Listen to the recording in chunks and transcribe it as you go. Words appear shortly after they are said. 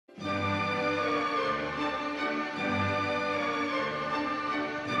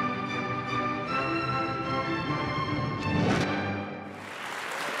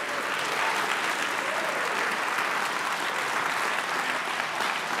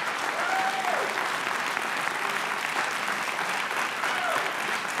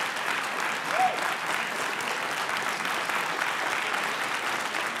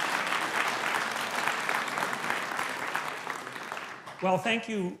Well, thank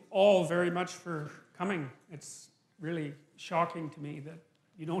you all very much for coming. It's really shocking to me that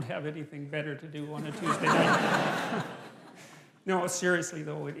you don't have anything better to do on a Tuesday night. No, seriously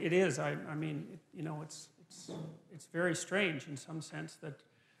though, it is. I mean, you know, it's very strange in some sense that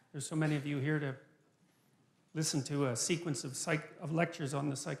there's so many of you here to listen to a sequence of lectures on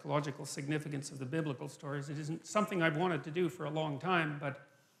the psychological significance of the biblical stories. It isn't something I've wanted to do for a long time, but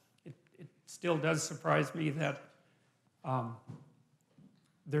it still does surprise me that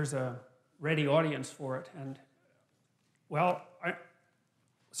there's a ready audience for it. And, well,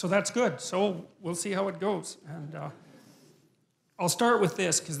 so that's good. So we'll see how it goes. And I'll start with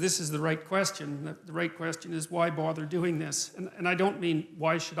this, because this is the right question. The right question is, why bother doing this? And I don't mean,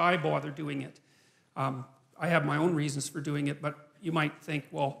 why should I bother doing it? I have my own reasons for doing it, but you might think,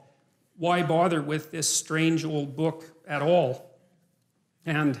 well, why bother with this strange old book at all?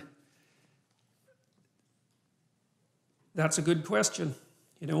 And that's a good question,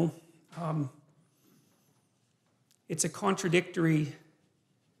 you know. It's a contradictory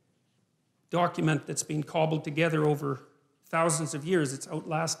document that's been cobbled together over thousands of years. It's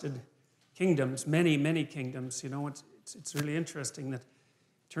outlasted kingdoms, many, many kingdoms. You know, it's really interesting that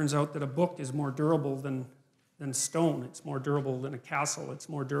it turns out that a book is more durable than stone. It's more durable than a castle. It's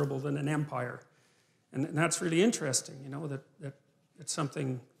more durable than an empire. And that's really interesting, you know, that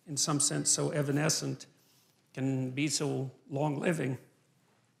something in some sense so evanescent can be so long-living.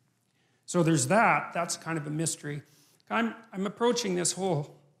 So there's that. That's kind of a mystery. I'm approaching this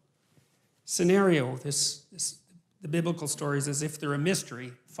whole scenario, the biblical stories, as if they're a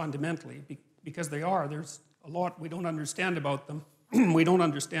mystery, fundamentally, because they are. There's a lot we don't understand about them. We don't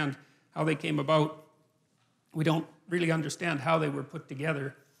understand how they came about. We don't really understand how they were put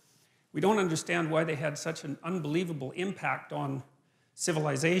together. We don't understand why they had such an unbelievable impact on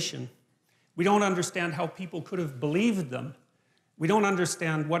civilization. We don't understand how people could have believed them. We don't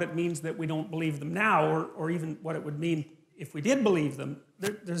understand what it means that we don't believe them now, or even what it would mean if we did believe them.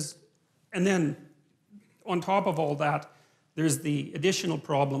 And then, on top of all that, there's the additional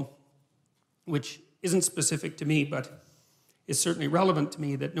problem, which isn't specific to me, but is certainly relevant to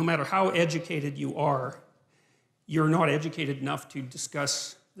me, that no matter how educated you are, you're not educated enough to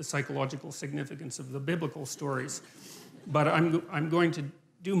discuss the psychological significance of the biblical stories. But I'm going to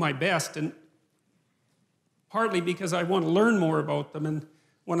do my best, and partly because I want to learn more about them. And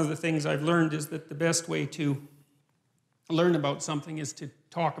one of the things I've learned is that the best way to learn about something is to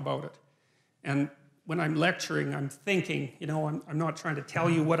talk about it. And when I'm lecturing, I'm thinking, you know, I'm not trying to tell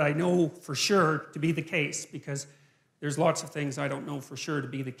you what I know for sure to be the case, because there's lots of things I don't know for sure to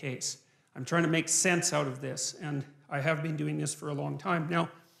be the case. I'm trying to make sense out of this, and I have been doing this for a long time. Now,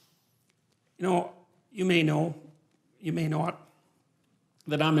 you know, you may not,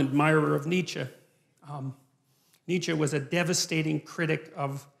 that I'm an admirer of Nietzsche. Nietzsche was a devastating critic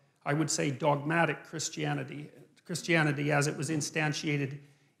of, I would say, dogmatic Christianity. Christianity as it was instantiated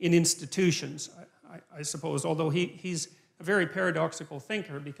in institutions, I suppose, although he's a very paradoxical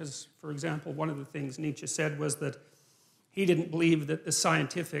thinker, because, for example, one of the things Nietzsche said was that he didn't believe that the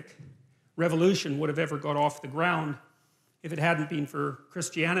scientific revolution would have ever got off the ground if it hadn't been for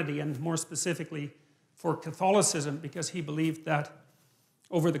Christianity, and more specifically for Catholicism, because he believed that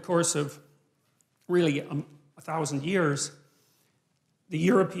over the course of really 1,000 years, the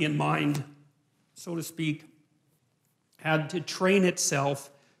European mind, so to speak, had to train itself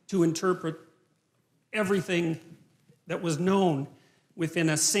to interpret everything that was known within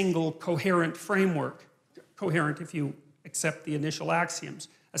a single coherent framework. Coherent if you accept the initial axioms.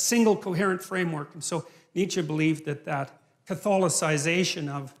 A single coherent framework. And so Nietzsche believed that Catholicization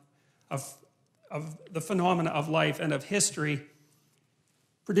of the phenomena of life and of history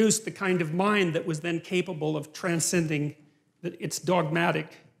produced the kind of mind that was then capable of transcending its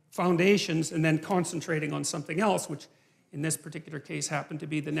dogmatic foundations and then concentrating on something else, which in this particular case happened to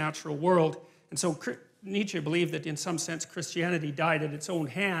be the natural world. And so Nietzsche believed that in some sense Christianity died at its own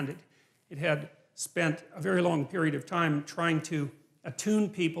hand. It had spent a very long period of time trying to attune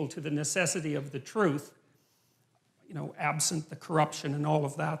people to the necessity of the truth, you know, absent the corruption and all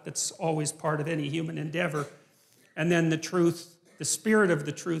of that that's always part of any human endeavor. And then the truth, the spirit of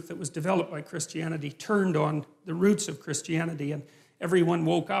the truth that was developed by Christianity turned on the roots of Christianity, and everyone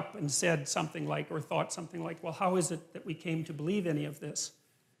woke up and said something like, or thought something like, well, how is it that we came to believe any of this?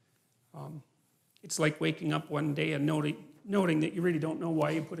 It's like waking up one day and noting that you really don't know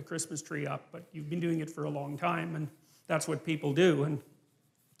why you put a Christmas tree up, but you've been doing it for a long time, and that's what people do. And,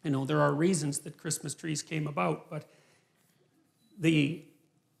 you know, there are reasons that Christmas trees came about, but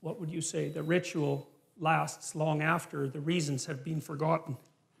what would you say, the ritual lasts long after the reasons have been forgotten.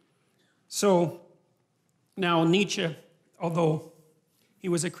 So now Nietzsche, although he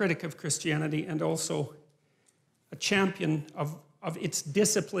was a critic of Christianity and also a champion of its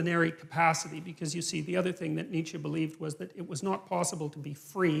disciplinary capacity, because you see, the other thing that Nietzsche believed was that it was not possible to be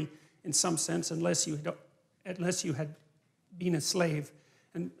free in some sense unless you had been a slave.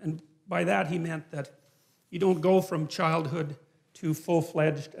 And by that he meant that you don't go from childhood to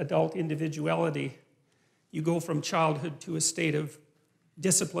full-fledged adult individuality. You go from childhood to a state of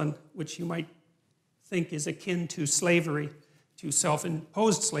discipline, which you might think is akin to slavery, to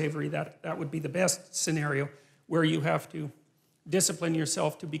self-imposed slavery. That would be the best scenario, where you have to discipline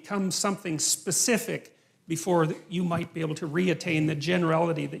yourself to become something specific before you might be able to reattain the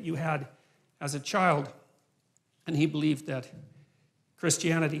generality that you had as a child. And he believed that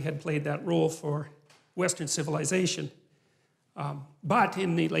Christianity had played that role for Western civilization. But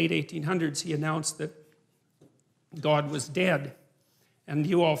in the late 1800s, he announced that God was dead. And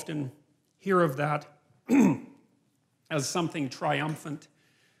you often hear of that as something triumphant.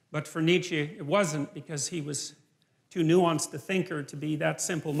 But for Nietzsche, it wasn't, because he was too nuanced a thinker to be that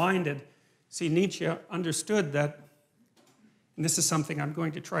simple-minded. See, Nietzsche understood that, and this is something I'm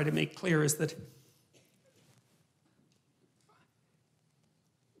going to try to make clear, is that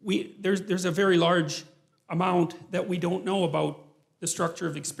there's a very large amount that we don't know about the structure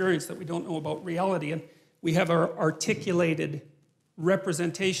of experience, that we don't know about reality, and we have our articulated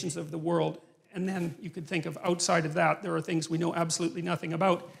representations of the world, and then you could think of outside of that, there are things we know absolutely nothing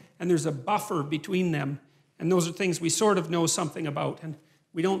about, and there's a buffer between them, and those are things we sort of know something about, and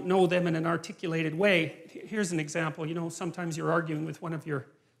we don't know them in an articulated way. Here's an example. You know, sometimes you're arguing with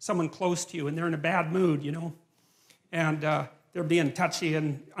someone close to you, and they're in a bad mood, you know, and they're being touchy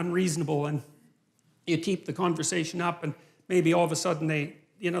and unreasonable, and you keep the conversation up, and maybe all of a sudden they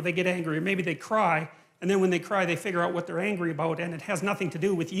get angry, or maybe they cry, and then when they cry, they figure out what they're angry about, and it has nothing to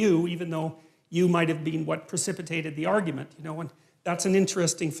do with you, even though you might have been what precipitated the argument, you know. And that's an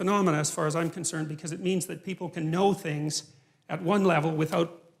interesting phenomenon as far as I'm concerned, because it means that people can know things at one level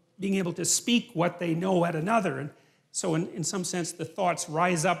without being able to speak what they know at another. And so in some sense, the thoughts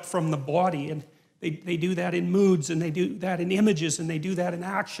rise up from the body, and they do that in moods, and they do that in images, and they do that in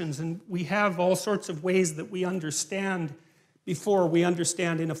actions. And we have all sorts of ways that we understand before we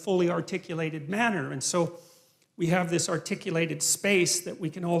understand in a fully articulated manner. And so we have this articulated space that we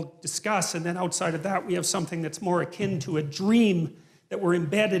can all discuss, and then outside of that we have something that's more akin to a dream that we're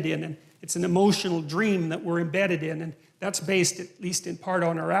embedded in, and it's an emotional dream that we're embedded in, and that's based at least in part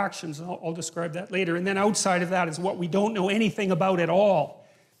on our actions, and I'll describe that later. And then outside of that is what we don't know anything about at all.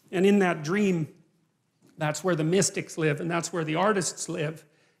 And in that dream, that's where the mystics live, and that's where the artists live,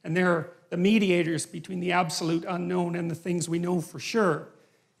 and they're the mediators between the absolute unknown and the things we know for sure.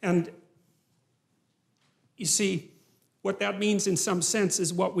 And you see, what that means in some sense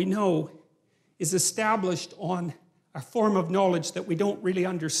is what we know is established on a form of knowledge that we don't really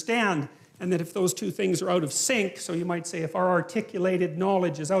understand, and that if those two things are out of sync, so you might say if our articulated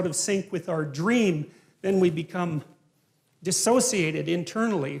knowledge is out of sync with our dream, then we become dissociated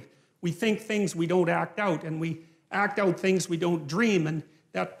internally. We think things we don't act out, and we act out things we don't dream, and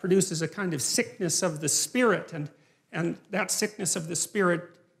that produces a kind of sickness of the spirit, and that sickness of the spirit,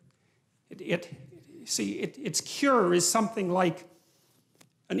 its cure is something like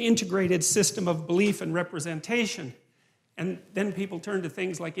an integrated system of belief and representation. And then people turn to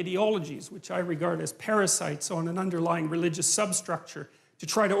things like ideologies, which I regard as parasites on an underlying religious substructure, to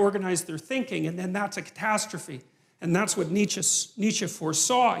try to organize their thinking, and then that's a catastrophe. And that's what Nietzsche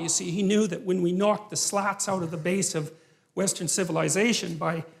foresaw. You see, he knew that when we knocked the slats out of the base of Western civilization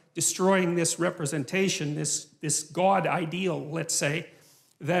by destroying this representation, this God ideal, let's say,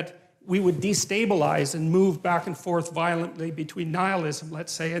 that we would destabilize and move back and forth violently between nihilism,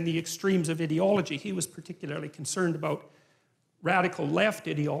 let's say, and the extremes of ideology. He was particularly concerned about radical left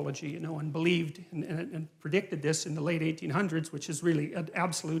ideology, you know, and believed and predicted this in the late 1800s, which is really an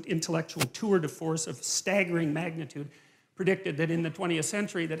absolute intellectual tour de force of staggering magnitude, predicted that in the 20th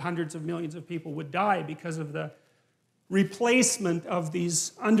century that hundreds of millions of people would die because of the replacement of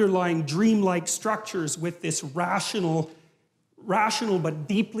these underlying dreamlike structures with this rational but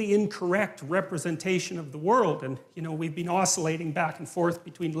deeply incorrect representation of the world. And, you know, we've been oscillating back and forth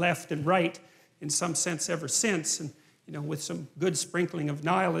between left and right in some sense ever since, and, you know, with some good sprinkling of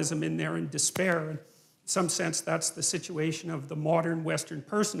nihilism in there and despair. And in some sense, that's the situation of the modern Western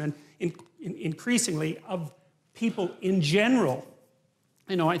person, and increasingly of people in general.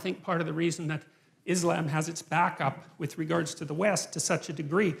 You know, I think part of the reason that Islam has its backup with regards to the West to such a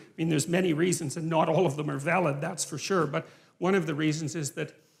degree, I mean, there's many reasons, and not all of them are valid, that's for sure, but one of the reasons is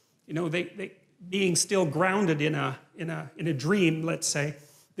that, you know, they being still grounded in a dream, let's say,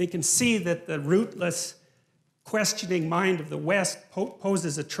 they can see that the rootless questioning mind of the West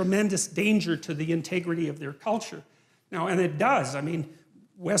poses a tremendous danger to the integrity of their culture. Now, and it does. I mean,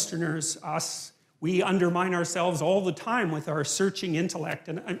 Westerners, us, we undermine ourselves all the time with our searching intellect,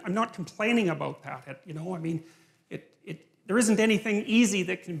 and I'm not complaining about that. You know, I mean, there isn't anything easy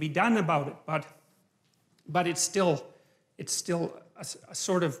that can be done about it, but it's still a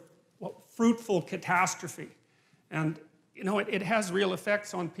sort of fruitful catastrophe, and you know, it has real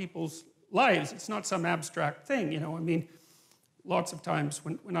effects on people's lives. It's not some abstract thing, you know. I mean, lots of times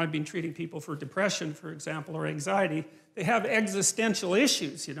when I've been treating people for depression, for example, or anxiety, they have existential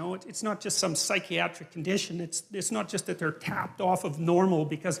issues, you know. It's not just some psychiatric condition. It's not just that they're tapped off of normal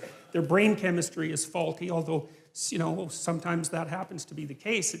because their brain chemistry is faulty, although, you know, sometimes that happens to be the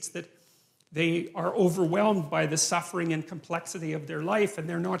case. It's that they are overwhelmed by the suffering and complexity of their life, and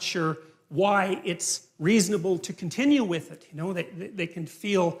they're not sure why it's reasonable to continue with it. You know, they can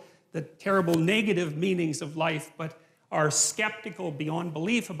feel the terrible negative meanings of life, but are skeptical beyond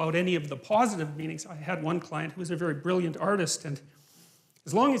belief about any of the positive meanings. I had one client who was a very brilliant artist, and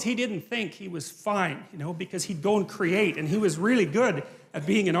as long as he didn't think, he was fine, you know, because he'd go and create, and he was really good at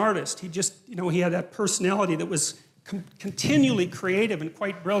being an artist. He just, you know, he had that personality that was continually creative and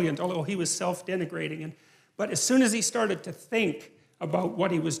quite brilliant, although he was self-denigrating. But as soon as he started to think about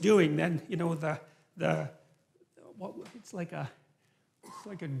what he was doing, then, you know, it's like a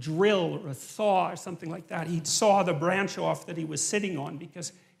drill or a saw or something like that. He'd saw the branch off that he was sitting on,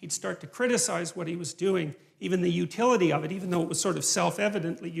 because he'd start to criticize what he was doing, even the utility of it, even though it was sort of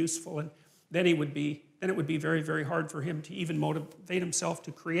self-evidently useful. And then it would be very, very hard for him to even motivate himself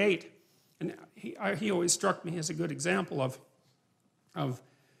to create. And he always struck me as a good example of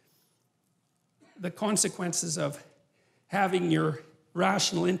the consequences of having your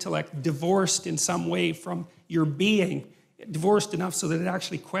rational intellect divorced in some way from your being, divorced enough so that it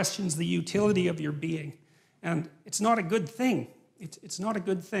actually questions the utility of your being. And it's not a good thing. It's not a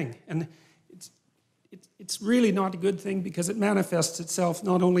good thing. And it's really not a good thing because it manifests itself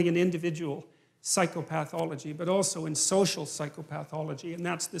not only in individual psychopathology, but also in social psychopathology. And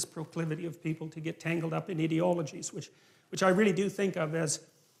that's this proclivity of people to get tangled up in ideologies, which I really do think of as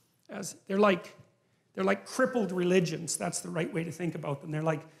they're like crippled religions. That's the right way to think about them. They're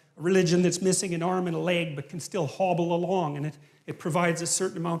like a religion that's missing an arm and a leg but can still hobble along, and it provides a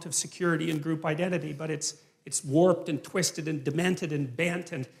certain amount of security and group identity, but it's warped and twisted and demented and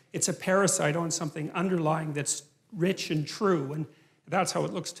bent, and it's a parasite on something underlying that's rich and true, and that's how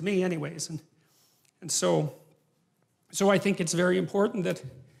it looks to me anyways. And so I think it's very important that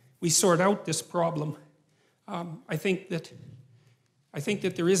we sort out this problem. I think that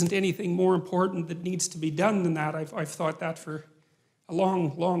there isn't anything more important that needs to be done than that. I've thought that for a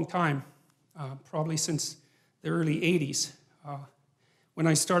long, long time, probably since the early 80s, when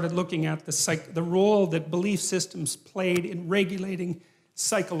I started looking at the role that belief systems played in regulating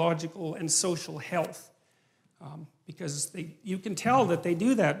psychological and social health. Because you can tell that they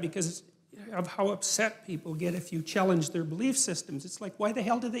do that because of how upset people get if you challenge their belief systems. It's like, why the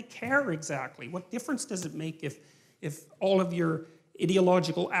hell do they care exactly? What difference does it make if all of your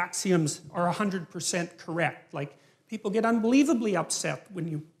ideological axioms are 100% correct? Like, people get unbelievably upset when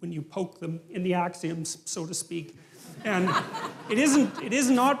you poke them in the axioms, so to speak. And it is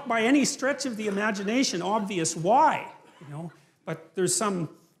not by any stretch of the imagination obvious why, you know. But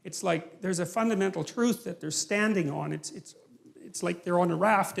it's like there's a fundamental truth that they're standing on. It's like they're on a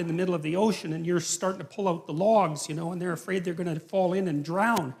raft in the middle of the ocean and you're starting to pull out the logs, you know, and they're afraid they're going to fall in and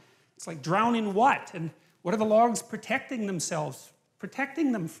drown. It's like, drown in what? And what are the logs protecting them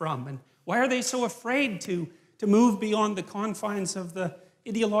from? And why are they so afraid to move beyond the confines of the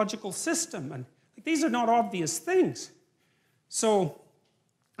ideological system? And like, these are not obvious things. So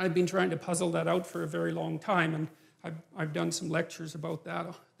I've been trying to puzzle that out for a very long time, and I've done some lectures about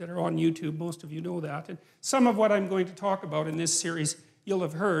that are on YouTube. Most of you know that. And some of what I'm going to talk about in this series you'll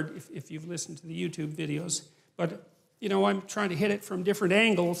have heard if you've listened to the YouTube videos. But, you know, I'm trying to hit it from different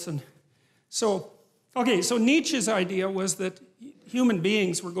angles. And so Nietzsche's idea was that human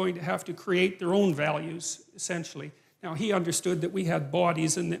beings were going to have to create their own values, essentially. Now, he understood that we had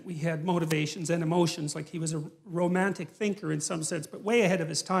bodies and that we had motivations and emotions, like he was a romantic thinker in some sense, but way ahead of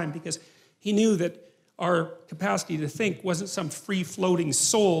his time, because he knew that our capacity to think wasn't some free-floating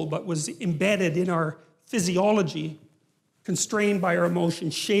soul, but was embedded in our physiology, constrained by our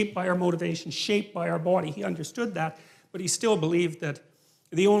emotions, shaped by our motivations, shaped by our body. He understood that, but he still believed that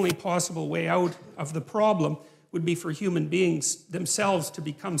the only possible way out of the problem would be for human beings themselves to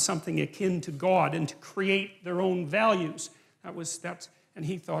become something akin to God and to create their own values. And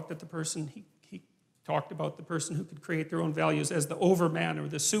he thought that he talked about the person who could create their own values as the overman or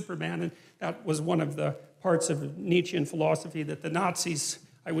the superman, and that was one of the parts of Nietzschean philosophy that the Nazis,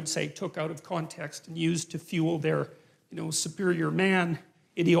 I would say, took out of context and used to fuel their, superior man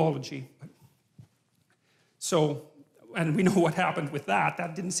ideology. So, and we know what happened with that.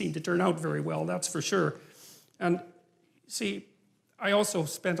 That didn't seem to turn out very well, that's for sure. And see, I also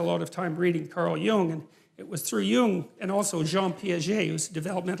spent a lot of time reading Carl Jung, and it was through Jung and also Jean Piaget, who's a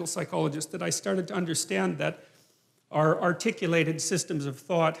developmental psychologist, that I started to understand that our articulated systems of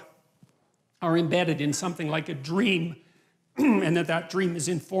thought are embedded in something like a dream, and that dream is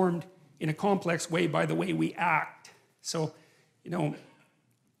informed in a complex way by the way we act. So,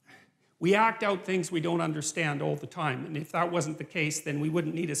 we act out things we don't understand all the time. And if that wasn't the case, then we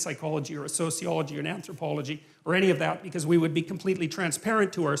wouldn't need a psychology or a sociology or an anthropology or any of that, because we would be completely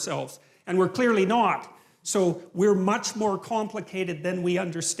transparent to ourselves. And we're clearly not. So we're much more complicated than we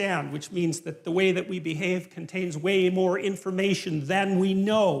understand, which means that the way that we behave contains way more information than we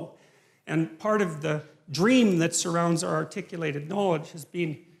know. And part of the dream that surrounds our articulated knowledge has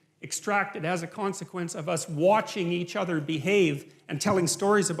been extracted as a consequence of us watching each other behave and telling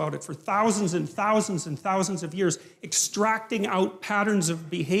stories about it for thousands and thousands and thousands of years, extracting out patterns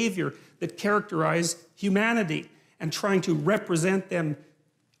of behavior that characterize humanity and trying to represent them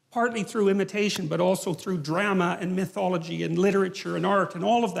partly through imitation, but also through drama and mythology and literature and art and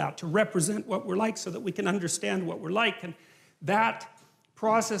all of that, to represent what we're like so that we can understand what we're like. And that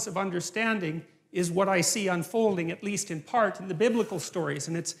process of understanding is what I see unfolding, at least in part, in the biblical stories.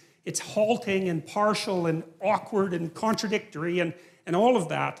 And it's halting and partial and awkward and contradictory and all of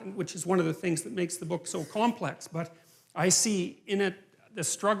that, which is one of the things that makes the book so complex. But I see in it the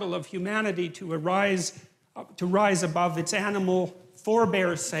struggle of humanity to rise above its animal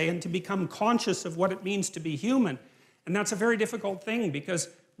forebears, say, and to become conscious of what it means to be human. And that's a very difficult thing, because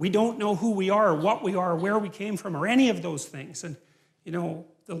we don't know who we are, what we are, where we came from, or any of those things. And,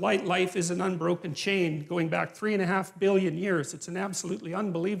 the life is an unbroken chain going back 3.5 billion years. It's an absolutely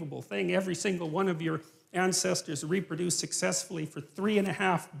unbelievable thing. Every single one of your ancestors reproduced successfully for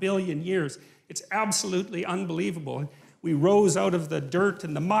 3.5 billion years. It's absolutely unbelievable. And we rose out of the dirt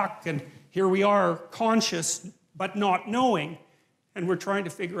and the muck, and here we are, conscious but not knowing. And we're trying to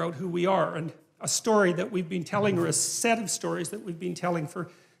figure out who we are. And a story that we've been telling, or a set of stories that we've been telling for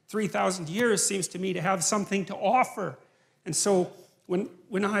 3,000 years, seems to me to have something to offer. And so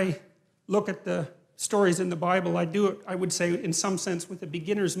when I look at the stories in the Bible, I do it, I would say, in some sense, with a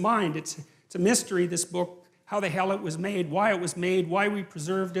beginner's mind. It's a mystery, this book, how the hell it was made, why we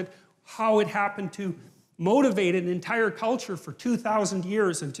preserved it, how it happened to motivate an entire culture for 2,000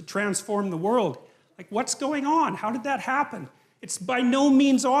 years and to transform the world. Like, what's going on? How did that happen? It's by no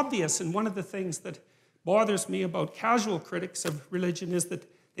means obvious. And one of the things that bothers me about casual critics of religion is that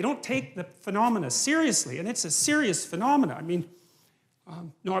they don't take the phenomena seriously. And it's a serious phenomena. I mean,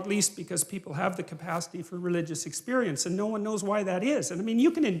 not least because people have the capacity for religious experience, and no one knows why that is. And I mean,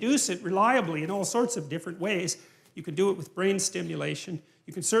 you can induce it reliably in all sorts of different ways. You can do it with brain stimulation.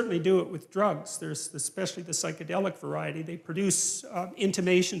 You can certainly do it with drugs. There's especially the psychedelic variety. They produce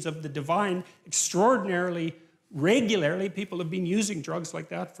intimations of the divine extraordinarily regularly. People have been using drugs like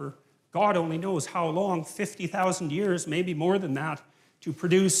that for God only knows how long, 50,000 years, maybe more than that, to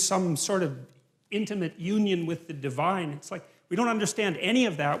produce some sort of intimate union with the divine. It's like, we don't understand any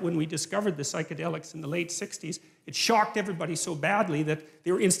of that. When we discovered the psychedelics in the late 60s, it shocked everybody so badly that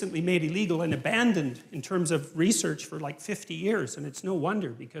they were instantly made illegal and abandoned in terms of research for like 50 years. And it's no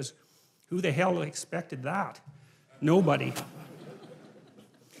wonder, because who the hell expected that? Nobody.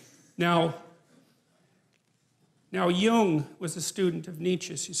 Now Jung was a student of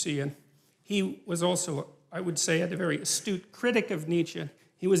Nietzsche's, you see, and he was also, I would say, a very astute critic of Nietzsche.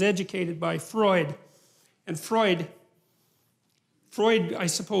 He was educated by Freud. And Freud, I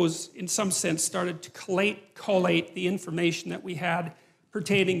suppose, in some sense, started to collate the information that we had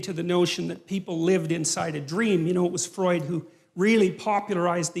pertaining to the notion that people lived inside a dream. It was Freud who really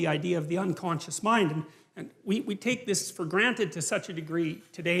popularized the idea of the unconscious mind. And we take this for granted to such a degree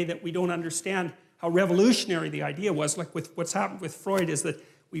today that we don't understand how revolutionary the idea was. Like what's happened with Freud is that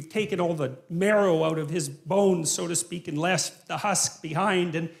we've taken all the marrow out of his bones, so to speak, and left the husk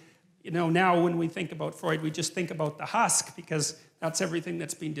behind. And now when we think about Freud, we just think about the husk, because that's everything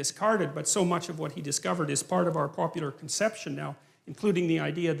that's been discarded. But so much of what he discovered is part of our popular conception now, including the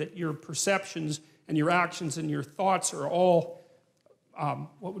idea that your perceptions and your actions and your thoughts are all,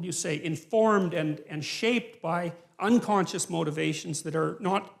 what would you say, informed and shaped by unconscious motivations that are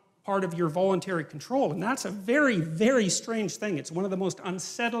not part of your voluntary control. And that's a very, very strange thing. It's one of the most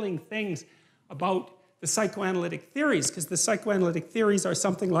unsettling things about the psychoanalytic theories, because the psychoanalytic theories are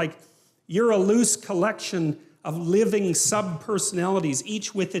something like, you're a loose collection of living sub-personalities,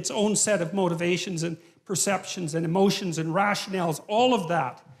 each with its own set of motivations, perceptions and emotions and rationales, all of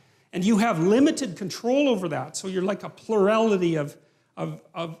that. And you have limited control over that. So you're like a plurality of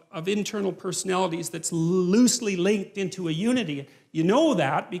internal personalities that's loosely linked into a unity. You know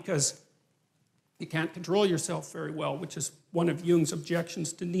that because you can't control yourself very well, which is one of Jung's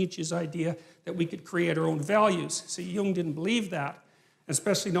objections to Nietzsche's idea that we could create our own values. So Jung didn't believe that,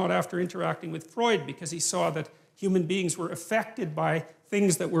 especially not after interacting with Freud, because he saw that human beings were affected by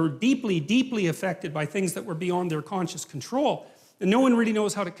things that were deeply, deeply affected by things that were beyond their conscious control. And no one really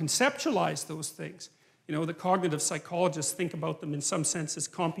knows how to conceptualize those things. You know, the cognitive psychologists think about them in some sense as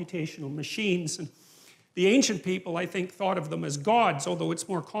computational machines. And the ancient people, I think, thought of them as gods, although it's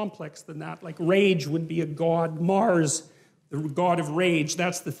more complex than that. Like rage would be a god. Mars, the god of rage,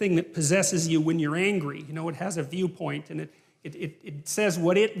 that's the thing that possesses you when you're angry. You know, it has a viewpoint and it says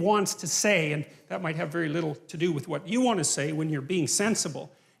what it wants to say, and that might have very little to do with what you want to say when you're being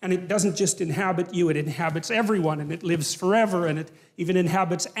sensible. And it doesn't just inhabit you, it inhabits everyone, and it lives forever, and it even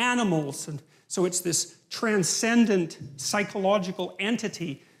inhabits animals. And so it's this transcendent psychological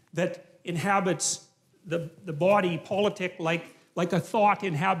entity that inhabits the body politic like a thought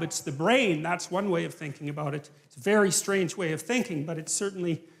inhabits the brain. That's one way of thinking about it. It's a very strange way of thinking, but it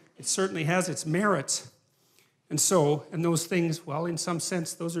certainly has its merits. And those things, well, in some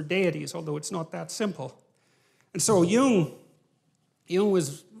sense, those are deities, although it's not that simple. And so Jung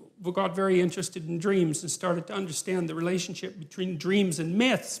got very interested in dreams and started to understand the relationship between dreams and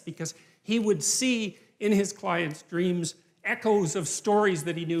myths, because he would see in his clients' dreams echoes of stories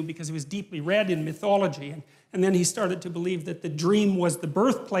that he knew because he was deeply read in mythology. And then he started to believe that the dream was the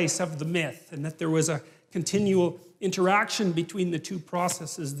birthplace of the myth, and that there was a continual interaction between the two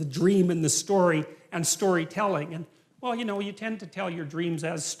processes, the dream and the story, and storytelling. And, well, you know, you tend to tell your dreams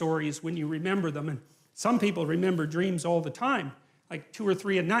as stories when you remember them. And some people remember dreams all the time, like 2 or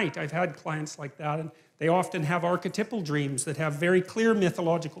 3 a night. I've had clients like that, and they often have archetypal dreams that have very clear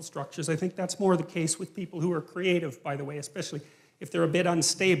mythological structures. I think that's more the case with people who are creative, by the way, especially if they're a bit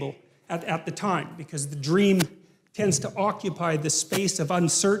unstable at the time, because the dream tends to occupy the space of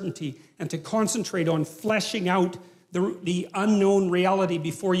uncertainty and to concentrate on fleshing out the unknown reality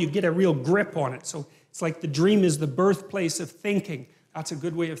before you get a real grip on it. So it's like the dream is the birthplace of thinking. That's a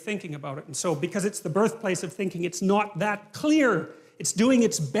good way of thinking about it. And so because it's the birthplace of thinking, it's not that clear. It's doing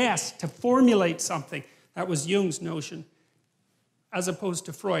its best to formulate something. That was Jung's notion, as opposed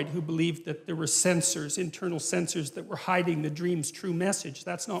to Freud, who believed that there were sensors, internal sensors, that were hiding the dream's true message.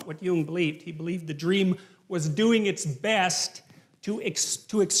 That's not what Jung believed. He believed the dream was doing its best to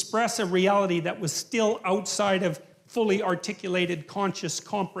express a reality that was still outside of fully articulated conscious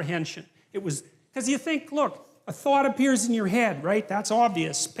comprehension. It was, because you think, look, a thought appears in your head, right? That's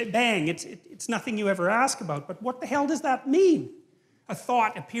obvious. Bang, it's nothing you ever ask about. But what the hell does that mean? A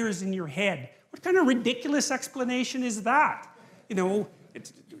thought appears in your head. What kind of ridiculous explanation is that? You know,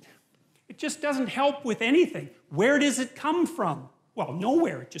 it just doesn't help with anything. Where does it come from? Well,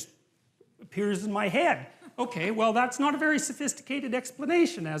 nowhere. It just appears in my head. Okay, well, that's not a very sophisticated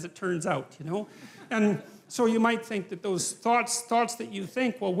explanation, as it turns out, you know? And so you might think that those thoughts that you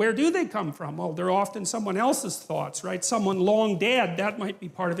think, well, where do they come from? Well, they're often someone else's thoughts, right? Someone long dead, that might be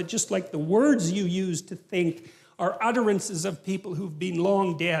part of it, just like the words you use to think are utterances of people who've been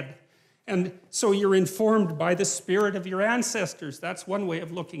long dead. And so you're informed by the spirit of your ancestors. That's one way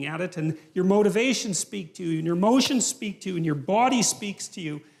of looking at it. And your motivations speak to you, and your emotions speak to you, and your body speaks to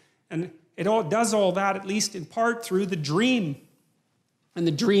you. And it all does all that, at least in part, through the dream. And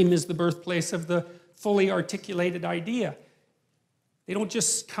the dream is the birthplace of the fully articulated idea. They don't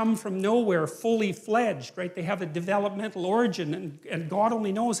just come from nowhere fully fledged, right? They have a developmental origin, and God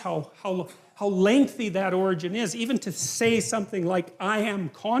only knows how lengthy that origin is. Even to say something like, I am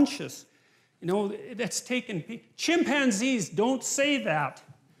conscious, you know, that's taken... Chimpanzees don't say that.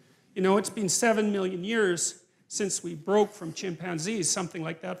 You know, it's been 7 million years since we broke from chimpanzees, something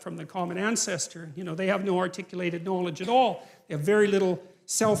like that, from the common ancestor. You know, they have no articulated knowledge at all. They have very little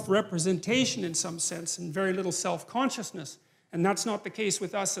self-representation in some sense, and very little self-consciousness. And that's not the case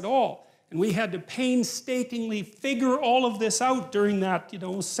with us at all. And we had to painstakingly figure all of this out during that, you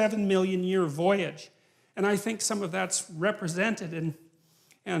know, 7 million year voyage. And I think some of that's represented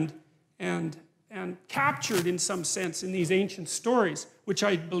and captured in some sense in these ancient stories, which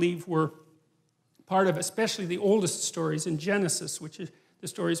I believe were part of, especially the oldest stories in Genesis, which is the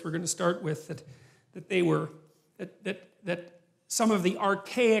stories we're going to start with, that some of the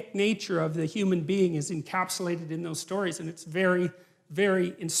archaic nature of the human being is encapsulated in those stories, and it's very,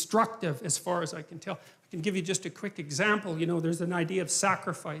 very instructive as far as I can tell. I can give you just a quick example. You know, there's an idea of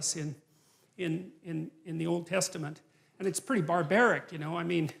sacrifice in the Old Testament, And it's pretty barbaric, you know. I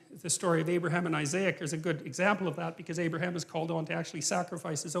mean, the story of Abraham and Isaac is a good example of that, because Abraham is called on to actually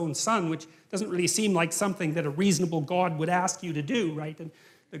sacrifice his own son, which doesn't really seem like something that a reasonable God would ask you to do, right? And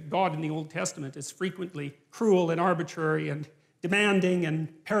the God in the Old Testament is frequently cruel and arbitrary and demanding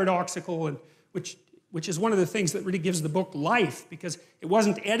and paradoxical, and which is one of the things that really gives the book life, because it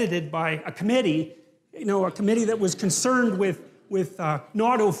wasn't edited by a committee, you know, a committee that was concerned with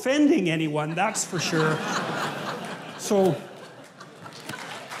not offending anyone, that's for sure. So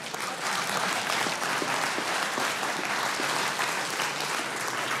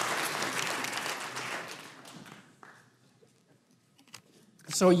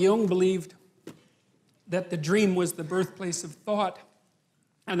Jung believed that the dream was the birthplace of thought.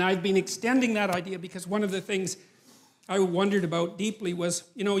 And I've been extending that idea, because one of the things I wondered about deeply was,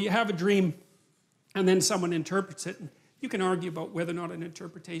 you know, you have a dream and then someone interprets it. And you can argue about whether or not an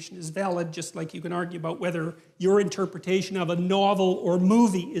interpretation is valid, just like you can argue about whether your interpretation of a novel or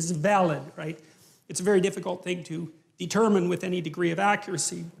movie is valid, right? It's a very difficult thing to determine with any degree of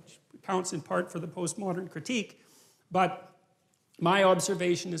accuracy, which counts in part for the postmodern critique. But my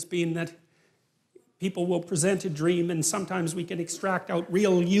observation has been that people will present a dream, and sometimes we can extract out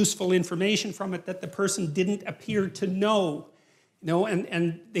real useful information from it that the person didn't appear to know. You know,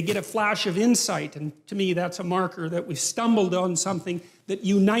 and they get a flash of insight, and to me that's a marker that we've stumbled on something that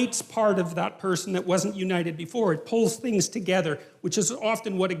unites part of that person that wasn't united before. It pulls things together, which is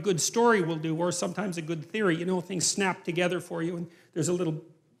often what a good story will do, or sometimes a good theory. You know, things snap together for you, and there's a little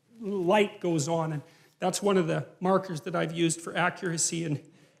light goes on, and that's one of the markers that I've used for accuracy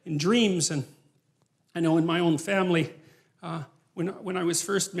in dreams. And I know in my own family, when I was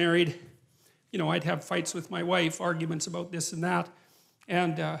first married, you know, I'd have fights with my wife, arguments about this and that.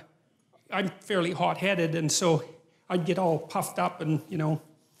 And I'm fairly hot-headed, and so I'd get all puffed up and, you know,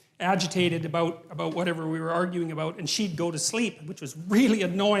 agitated about whatever we were arguing about, and she'd go to sleep, which was really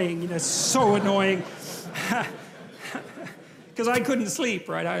annoying, you know, so annoying. Because I couldn't sleep,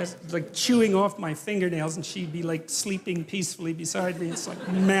 right? I was like chewing off my fingernails, and she'd be like sleeping peacefully beside me. It's like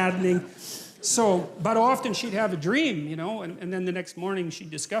maddening. So, but often she'd have a dream, you know, and then the next morning she'd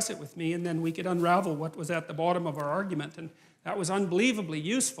discuss it with me, and then we could unravel what was at the bottom of our argument. And that was unbelievably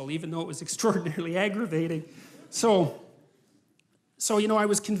useful, even though it was extraordinarily aggravating. So you know, I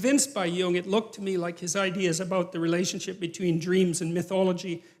was convinced by Jung. It looked to me like his ideas about the relationship between dreams and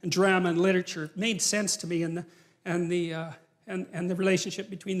mythology and drama and literature made sense to me, and the relationship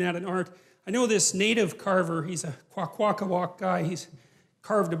between that and art. I know this native carver, he's a Kwakwaka'wakw guy. He's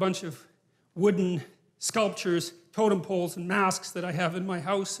carved a bunch of wooden sculptures, totem poles, and masks that I have in my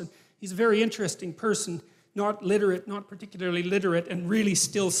house. And he's a very interesting person, not literate, not particularly literate, and really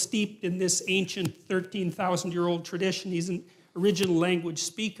still steeped in this ancient 13,000-year-old tradition. He's an original language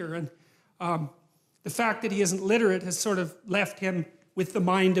speaker. And the fact that he isn't literate has sort of left him with the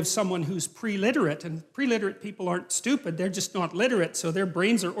mind of someone who's pre-literate. And pre-literate people aren't stupid, they're just not literate, so their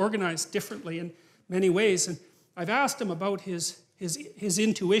brains are organized differently in many ways. And I've asked him about his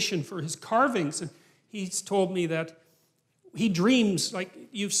intuition for his carvings, and he's told me that he dreams, like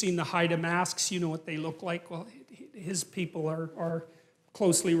you've seen the Haida masks, you know what they look like. Well, his people are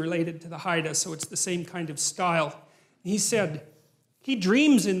closely related to the Haida, so it's the same kind of style. He said he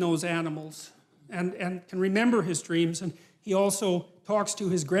dreams in those animals and can remember his dreams, and he also talks to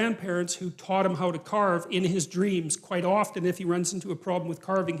his grandparents who taught him how to carve in his dreams. Quite often, if he runs into a problem with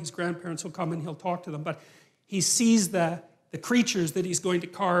carving, his grandparents will come and he'll talk to them, but he sees the creatures that he's going to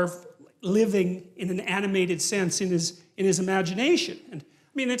carve living in an animated sense in his imagination. And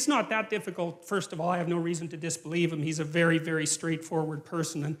I mean, it's not that difficult. First of all, I have no reason to disbelieve him. He's a very, very straightforward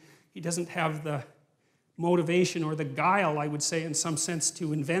person, and he doesn't have the motivation or the guile, I would say, in some sense,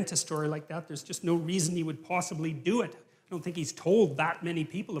 to invent a story like that. There's just no reason he would possibly do it. I don't think he's told that many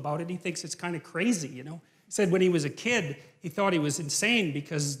people about it. He thinks it's kind of crazy, you know. He said when he was a kid, he thought he was insane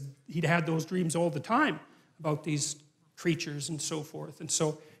because he'd had those dreams all the time about these creatures and so forth. And so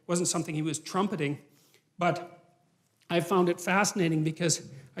it wasn't something he was trumpeting. But I found it fascinating because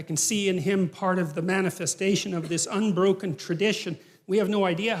I can see in him part of the manifestation of this unbroken tradition. We have no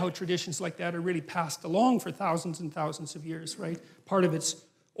idea how traditions like that are really passed along for thousands and thousands of years, right? Part of it's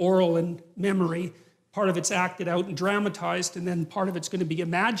oral and memory, part of it's acted out and dramatized, and then part of it's going to be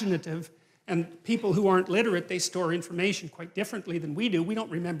imaginative. And people who aren't literate, they store information quite differently than we do. We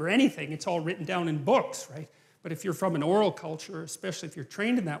don't remember anything. It's all written down in books, right? But if you're from an oral culture, especially if you're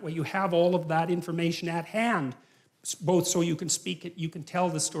trained in that way, you have all of that information at hand, both so you can speak it, you can tell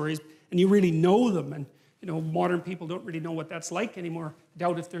the stories, and you really know them. And you know, modern people don't really know what that's like anymore. I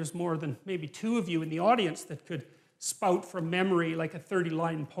doubt if there's more than maybe 2 of you in the audience that could spout from memory like a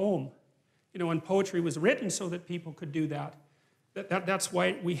 30-line poem. You know, and poetry was written so that people could do that. That's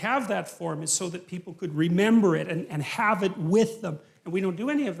why we have that form, is so that people could remember it and have it with them. And we don't do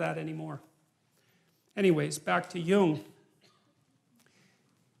any of that anymore. Anyways, back to Jung.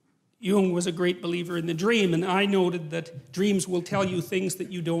 Jung was a great believer in the dream, and I noted that dreams will tell you things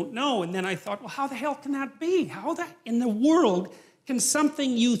that you don't know. And then I thought, well, how the hell can that be? How in the world can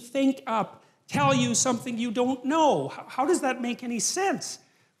something you think up tell you something you don't know? How does that make any sense?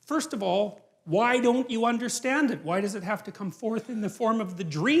 First of all, why don't you understand it? Why does it have to come forth in the form of the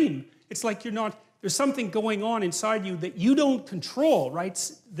dream? It's like there's something going on inside you that you don't control,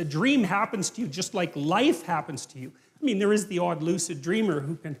 right? The dream happens to you just like life happens to you. I mean, there is the odd lucid dreamer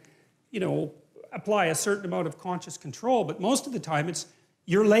who can, you know, apply a certain amount of conscious control, but most of the time it's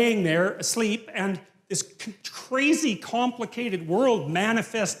you're laying there asleep and this crazy complicated world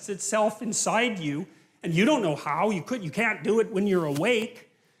manifests itself inside you, and you don't know how. You can't do it when you're awake,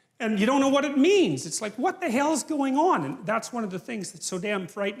 and you don't know what it means. It's like, what the hell is going on? And that's one of the things that's so damn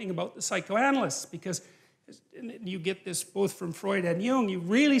frightening about the psychoanalysts, because you get this both from Freud and Jung, you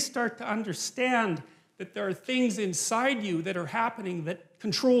really start to understand that there are things inside you that are happening that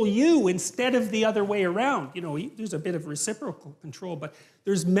control you instead of the other way around. You know, there's a bit of reciprocal control, but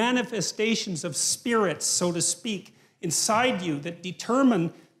there's manifestations of spirits, so to speak, inside you that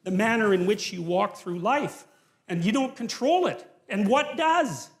determine the manner in which you walk through life. And you don't control it. And what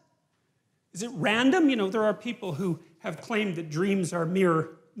does? Is it random? You know, there are people who have claimed that dreams are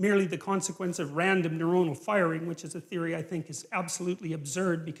merely the consequence of random neuronal firing, which is a theory I think is absolutely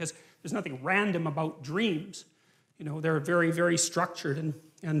absurd, because there's nothing random about dreams. You know, they're very, very structured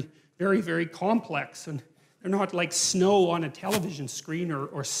and very, very complex. And they're not like snow on a television screen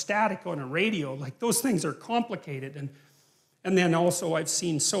or static on a radio. Like, those things are complicated. And then also I've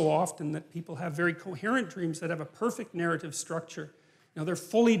seen so often that people have very coherent dreams that have a perfect narrative structure. You know, they're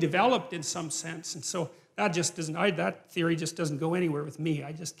fully developed in some sense. And so that just doesn't, that theory just doesn't go anywhere with me.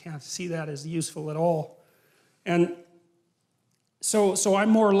 I just can't see that as useful at all. And so I'm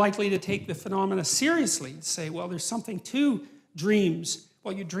more likely to take the phenomena seriously and say, well, there's something to dreams.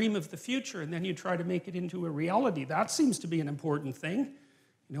 Well, you dream of the future and then you try to make it into a reality. That seems to be an important thing.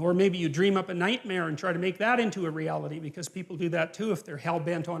 You know, or maybe you dream up a nightmare and try to make that into a reality, because people do that too if they're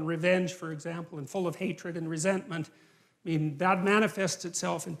hell-bent on revenge, for example, and full of hatred and resentment. I mean, that manifests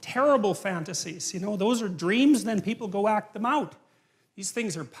itself in terrible fantasies. You know, those are dreams, then people go act them out. These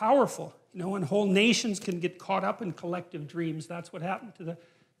things are powerful, you know, and whole nations can get caught up in collective dreams. That's what happened to the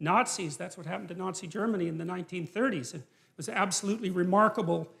Nazis. That's what happened to Nazi Germany in the 1930s. It was an absolutely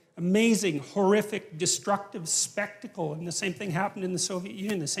remarkable, amazing, horrific, destructive spectacle. And the same thing happened in the Soviet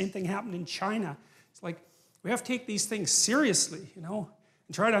Union. The same thing happened in China. It's like, we have to take these things seriously, you know,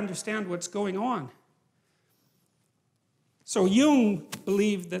 and try to understand what's going on. So Jung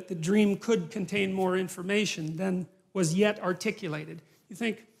believed that the dream could contain more information than was yet articulated. You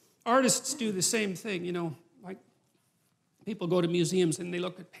think artists do the same thing, you know, like people go to museums and they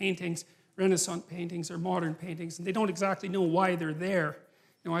look at paintings, Renaissance paintings or modern paintings, and they don't exactly know why they're there.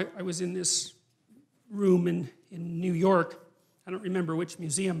 You know, I was in this room in New York. I don't remember which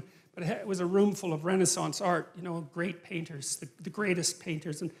museum, but it was a room full of Renaissance art, you know, great painters, the greatest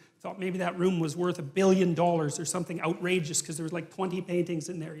painters, and thought maybe that room was worth $1 billion or something outrageous, because there was like 20 paintings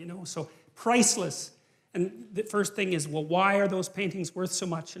in there, you know, so priceless. And the first thing is, well, why are those paintings worth so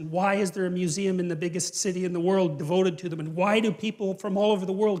much? And why is there a museum in the biggest city in the world devoted to them? And why do people from all over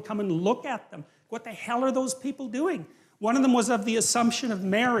the world come and look at them? What the hell are those people doing? One of them was of the Assumption of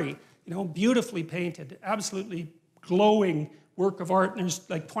Mary, you know, beautifully painted, absolutely glowing work of art. And there's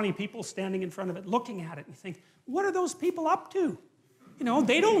like 20 people standing in front of it looking at it. And you think, what are those people up to? You know,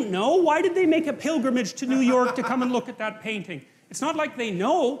 they don't know. Why did they make a pilgrimage to New York to come and look at that painting? It's not like they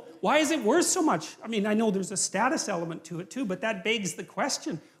know. Why is it worth so much? I mean, I know there's a status element to it too, but that begs the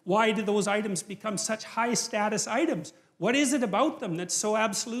question, why do those items become such high status items? What is it about them that's so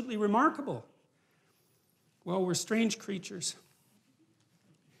absolutely remarkable? Well, we're strange creatures.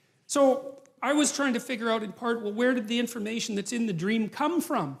 So I was trying to figure out in part, well, where did the information that's in the dream come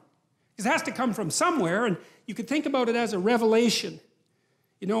from? Because it has to come from somewhere, and you could think about it as a revelation.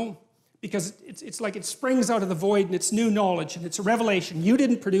 You know, because it's like it springs out of the void and it's new knowledge and it's a revelation. You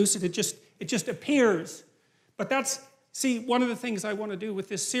didn't produce it, it just appears. But that's, see, one of the things I want to do with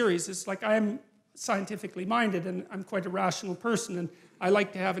this series is, like, I'm scientifically minded and I'm quite a rational person, and I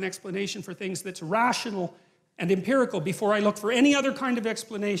like to have an explanation for things that's rational and empirical before I look for any other kind of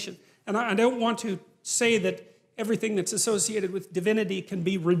explanation. And I don't want to say that everything that's associated with divinity can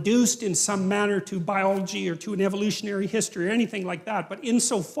be reduced in some manner to biology or to an evolutionary history or anything like that. But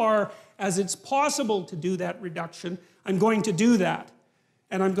insofar as it's possible to do that reduction, I'm going to do that.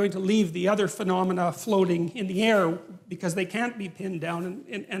 And I'm going to leave the other phenomena floating in the air because they can't be pinned down.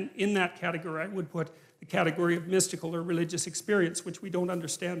 And in that category, I would put the category of mystical or religious experience, which we don't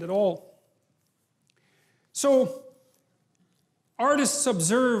understand at all. So, artists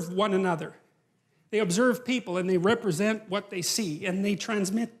observe one another. They observe people and they represent what they see, and they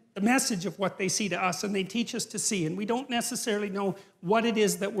transmit the message of what they see to us, and they teach us to see. And we don't necessarily know what it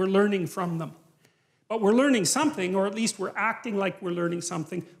is that we're learning from them. But we're learning something, or at least we're acting like we're learning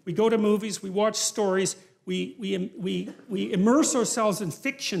something. We go to movies, we watch stories, we immerse ourselves in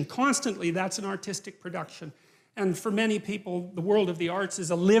fiction constantly. That's an artistic production. And for many people, the world of the arts is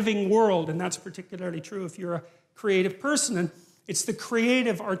a living world, and that's particularly true if you're a creative person. And it's the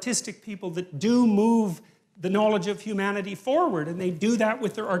creative, artistic people that do move the knowledge of humanity forward, and they do that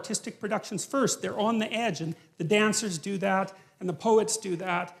with their artistic productions first. They're on the edge, and the dancers do that, and the poets do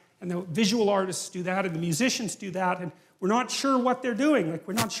that, and the visual artists do that, and the musicians do that, and we're not sure what they're doing. Like,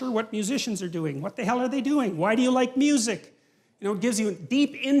 we're not sure what musicians are doing. What the hell are they doing? Why do you like music? You know, it gives you a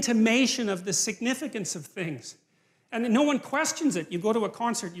deep intimation of the significance of things. And no one questions it. You go to a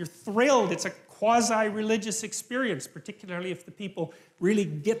concert, you're thrilled. It's a quasi-religious experience, particularly if the people really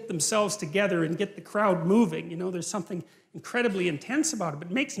get themselves together and get the crowd moving. You know, there's something incredibly intense about it, but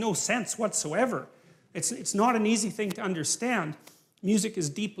it makes no sense whatsoever. It's not an easy thing to understand. Music is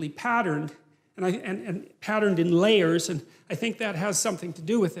deeply patterned, and patterned in layers, and I think that has something to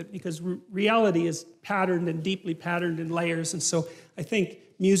do with it, because reality is patterned and deeply patterned in layers, and so I think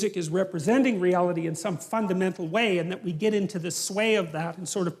music is representing reality in some fundamental way, and that we get into the sway of that and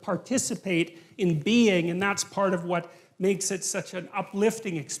sort of participate in being, and that's part of what makes it such an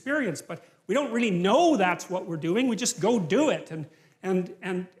uplifting experience. But we don't really know that's what we're doing. We just go do it, and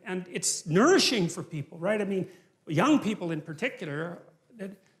it's nourishing for people, right? I mean, young people in particular,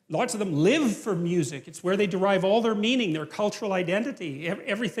 lots of them live for music. It's where they derive all their meaning, their cultural identity.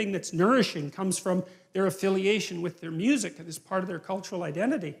 Everything that's nourishing comes from their affiliation with their music and is part of their cultural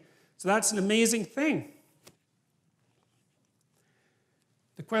identity. So that's an amazing thing.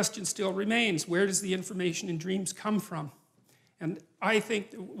 The question still remains, where does the information in dreams come from? And I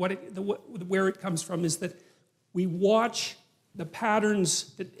think where it comes from is that we watch the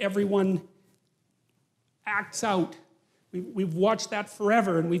patterns that everyone acts out. We've watched that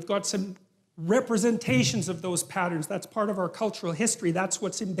forever, and we've got some representations of those patterns. That's part of our cultural history. That's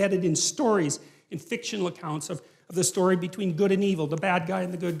what's embedded in stories, in fictional accounts of the story between good and evil, the bad guy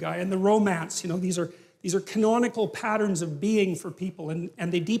and the good guy, and the romance. You know, these are canonical patterns of being for people, and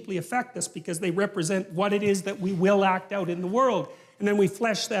they deeply affect us because they represent what it is that we will act out in the world. And then we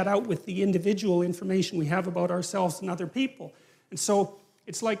flesh that out with the individual information we have about ourselves and other people. And so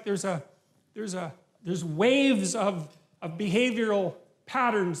it's like there's waves of behavioral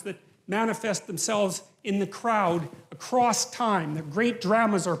patterns that manifest themselves in the crowd across time. The great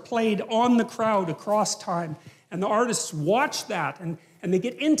dramas are played on the crowd across time. And the artists watch that, and they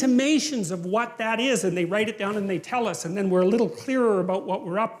get intimations of what that is, and they write it down and they tell us, and then we're a little clearer about what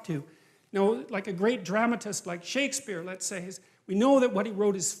we're up to. You know, like a great dramatist like Shakespeare, let's say, we know that what he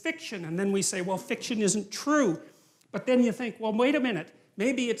wrote is fiction, and then we say, well, fiction isn't true. But then you think, well, wait a minute,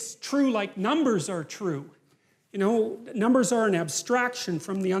 maybe it's true like numbers are true. You know, numbers are an abstraction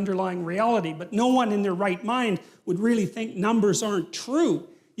from the underlying reality, but no one in their right mind would really think numbers aren't true.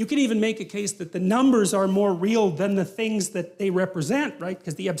 You could even make a case that the numbers are more real than the things that they represent, right?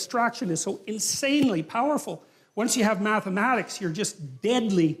 Because the abstraction is so insanely powerful. Once you have mathematics, you're just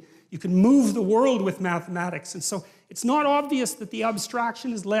deadly. You can move the world with mathematics. And so it's not obvious that the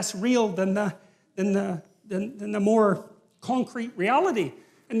abstraction is less real than the more concrete reality.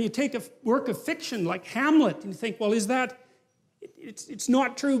 And you take a work of fiction like Hamlet, and you think, well, is that, it's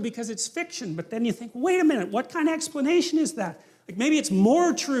not true because it's fiction. But then you think, wait a minute, what kind of explanation is that? Like, maybe it's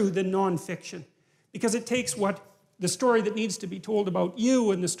more true than nonfiction, because it takes the story that needs to be told about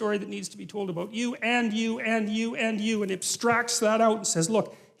you, and the story that needs to be told about you, and you, and you, and you, and abstracts that out and says,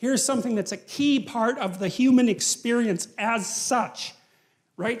 look, here's something that's a key part of the human experience as such,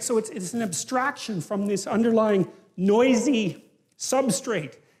 right? So it's an abstraction from this underlying noisy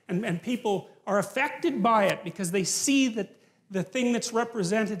substrate, and people are affected by it because they see that the thing that's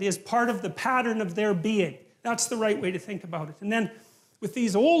represented is part of the pattern of their being. That's the right way to think about it. And then with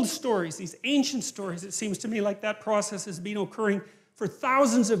these old stories, these ancient stories, it seems to me like that process has been occurring for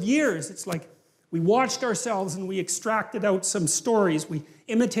thousands of years. It's like we watched ourselves and we extracted out some stories. We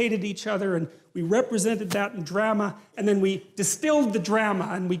imitated each other and we represented that in drama, and then we distilled the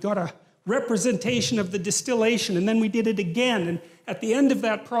drama and we got a representation of the distillation, and then we did it again. And at the end of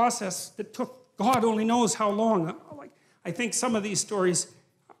that process that took God only knows how long, I think some of these stories,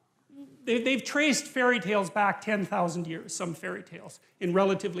 they've traced fairy tales back 10,000 years, some fairy tales, in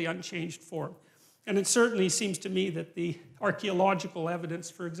relatively unchanged form. And it certainly seems to me that the archaeological evidence,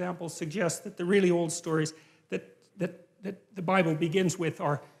 for example, suggests that the really old stories that the Bible begins with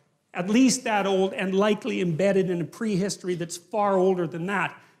are at least that old and likely embedded in a prehistory that's far older than that.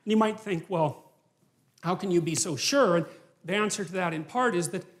 And you might think, well, how can you be so sure? And the answer to that in part is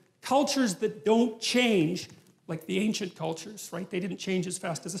that cultures that don't change, like the ancient cultures, right? They didn't change as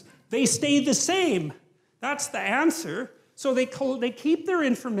fast as us. They stay the same. That's the answer. So they keep their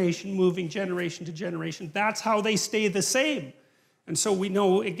information moving generation to generation. That's how they stay the same. And so we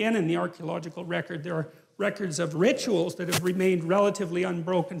know, again, in the archaeological record, there are records of rituals that have remained relatively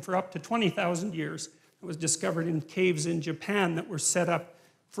unbroken for up to 20,000 years. It was discovered in caves in Japan that were set up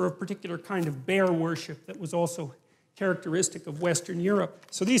for a particular kind of bear worship that was also characteristic of Western Europe.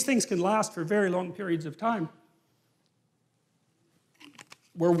 So these things can last for very long periods of time.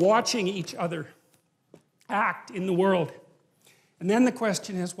 We're watching each other act in the world. And then the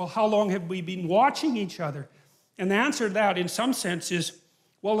question is, well, how long have we been watching each other? And the answer to that, in some sense, is,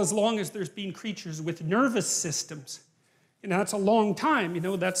 well, as long as there's been creatures with nervous systems. And that's a long time, you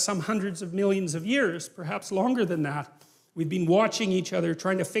know, that's some hundreds of millions of years, perhaps longer than that. We've been watching each other,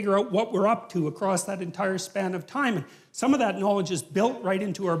 trying to figure out what we're up to across that entire span of time. And some of that knowledge is built right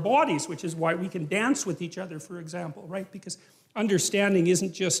into our bodies, which is why we can dance with each other, for example, right? Because understanding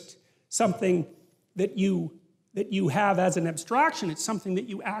isn't just something that you have as an abstraction, it's something that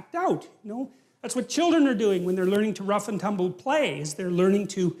you act out, you know? That's what children are doing when they're learning to rough and tumble play, is they're learning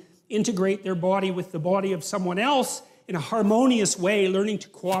to integrate their body with the body of someone else in a harmonious way, learning to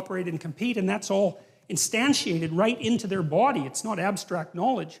cooperate and compete, and that's all instantiated right into their body. It's not abstract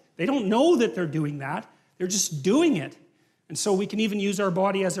knowledge. They don't know that they're doing that, they're just doing it. And so we can even use our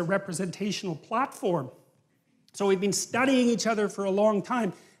body as a representational platform. So we've been studying each other for a long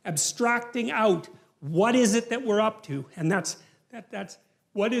time, abstracting out what is it that we're up to, and that's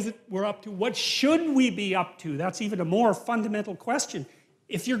what is it we're up to? What should we be up to? That's even a more fundamental question.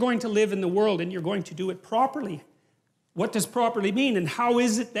 If you're going to live in the world and you're going to do it properly, what does properly mean? And how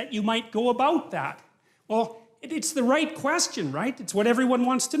is it that you might go about that? Well, it's the right question, right? It's what everyone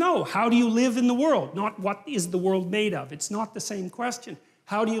wants to know. How do you live in the world? Not what is the world made of? It's not the same question.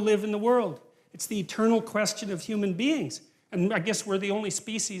 How do you live in the world? It's the eternal question of human beings. And I guess we're the only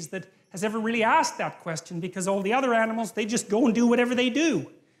species that has ever really asked that question, because all the other animals, they just go and do whatever they do.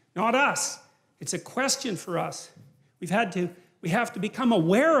 Not us. It's a question for us. We have to become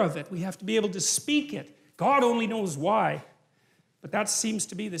aware of it. We have to be able to speak it. God only knows why. But that seems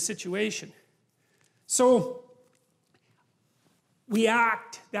to be the situation. So we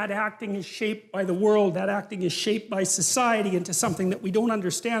act. That acting is shaped by the world. That acting is shaped by society into something that we don't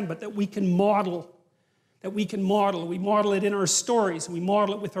understand, but that we can model. We model it in our stories. We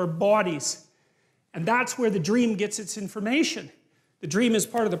model it with our bodies. And that's where the dream gets its information. The dream is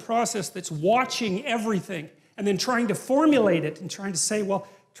part of the process that's watching everything and then trying to formulate it and trying to say, well,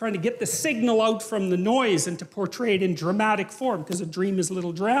 trying to get the signal out from the noise and to portray it in dramatic form, because a dream is a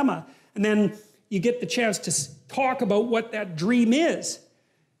little drama. And then you get the chance to talk about what that dream is.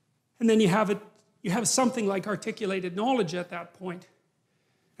 And then you have something like articulated knowledge at that point.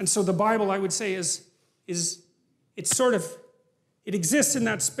 And so the Bible, I would say, it exists in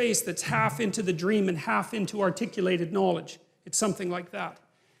that space that's half into the dream and half into articulated knowledge. It's something like that.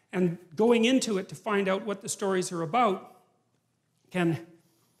 And going into it to find out what the stories are about can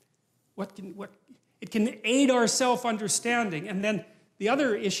aid our self-understanding. And then the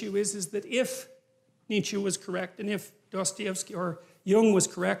other issue is that if Nietzsche was correct, and if Dostoevsky or Jung was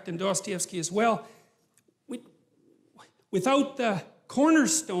correct, and Dostoevsky as well, without the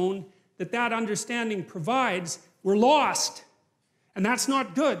cornerstone that understanding provides, we're lost. And that's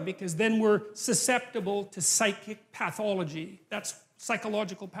not good, because then we're susceptible to psychic pathology. That's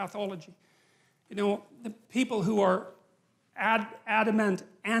psychological pathology. You know, the people who are adamant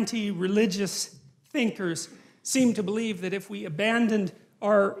anti-religious thinkers seem to believe that if we abandoned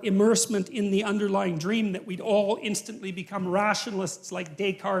our immersement in the underlying dream, that we'd all instantly become rationalists like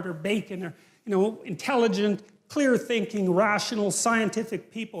Descartes or Bacon, or, you know, intelligent, clear-thinking, rational,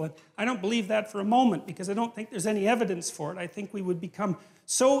 scientific people. And I don't believe that for a moment, because I don't think there's any evidence for it. I think we would become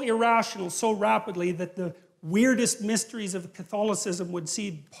so irrational so rapidly that the weirdest mysteries of Catholicism would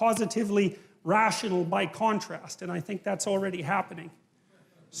seem positively rational by contrast. And I think that's already happening.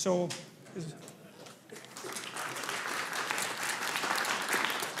 So...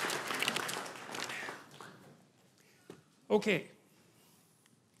 Okay.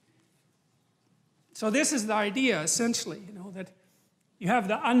 So this is the idea, essentially, you know, that You have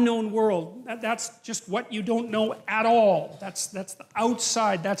the unknown world. That's just what you don't know at all. That's the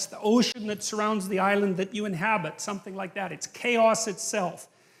outside. That's the ocean that surrounds the island that you inhabit, something like that. It's chaos itself.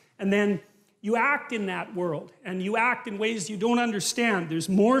 And then you act in that world, and you act in ways you don't understand. There's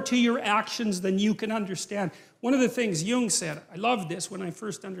more to your actions than you can understand. One of the things Jung said, I loved this when I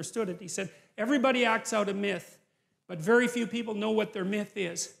first understood it, he said, everybody acts out a myth, but very few people know what their myth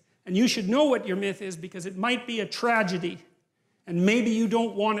is. And you should know what your myth is because it might be a tragedy. And maybe you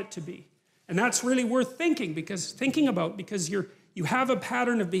don't want it to be. And that's really worth thinking about because you have a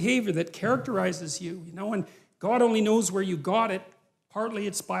pattern of behavior that characterizes you, you know, and God only knows where you got it. Partly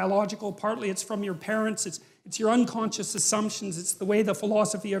it's biological, partly it's from your parents, it's your unconscious assumptions, it's the way the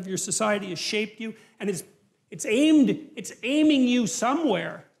philosophy of your society has shaped you, and it's aiming you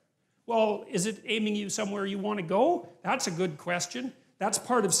somewhere. Well, is it aiming you somewhere you want to go? That's a good question. That's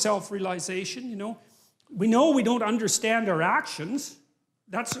part of self-realization, you know. We know we don't understand our actions.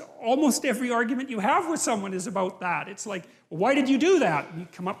 That's almost every argument you have with someone is about that. It's like, well, why did you do that? And you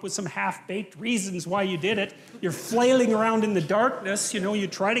come up with some half-baked reasons why you did it. You're flailing around in the darkness, you know, you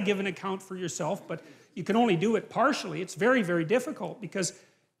try to give an account for yourself, but you can only do it partially. It's very, very difficult because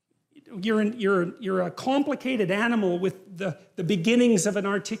you're a complicated animal with the beginnings of an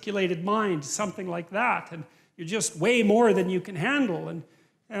articulated mind, something like that. And you're just way more than you can handle.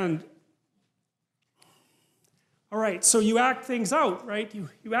 And all right, so you act things out, right?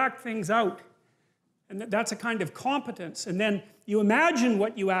 You act things out. And that's a kind of competence. And then you imagine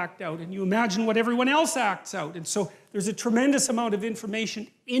what you act out, and you imagine what everyone else acts out. And so there's a tremendous amount of information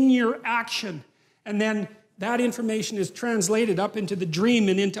in your action. And then that information is translated up into the dream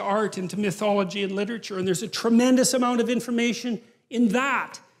and into art, into mythology and literature. And there's a tremendous amount of information in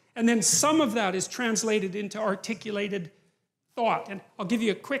that. And then some of that is translated into articulated thought. And I'll give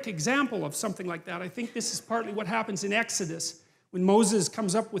you a quick example of something like that. I think this is partly what happens in Exodus when Moses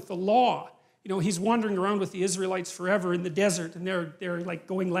comes up with the law. You know, he's wandering around with the Israelites forever in the desert, and they're like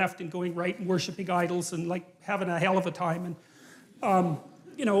going left and going right and worshiping idols and like having a hell of a time and,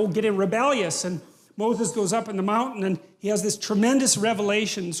 you know, getting rebellious. And Moses goes up in the mountain and he has this tremendous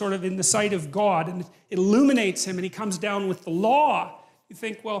revelation sort of in the sight of God, and it illuminates him, and he comes down with the law. You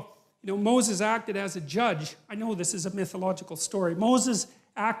think, well, you know, Moses acted as a judge. I know this is a mythological story. Moses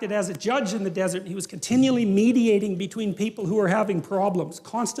acted as a judge in the desert, and he was continually mediating between people who were having problems,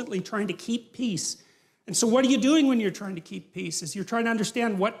 constantly trying to keep peace. And so what are you doing when you're trying to keep peace? Is you're trying to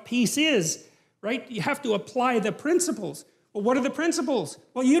understand what peace is, right? You have to apply the principles. Well, what are the principles?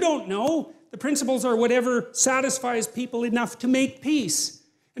 Well, you don't know. The principles are whatever satisfies people enough to make peace.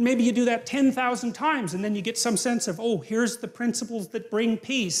 And maybe you do that 10,000 times, and then you get some sense of, oh, here's the principles that bring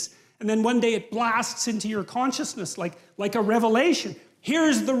peace. And then one day it blasts into your consciousness like a revelation.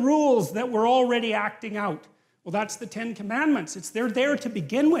 Here's the rules that we're already acting out. Well, that's the 10 Commandments. They're there to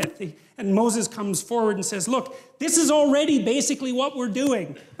begin with. And Moses comes forward and says, look, this is already basically what we're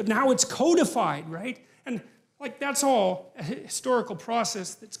doing, but now it's codified, right? And like that's all a historical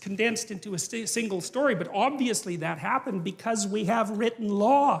process that's condensed into a single story, but obviously that happened because we have written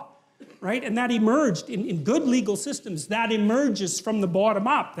law. Right? And that emerged in good legal systems. That emerges from the bottom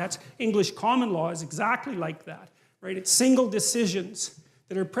up. That's English common law is exactly like that. Right? It's single decisions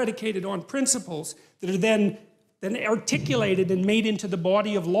that are predicated on principles that are then articulated and made into the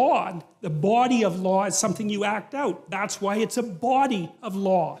body of law. And the body of law is something you act out. That's why it's a body of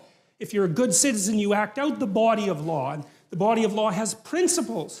law. If you're a good citizen, you act out the body of law. And the body of law has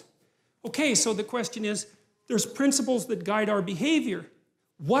principles. Okay, so the question is, there's principles that guide our behavior.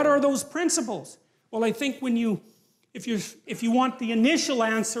 What are those principles? Well, I think if you want the initial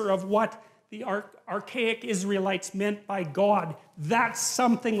answer of what the archaic Israelites meant by God, that's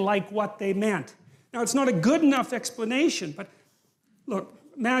something like what they meant. Now, it's not a good enough explanation, but look,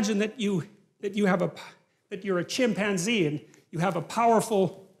 imagine that that you're a chimpanzee and you have a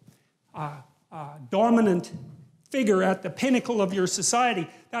powerful, dominant figure at the pinnacle of your society.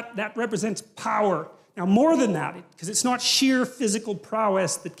 That represents power. Now, more than that, because it's not sheer physical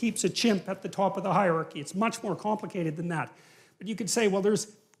prowess that keeps a chimp at the top of the hierarchy. It's much more complicated than that. But you could say, well, there's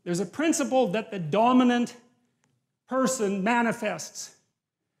a principle that the dominant person manifests.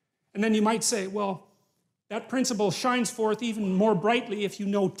 And then you might say, well, that principle shines forth even more brightly if you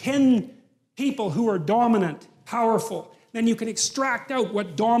know 10 people who are dominant, powerful. Then you can extract out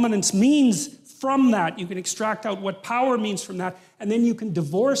what dominance means from that. You can extract out what power means from that. And then you can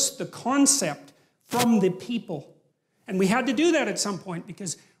divorce the concept from the people. And we had to do that at some point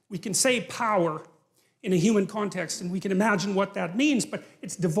because we can say power in a human context and we can imagine what that means, but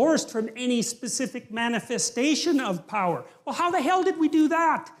it's divorced from any specific manifestation of power. Well, how the hell did we do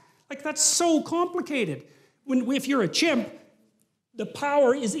that? Like, that's so complicated. If you're a chimp, the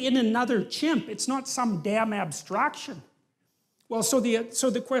power is in another chimp. It's not some damn abstraction. Well, so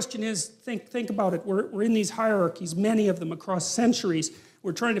the question is, think about it. We're in these hierarchies, many of them across centuries.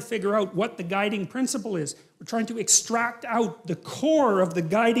 We're trying to figure out what the guiding principle is. We're trying to extract out the core of the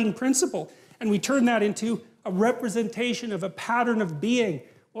guiding principle. And we turn that into a representation of a pattern of being.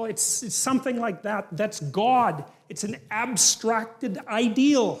 Well, it's something like that. That's God. It's an abstracted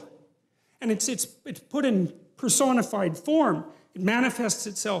ideal. And it's put in personified form. It manifests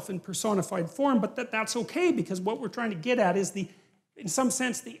itself in personified form, but that's okay, because what we're trying to get at is in some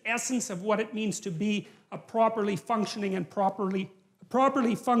sense, the essence of what it means to be a properly functioning and properly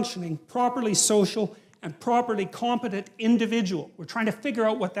social and properly competent individual. We're trying to figure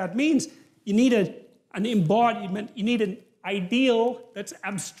out what that means. You need an embodiment, you need an ideal that's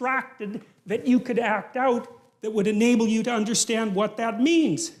abstracted that you could act out that would enable you to understand what that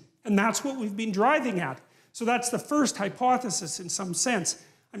means. And that's what we've been driving at. So that's the first hypothesis in some sense.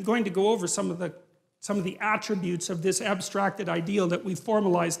 I'm going to go over some of the attributes of this abstracted ideal that we've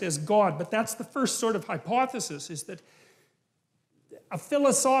formalized as God. But that's the first sort of hypothesis, is that a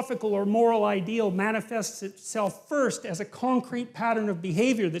philosophical or moral ideal manifests itself first as a concrete pattern of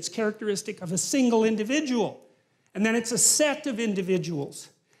behavior that's characteristic of a single individual. And then it's a set of individuals.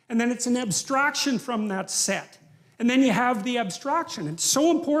 And then it's an abstraction from that set. And then you have the abstraction. It's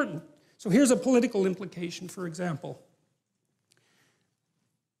so important. So here's a political implication, for example.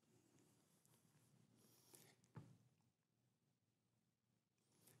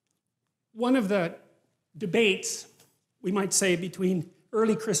 One of the debates, we might say, between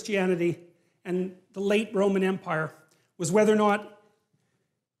early Christianity and the late Roman Empire was whether or not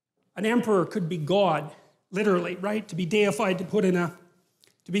an emperor could be God, literally, right? To be deified, to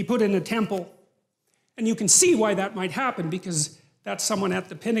be put in a temple. And you can see why that might happen, because that's someone at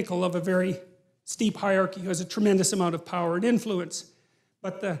the pinnacle of a very steep hierarchy who has a tremendous amount of power and influence.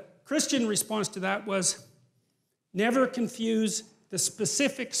 But the Christian response to that was, never confuse the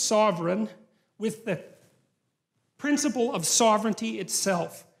specific sovereign with the principle of sovereignty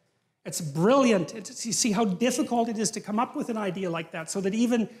itself. It's brilliant. You see how difficult it is to come up with an idea like that, so that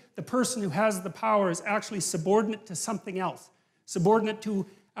even the person who has the power is actually subordinate to something else. Subordinate to,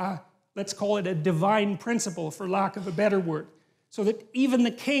 let's call it a divine principle, for lack of a better word. So that even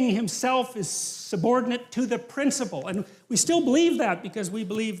the king himself is subordinate to the principle. And we still believe that, because we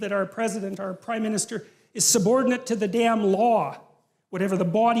believe that our president, our prime minister, is subordinate to the damn law, whatever the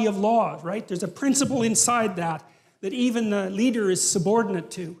body of law, right? There's a principle inside that even the leader is subordinate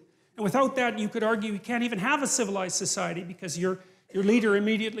to. And without that, you could argue you can't even have a civilized society, because your leader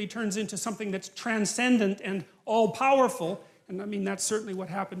immediately turns into something that's transcendent and all-powerful. And I mean, that's certainly what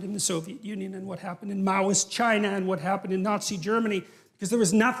happened in the Soviet Union, and what happened in Maoist China, and what happened in Nazi Germany, because there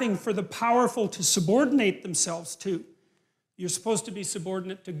was nothing for the powerful to subordinate themselves to. You're supposed to be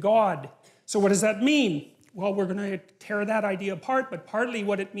subordinate to God. So what does that mean? Well, we're going to tear that idea apart, but partly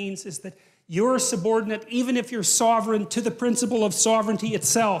what it means is that you're subordinate, even if you're sovereign, to the principle of sovereignty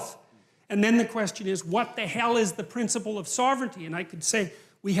itself. And then the question is, what the hell is the principle of sovereignty? And I could say,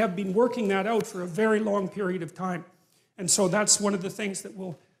 we have been working that out for a very long period of time. And so that's one of the things that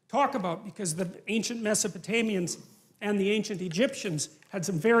we'll talk about, because the ancient Mesopotamians and the ancient Egyptians had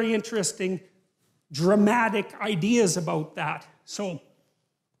some very interesting, dramatic ideas about that. So,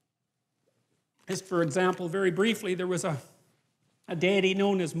 just for example, very briefly, there was a deity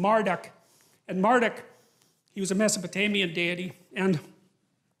known as Marduk. And Marduk, he was a Mesopotamian deity. And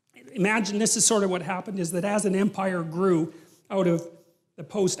imagine this is sort of what happened, is that as an empire grew out of the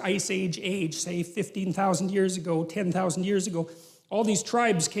post-Ice Age, say 15,000 years ago, 10,000 years ago, all these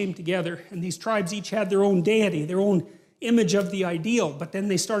tribes came together, and these tribes each had their own deity, their own image of the ideal, but then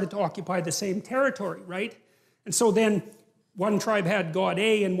they started to occupy the same territory, right? And so then one tribe had God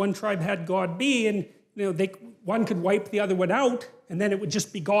A and one tribe had God B, and one could wipe the other one out, and then it would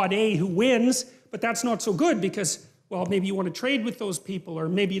just be God A who wins. But that's not so good, because, well, maybe you want to trade with those people, or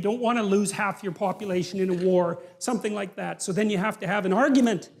maybe you don't want to lose half your population in a war, something like that. So then you have to have an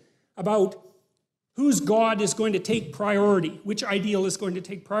argument about whose God is going to take priority, which ideal is going to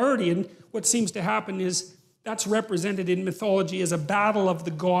take priority. And what seems to happen is that's represented in mythology as a battle of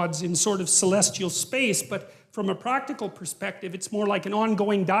the gods in sort of celestial space, but from a practical perspective, it's more like an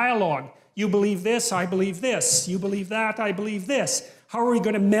ongoing dialogue. You believe this, I believe this. You believe that, I believe this. How are we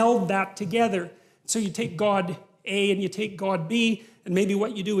going to meld that together? So you take God A and you take God B, and maybe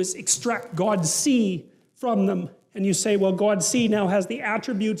what you do is extract God C from them. And you say, well, God C now has the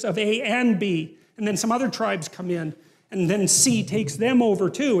attributes of A and B. And then some other tribes come in, and then C takes them over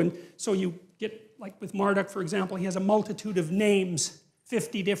too. And so you get, like with Marduk, for example, he has a multitude of names,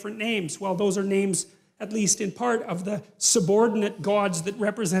 50 different names. Well, those are names at least in part, of the subordinate gods that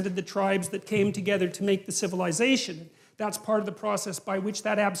represented the tribes that came together to make the civilization. That's part of the process by which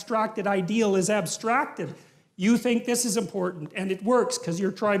that abstracted ideal is abstracted. You think this is important, and it works because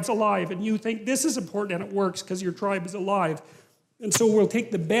your tribe's alive, and you think this is important, and it works because your tribe is alive. And so we'll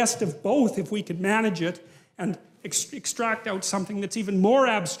take the best of both if we can manage it, and extract out something that's even more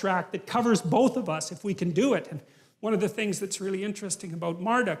abstract that covers both of us if we can do it. And one of the things that's really interesting about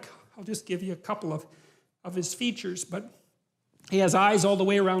Marduk, I'll just give you a couple of his features, but he has eyes all the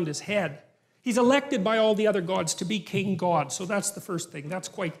way around his head. He's elected by all the other gods to be king god, so that's the first thing. That's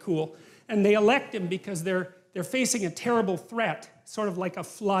quite cool. And they elect him because they're facing a terrible threat, sort of like a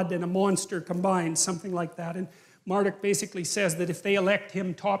flood and a monster combined, something like that. And Marduk basically says that if they elect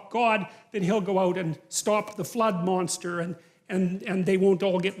him top god, then he'll go out and stop the flood monster, and they won't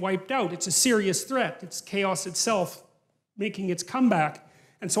all get wiped out. It's a serious threat. It's chaos itself making its comeback.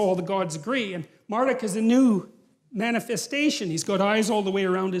 And so all the gods agree. And Marduk is a new manifestation. He's got eyes all the way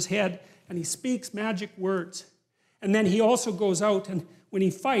around his head, and he speaks magic words. And then he also goes out, and when he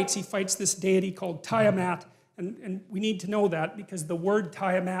fights this deity called Tiamat. And we need to know that because the word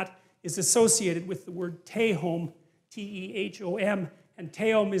Tiamat is associated with the word Tehom, T-E-H-O-M. And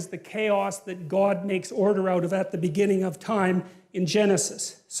Tehom is the chaos that God makes order out of at the beginning of time in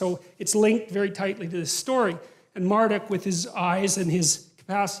Genesis. So it's linked very tightly to this story. And Marduk, with his eyes and his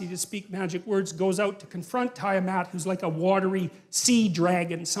capacity to speak magic words, goes out to confront Tiamat, who's like a watery sea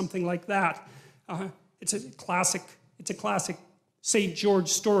dragon, something like that. It's a classic St. George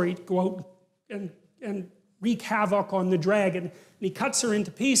story to go out and wreak havoc on the dragon. And he cuts her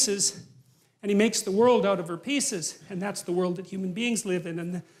into pieces, and he makes the world out of her pieces. And that's the world that human beings live in.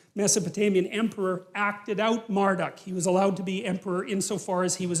 And the Mesopotamian emperor acted out Marduk. He was allowed to be emperor insofar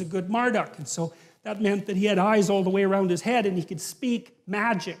as he was a good Marduk. And so that meant that he had eyes all the way around his head, and he could speak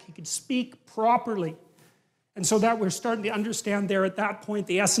magic. He could speak properly. And so that we're starting to understand there at that point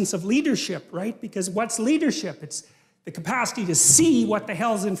the essence of leadership, right? Because what's leadership? It's the capacity to see what the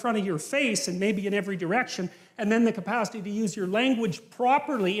hell's in front of your face, and maybe in every direction, and then the capacity to use your language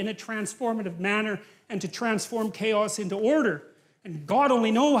properly in a transformative manner and to transform chaos into order. And God only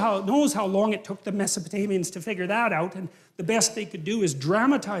knows how long it took the Mesopotamians to figure that out, and the best they could do is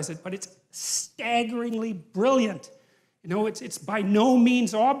dramatize it, but it's staggeringly brilliant. You know, it's by no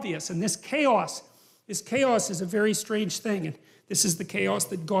means obvious, and this chaos is a very strange thing, and this is the chaos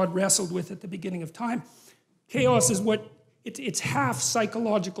that God wrestled with at the beginning of time. Chaos is it's half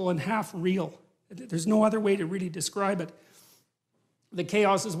psychological and half real. There's no other way to really describe it. The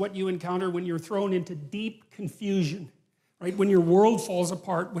chaos is what you encounter when you're thrown into deep confusion, right? When your world falls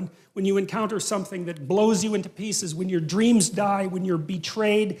apart, when you encounter something that blows you into pieces, when your dreams die, when you're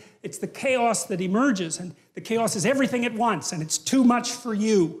betrayed. It's the chaos that emerges, and the chaos is everything at once, and it's too much for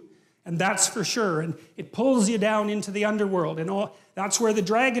you. And that's for sure. And it pulls you down into the underworld. And that's where the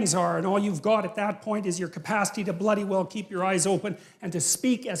dragons are. And all you've got at that point is your capacity to bloody well keep your eyes open and to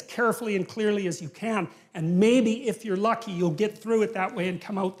speak as carefully and clearly as you can. And maybe, if you're lucky, you'll get through it that way and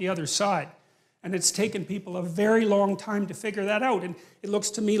come out the other side. And it's taken people a very long time to figure that out. And it looks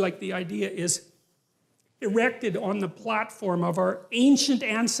to me like the idea is erected on the platform of our ancient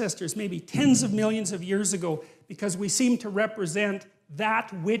ancestors, maybe tens of millions of years ago, because we seem to represent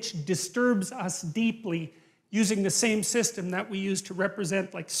that which disturbs us deeply, using the same system that we use to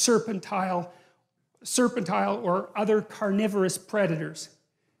represent like serpentile or other carnivorous predators.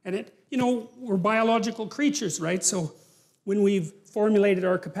 And we're biological creatures, right? So when we've formulated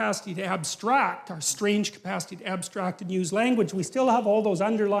our capacity to abstract, our strange capacity to abstract and use language, we still have all those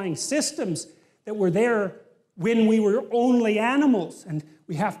underlying systems that were there when we were only animals. And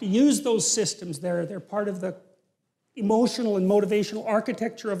we have to use those systems. They're part of the emotional and motivational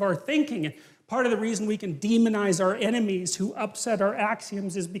architecture of our thinking. And part of the reason we can demonize our enemies who upset our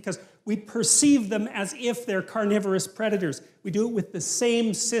axioms is because we perceive them as if they're carnivorous predators. We do it with the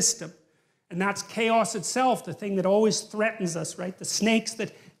same system. And that's chaos itself, the thing that always threatens us, right? The snakes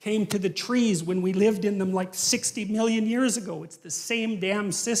that came to the trees when we lived in them like 60 million years ago. It's the same damn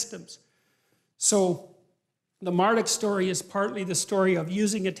systems. So the Marduk story is partly the story of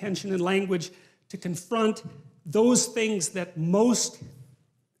using attention and language to confront those things that most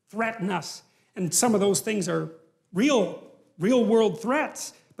threaten us. And some of those things are real world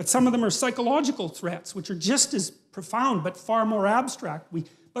threats, but some of them are psychological threats, which are just as profound but far more abstract.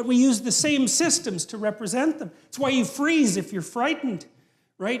 But we use the same systems to represent them. It's why you freeze if you're frightened,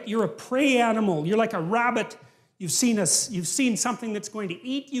 right? You're a prey animal. You're like a rabbit. You've seen something that's going to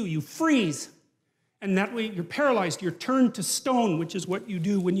eat you. You freeze. And that way you're paralyzed. You're turned to stone, which is what you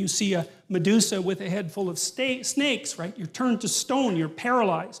do when you see a Medusa with a head full of snakes, right? You're turned to stone. You're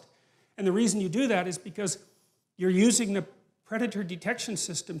paralyzed. And the reason you do that is because you're using the predator detection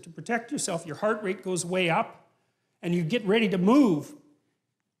system to protect yourself. Your heart rate goes way up, and you get ready to move.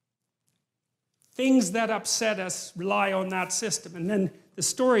 Things that upset us rely on that system. And then the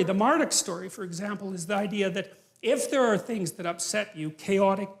story, the Marduk story, for example, is the idea that if there are things that upset you,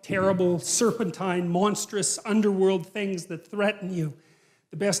 chaotic, terrible, serpentine, monstrous, underworld things that threaten you,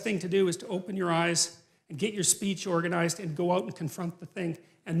 the best thing to do is to open your eyes and get your speech organized and go out and confront the thing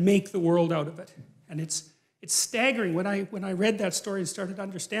and make the world out of it. And it's staggering. When I read that story and started to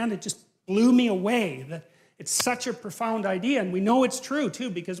understand it, it just blew me away that it's such a profound idea. And we know it's true,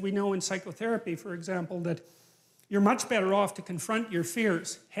 too, because we know in psychotherapy, for example, that you're much better off to confront your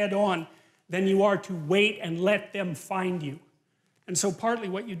fears head on than you are to wait and let them find you. And so partly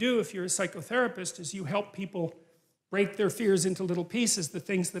what you do if you're a psychotherapist is you help people break their fears into little pieces, the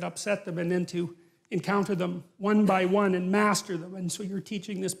things that upset them, and then to encounter them one by one and master them. And so you're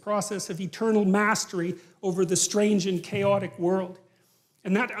teaching this process of eternal mastery over the strange and chaotic world.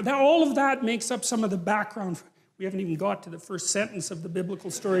 And that all of that makes up some of the background. We haven't even got to the first sentence of the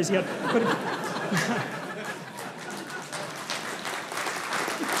biblical stories yet.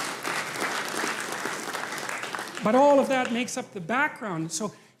 But all of that makes up the background. So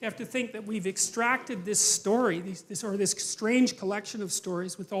you have to think that we've extracted this story, this strange collection of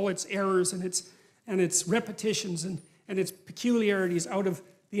stories with all its errors and its repetitions and its peculiarities out of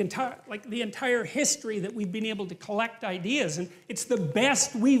the entire history that we've been able to collect ideas. And it's the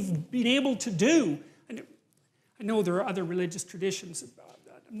best we've been able to do. And I know there are other religious traditions.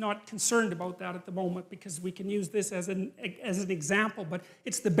 I'm not concerned about that at the moment because we can use this as an example, but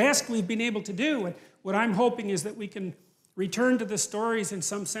it's the best we've been able to do. And what I'm hoping is that we can return to the stories in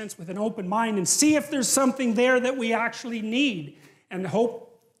some sense with an open mind and see if there's something there that we actually need. And I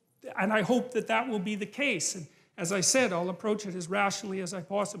hope that that will be the case. And as I said, I'll approach it as rationally as I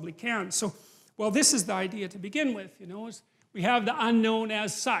possibly can. So, well, this is the idea to begin with, you know, is we have the unknown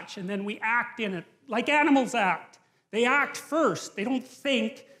as such, and then we act in it, like animals act. They act first. They don't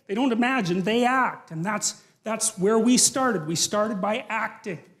think, they don't imagine, they act. And that's where we started. We started by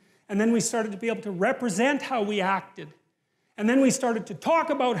acting. And then we started to be able to represent how we acted. And then we started to talk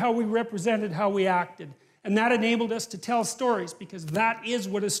about how we represented how we acted. And that enabled us to tell stories, because that is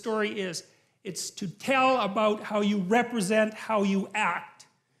what a story is. It's to tell about how you represent how you act.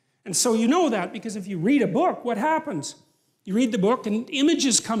 And so you know that, because if you read a book, what happens? You read the book and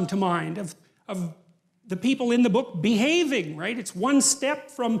images come to mind of the people in the book behaving, right? It's one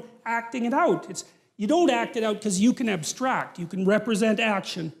step from acting it out. You don't act it out because you can abstract. You can represent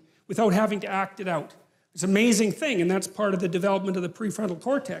action without having to act it out. It's an amazing thing, and that's part of the development of the prefrontal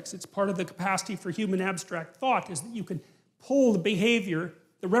cortex. It's part of the capacity for human abstract thought, is that you can pull the behavior,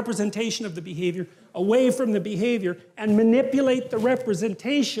 the representation of the behavior, away from the behavior and manipulate the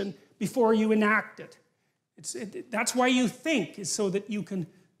representation before you enact it. That's why you think, is so that you can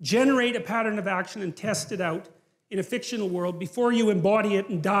generate a pattern of action and test it out in a fictional world before you embody it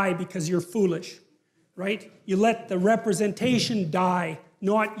and die because you're foolish, right? You let the representation die,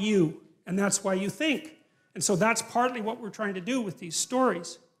 not you, and that's why you think. And so that's partly what we're trying to do with these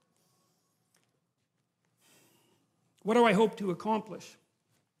stories. What do I hope to accomplish?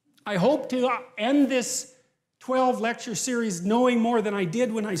 I hope to end this 12-lecture series knowing more than I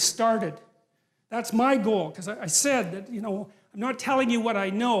did when I started. That's my goal, because I said that, you know, I'm not telling you what I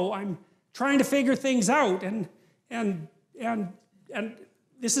know. I'm trying to figure things out, and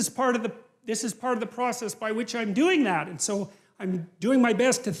this is part of the process by which I'm doing that. And so I'm doing my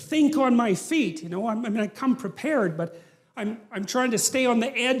best to think on my feet. You know, I come prepared, but I'm trying to stay on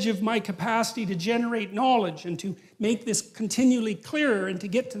the edge of my capacity to generate knowledge and to make this continually clearer and to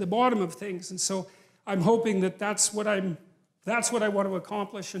get to the bottom of things. And so I'm hoping that that's what I want to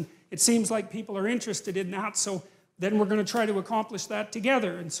accomplish. And it seems like people are interested in that. So then we're going to try to accomplish that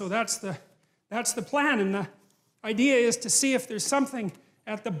together. And so that's the plan. And the idea is to see if there's something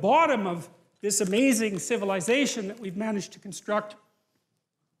at the bottom of this amazing civilization that we've managed to construct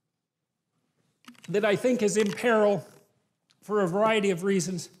that I think is in peril for a variety of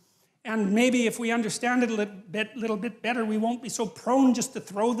reasons. And maybe if we understand it a little bit better, we won't be so prone just to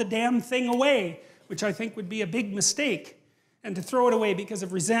throw the damn thing away, which I think would be a big mistake. And to throw it away because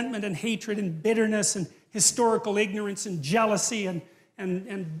of resentment and hatred and bitterness and historical ignorance and jealousy and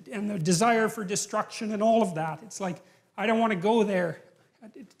the desire for destruction and all of that. It's like, I don't want to go there.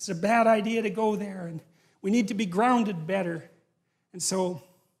 It's a bad idea to go there, and we need to be grounded better. And so,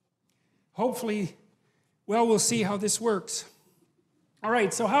 hopefully, well, we'll see how this works. All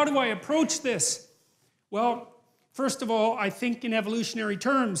right, so how do I approach this? Well, first of all, I think in evolutionary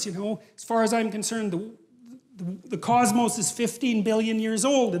terms, you know, as far as I'm concerned, the cosmos is 15 billion years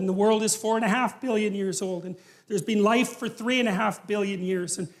old, and the world is 4.5 billion years old, and there's been life for 3.5 billion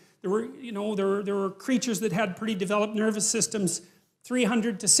years, and there were creatures that had pretty developed nervous systems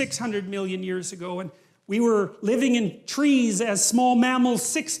 300 to 600 million years ago, and we were living in trees as small mammals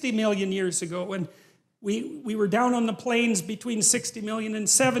 60 million years ago, and we were down on the plains between 60 million and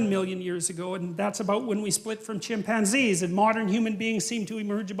 7 million years ago, and that's about when we split from chimpanzees, and modern human beings seem to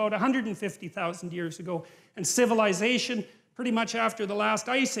emerge about 150,000 years ago, and civilization pretty much after the last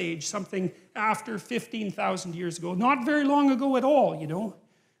ice age, something after 15,000 years ago. Not very long ago at all, you know.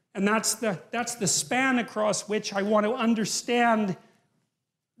 And that's the span across which I want to understand.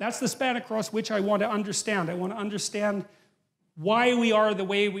 That's the span across which I want to understand. I want to understand why we are the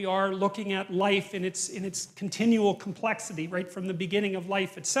way we are, looking at life in its continual complexity, right from the beginning of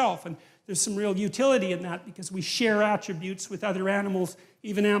life itself. And there's some real utility in that because we share attributes with other animals,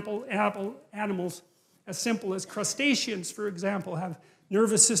 even animals as simple as crustaceans, for example, have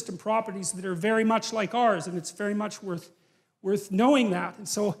nervous system properties that are very much like ours, and it's very much worth knowing that. And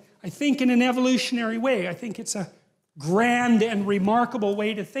so I think in an evolutionary way, I think it's a grand and remarkable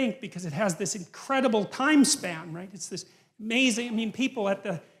way to think because it has this incredible time span, right? It's this amazing, I mean, people at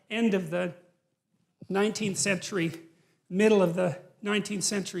the end of the 19th century, middle of the 19th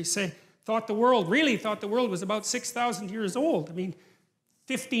century, thought the world was about 6,000 years old. I mean,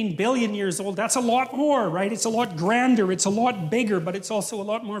 15 billion years old, that's a lot more, right? It's a lot grander, it's a lot bigger, but it's also a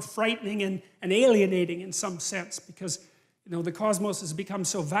lot more frightening and alienating in some sense because, you know, the cosmos has become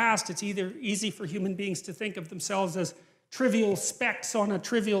so vast, it's either easy for human beings to think of themselves as trivial specks on a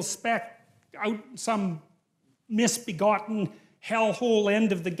trivial speck out some misbegotten hellhole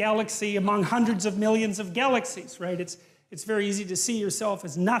end of the galaxy among hundreds of millions of galaxies, right? It's very easy to see yourself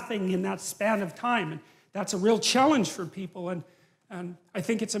as nothing in that span of time, and that's a real challenge for people, and I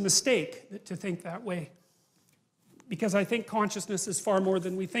think it's a mistake to think that way because I think consciousness is far more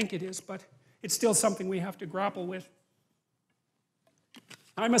than we think it is, but it's still something we have to grapple with.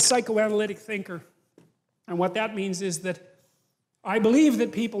 I'm a psychoanalytic thinker, and what that means is that I believe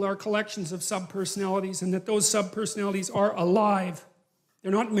that people are collections of subpersonalities and that those subpersonalities are alive.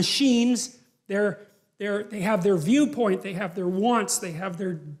 They're not machines. They have their viewpoint, they have their wants, they have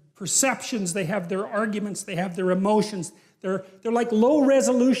their perceptions, they have their arguments, they have their emotions. They're like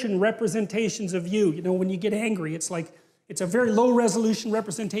low-resolution representations of you. You know, when you get angry, it's a very low-resolution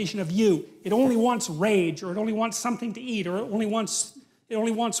representation of you. It only wants rage, or it only wants something to eat, or it only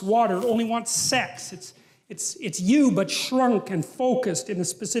wants water, it only wants sex. It's you, but shrunk and focused in a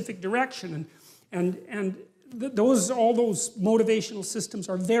specific direction. And all those motivational systems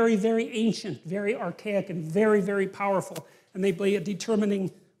are very, very ancient, very archaic, and very, very powerful. And they play a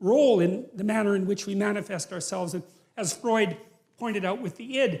determining role in the manner in which we manifest ourselves. And as Freud pointed out with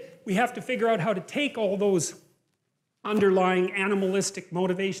the id, we have to figure out how to take all those underlying animalistic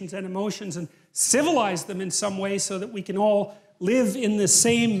motivations and emotions and civilize them in some way so that we can all live in the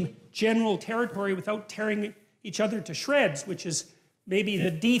same general territory without tearing each other to shreds, which is maybe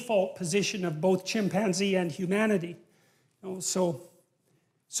the default position of both chimpanzee and humanity. You know, so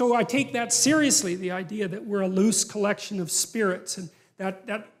I take that seriously, the idea that we're a loose collection of spirits, and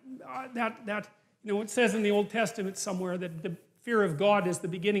that you know, it says in the Old Testament somewhere that the fear of God is the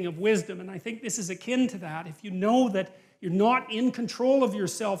beginning of wisdom, and I think this is akin to that. If you know that you're not in control of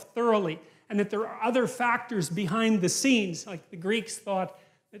yourself thoroughly, and that there are other factors behind the scenes, like the Greeks thought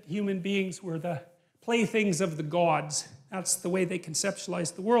that human beings were the playthings of the gods. That's the way they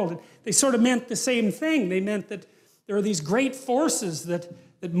conceptualized the world. And they sort of meant the same thing. They meant that there are these great forces that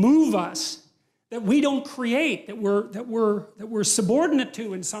move us, that we don't create, that we're subordinate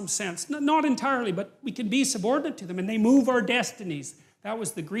to in some sense. Not entirely, but we can be subordinate to them, and they move our destinies. That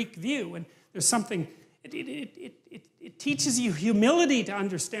was the Greek view. And there's something, it teaches you humility to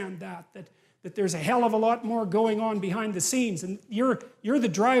understand that there's a hell of a lot more going on behind the scenes, and you're the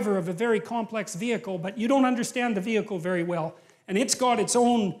driver of a very complex vehicle, but you don't understand the vehicle very well, and it's got its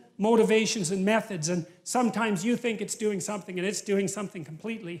own motivations and methods, and sometimes you think it's doing something and it's doing something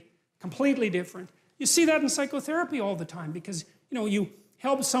completely different. You see that in psychotherapy all the time because, you know, you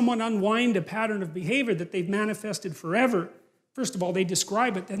help someone unwind a pattern of behavior that they've manifested forever. First of all, they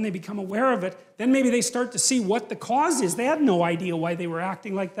describe it, then they become aware of it, then maybe they start to see what the cause is. They had no idea why they were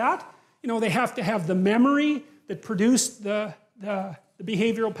acting like that. You know, they have to have the memory that produced the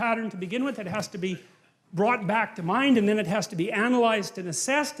behavioral pattern to begin with. It has to be brought back to mind, and then it has to be analyzed and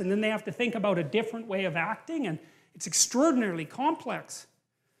assessed, and then they have to think about a different way of acting, and it's extraordinarily complex.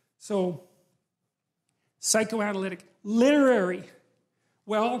 So, psychoanalytic, literary.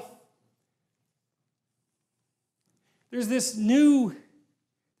 Well, there's this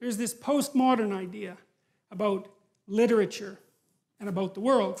postmodern idea about literature, and about the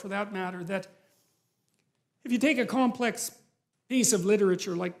world, for that matter, that if you take a complex piece of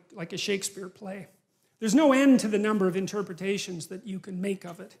literature like a Shakespeare play, there's no end to the number of interpretations that you can make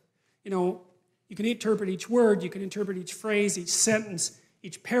of it. You know, you can interpret each word, you can interpret each phrase, each sentence,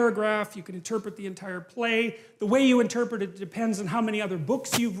 each paragraph, you can interpret the entire play. The way you interpret it depends on how many other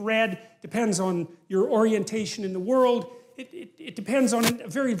books you've read, depends on your orientation in the world. It depends on a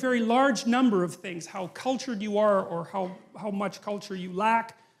very, very large number of things, how cultured you are or how much culture you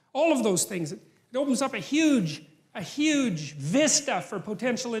lack. All of those things. It opens up a huge vista for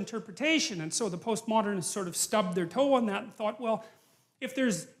potential interpretation. And so the postmodernists sort of stubbed their toe on that and thought, well, if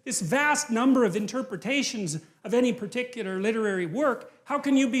there's this vast number of interpretations of any particular literary work, how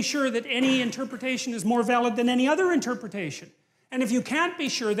can you be sure that any interpretation is more valid than any other interpretation? And if you can't be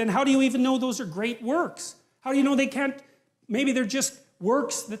sure, then how do you even know those are great works? How do you know they can't? Maybe they're just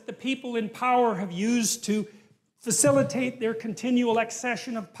works that the people in power have used to facilitate their continual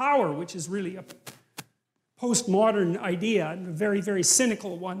accession of power, which is really a postmodern idea and a very, very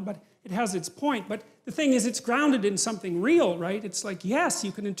cynical one, but it has its point. But the thing is, it's grounded in something real, right? It's like, yes,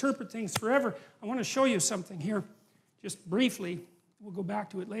 you can interpret things forever. I want to show you something here, just briefly. We'll go back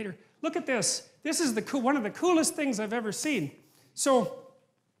to it later. Look at this. This is one of the coolest things I've ever seen. So,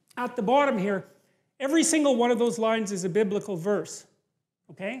 at the bottom here, every single one of those lines is a biblical verse,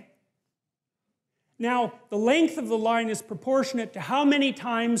 okay? Now, the length of the line is proportionate to how many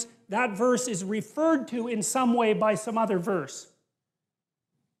times that verse is referred to in some way by some other verse.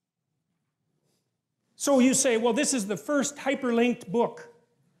 So you say, well, this is the first hyperlinked book,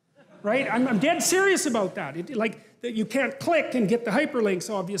 right? I'm dead serious about that. You can't click and get the hyperlinks,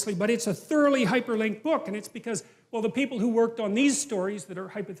 obviously, but it's a thoroughly hyperlinked book, and it's because, well, the people who worked on these stories that are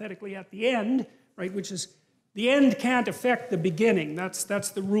hypothetically at the end, right, which is, the end can't affect the beginning. That's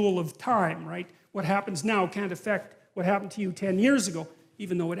the rule of time, right? What happens now can't affect what happened to you 10 years ago,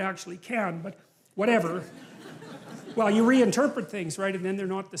 even though it actually can, but whatever. Well, you reinterpret things, right, and then they're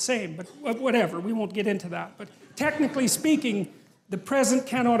not the same, but whatever, we won't get into that. But technically speaking, the present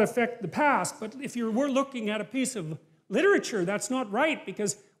cannot affect the past, but if we're looking at a piece of literature, that's not right,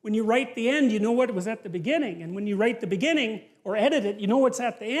 because when you write the end, you know what was at the beginning, and when you write the beginning, or edit it, you know what's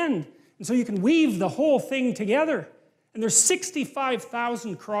at the end. And so you can weave the whole thing together. And there's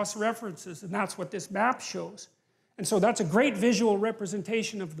 65,000 cross-references, and that's what this map shows. And so that's a great visual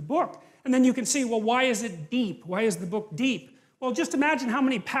representation of the book. And then you can see, well, why is it deep? Why is the book deep? Well, just imagine how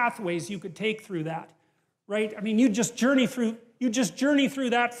many pathways you could take through that, right? I mean, you just journey through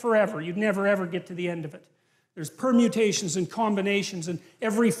that forever. You'd never, ever get to the end of it. There's permutations and combinations, and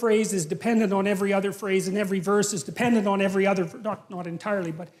every phrase is dependent on every other phrase, and every verse is dependent on every other, not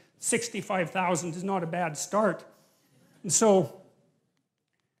entirely, but 65,000 is not a bad start. And so,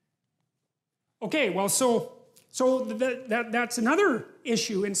 okay, well, so that's another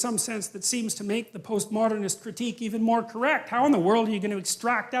issue in some sense that seems to make the postmodernist critique even more correct. How in the world are you going to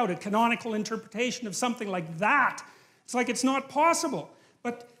extract out a canonical interpretation of something like that? It's like it's not possible.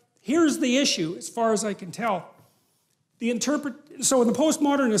 But here's the issue, as far as I can tell. So when the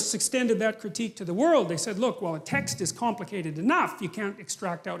postmodernists extended that critique to the world, they said, look, well, a text is complicated enough. You can't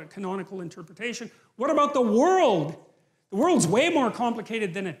extract out a canonical interpretation. What about the world? The world's way more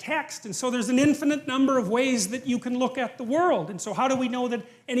complicated than a text, and so there's an infinite number of ways that you can look at the world. And so how do we know that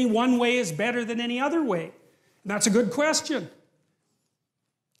any one way is better than any other way? And that's a good question.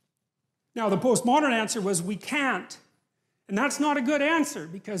 Now, the postmodern answer was we can't. And that's not a good answer,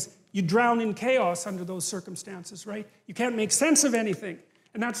 because you drown in chaos under those circumstances, right? You can't make sense of anything.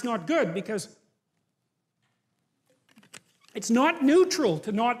 And that's not good, because it's not neutral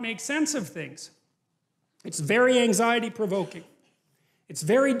to not make sense of things. It's very anxiety-provoking. It's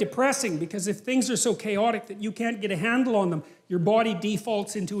very depressing, because if things are so chaotic that you can't get a handle on them, your body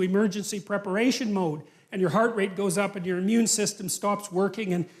defaults into emergency preparation mode, and your heart rate goes up, and your immune system stops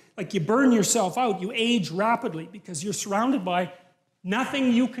working, and like you burn yourself out. You age rapidly because you're surrounded by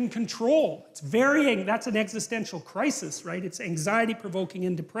nothing you can control. That's an existential crisis, right? It's anxiety-provoking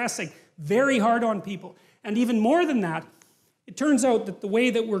and depressing, very hard on people. And even more than that, it turns out that the way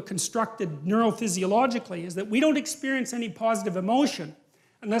that we're constructed neurophysiologically is that we don't experience any positive emotion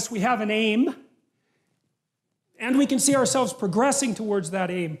unless we have an aim and we can see ourselves progressing towards that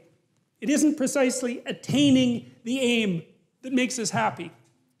aim. It isn't precisely attaining the aim that makes us happy.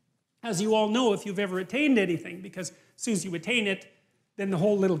 As you all know, if you've ever attained anything, because as soon as you attain it, then the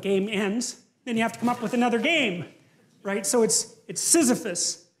whole little game ends. Then you have to come up with another game, right? So it's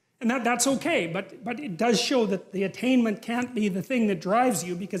Sisyphus. And that's okay, but it does show that the attainment can't be the thing that drives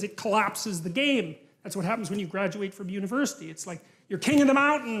you, because it collapses the game. That's what happens when you graduate from university. It's like, you're king of the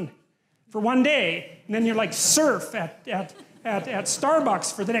mountain, for one day, and then you're like surf at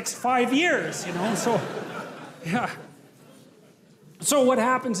Starbucks for the next 5 years, you know? So, yeah. So what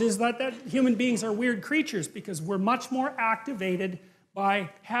happens is that human beings are weird creatures because we're much more activated by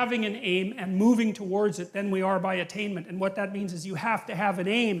having an aim and moving towards it than we are by attainment. And what that means is you have to have an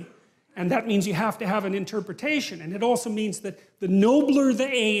aim, and that means you have to have an interpretation. And it also means that the nobler the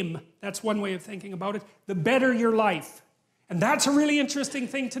aim, that's one way of thinking about it, the better your life. And that's a really interesting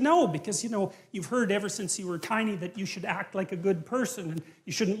thing to know because, you know, you've heard ever since you were tiny that you should act like a good person and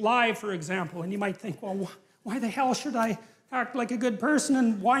you shouldn't lie, for example. And you might think, well, why the hell should I act like a good person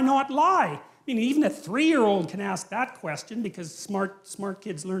and why not lie? I mean, even a 3-year-old can ask that question because smart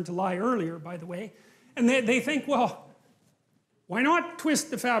kids learn to lie earlier, by the way. And they think, well, why not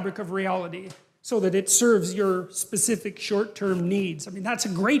twist the fabric of reality so that it serves your specific short-term needs? I mean, that's a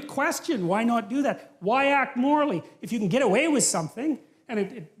great question. Why not do that? Why act morally? If you can get away with something and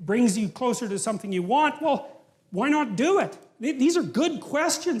it brings you closer to something you want, well, why not do it? These are good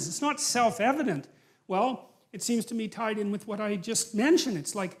questions. It's not self-evident. Well, it seems to me tied in with what I just mentioned.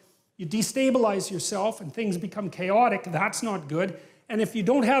 It's like you destabilize yourself and things become chaotic. That's not good. And if you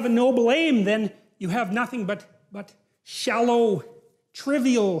don't have a noble aim, then you have nothing but shallow,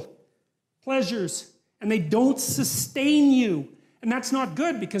 trivial pleasures. And they don't sustain you. And that's not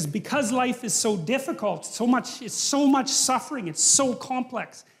good because life is so difficult, it's so much suffering, it's so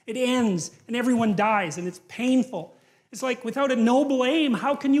complex. It ends and everyone dies and it's painful. It's like without a noble aim,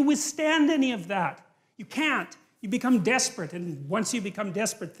 how can you withstand any of that? You can't. You become desperate, and once you become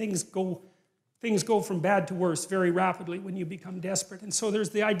desperate, things go from bad to worse very rapidly when you become desperate. And so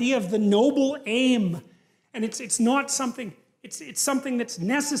there's the idea of the noble aim, and it's not something, it's something that's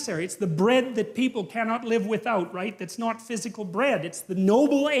necessary. It's the bread that people cannot live without, right? That's not physical bread. It's the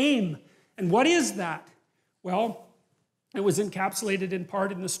noble aim. And what is that? Well, it was encapsulated in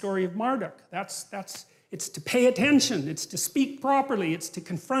part in the story of Marduk. It's to pay attention. It's to speak properly. It's to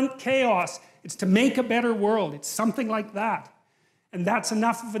confront chaos. It's to make a better world. It's something like that. And that's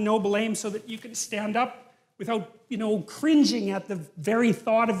enough of a noble aim so that you can stand up without, you know, cringing at the very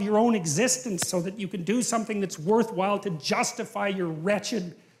thought of your own existence so that you can do something that's worthwhile to justify your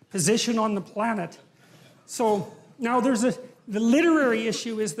wretched position on the planet. So now the literary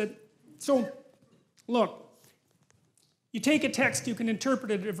issue is that, so look, you take a text, you can interpret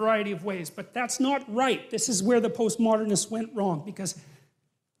it a variety of ways, but that's not right. This is where the postmodernists went wrong because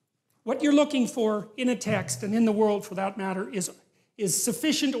what you're looking for in a text, and in the world for that matter, is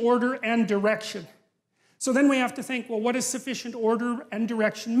sufficient order and direction. So then we have to think, well, what does sufficient order and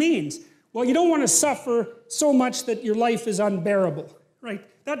direction means? Well, you don't want to suffer so much that your life is unbearable, right?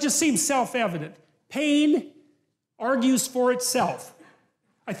 That just seems self-evident. Pain argues for itself.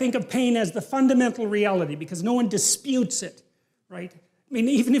 I think of pain as the fundamental reality because no one disputes it, right? I mean,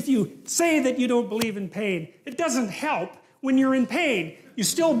 even if you say that you don't believe in pain, it doesn't help when you're in pain. You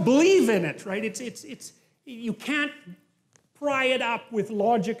still believe in it, right? You can't pry it up with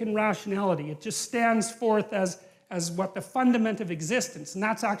logic and rationality. It just stands forth as what the fundament of existence, and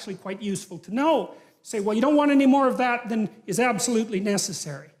that's actually quite useful to know. Say, well, you don't want any more of that than is absolutely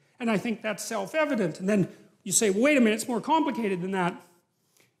necessary. And I think that's self-evident. And then you say, well, wait a minute, it's more complicated than that.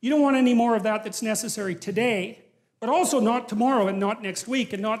 You don't want any more of that that's necessary today, but also not tomorrow and not next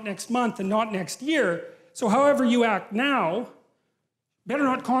week and not next month and not next year. So however you act now, better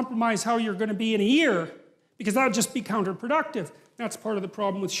not compromise how you're going to be in a year, because that would just be counterproductive. That's part of the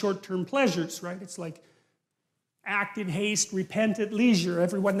problem with short-term pleasures, right? It's like act in haste, repent at leisure.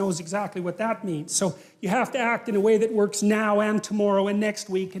 Everyone knows exactly what that means. So you have to act in a way that works now and tomorrow and next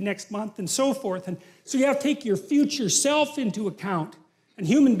week and next month and so forth. And so you have to take your future self into account. And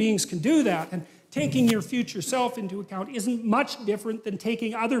human beings can do that. And taking your future self into account isn't much different than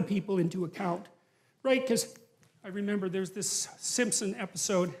taking other people into account, right? Because I remember there's this Simpson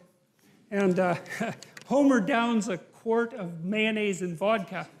episode, and Homer downs a quart of mayonnaise and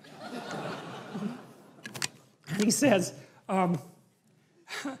vodka. And he says,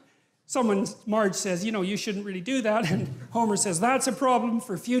 Marge says, you know, you shouldn't really do that. And Homer says, that's a problem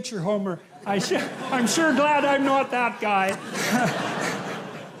for future Homer. I'm sure glad I'm not that guy.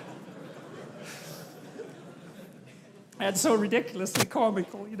 That's so ridiculously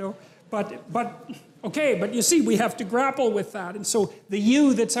comical, you know. But you see, we have to grapple with that. And so the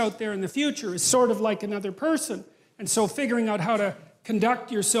you that's out there in the future is sort of like another person. And so figuring out how to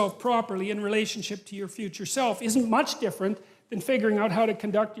conduct yourself properly in relationship to your future self isn't much different than figuring out how to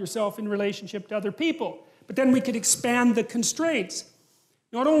conduct yourself in relationship to other people. But then we could expand the constraints.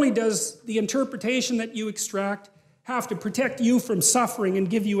 Not only does the interpretation that you extract have to protect you from suffering and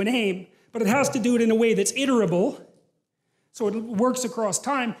give you an aim, but it has to do it in a way that's iterable, So it works across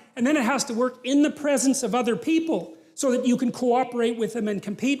time, and then it has to work in the presence of other people so that you can cooperate with them and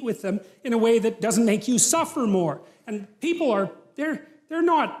compete with them in a way that doesn't make you suffer more. And people are, they're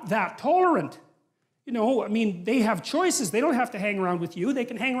not that tolerant. You know, I mean, they have choices. They don't have to hang around with you. They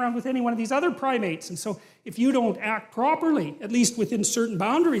can hang around with any one of these other primates. And so if you don't act properly, at least within certain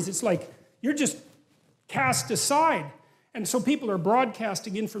boundaries, it's like you're just cast aside. And so people are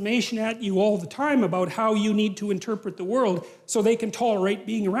broadcasting information at you all the time about how you need to interpret the world so they can tolerate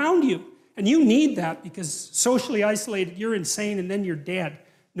being around you. And you need that because socially isolated, you're insane and then you're dead.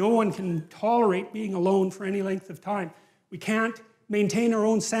 No one can tolerate being alone for any length of time. We can't maintain our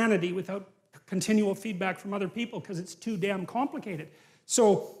own sanity without continual feedback from other people because it's too damn complicated.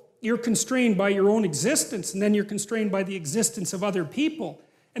 So you're constrained by your own existence, and then you're constrained by the existence of other people.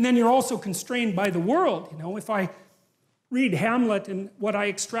 And then you're also constrained by the world. You know, if I read Hamlet and what I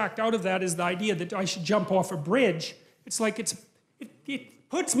extract out of that is the idea that I should jump off a bridge, it's like it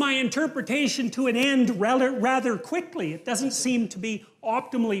puts my interpretation to an end rather quickly. It doesn't seem to be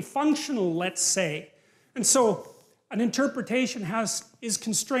optimally functional, let's say. And so an interpretation is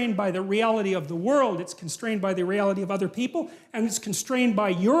constrained by the reality of the world, it's constrained by the reality of other people, and it's constrained by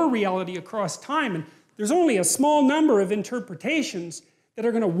your reality across time. And there's only a small number of interpretations that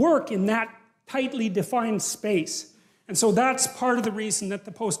are going to work in that tightly defined space. And so that's part of the reason that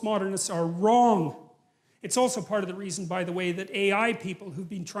the postmodernists are wrong. It's also part of the reason, by the way, that AI people who've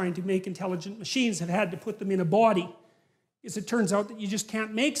been trying to make intelligent machines have had to put them in a body. Because it turns out that you just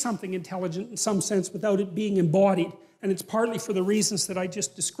can't make something intelligent in some sense without it being embodied. And it's partly for the reasons that I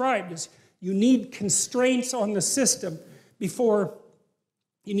just described, is you need constraints on the system before,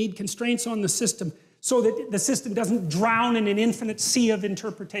 you need constraints on the system so that the system doesn't drown in an infinite sea of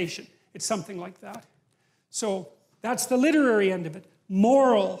interpretation. It's something like that. So that's the literary end of it.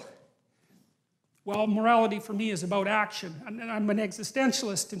 Moral. Well, morality for me is about action. And I'm an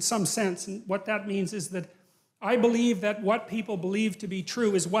existentialist in some sense. And what that means is that I believe that what people believe to be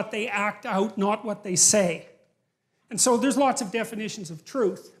true is what they act out, not what they say. And so there's lots of definitions of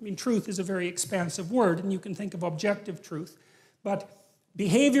truth. I mean, truth is a very expansive word, and you can think of objective truth. But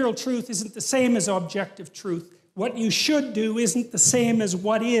behavioral truth isn't the same as objective truth. What you should do isn't the same as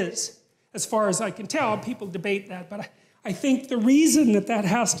what is. As far as I can tell, people debate that. But I think the reason that that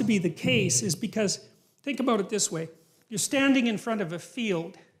has to be the case is because, think about it this way. You're standing in front of a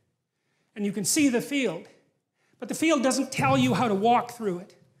field, and you can see the field. But the field doesn't tell you how to walk through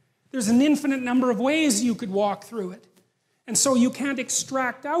it. There's an infinite number of ways you could walk through it. And so you can't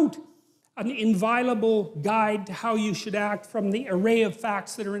extract out an inviolable guide to how you should act from the array of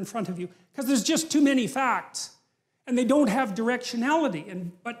facts that are in front of you. Because there's just too many facts. And they don't have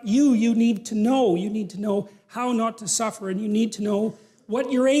directionality. But you need to know. You need to know how not to suffer. And you need to know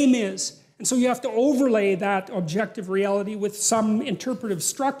what your aim is. And so you have to overlay that objective reality with some interpretive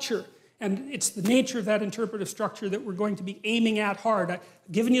structure. And it's the nature of that interpretive structure that we're going to be aiming at hard. I've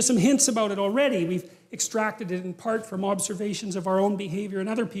given you some hints about it already. We've extracted it in part from observations of our own behavior and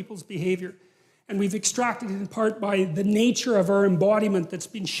other people's behavior. And we've extracted it in part by the nature of our embodiment that's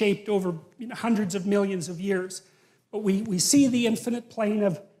been shaped over hundreds of millions of years. But we see the infinite plane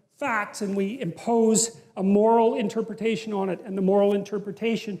of facts and we impose a moral interpretation on it. And the moral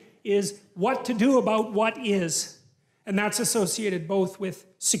interpretation is what to do about what is. And that's associated both with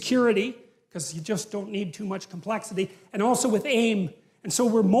security, because you just don't need too much complexity, and also with aim. And so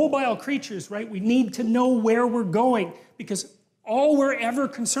we're mobile creatures, right? We need to know where we're going, because all we're ever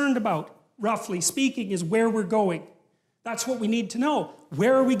concerned about, roughly speaking, is where we're going. That's what we need to know.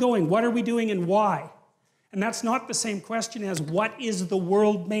 Where are we going? What are we doing? And why? And that's not the same question as what is the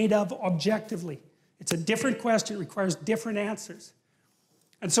world made of objectively. It's a different question. It requires different answers.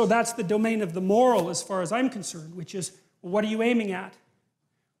 And so that's the domain of the moral as far as I'm concerned, which is, well, what are you aiming at?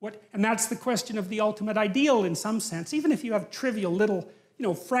 And that's the question of the ultimate ideal in some sense. Even if you have trivial little,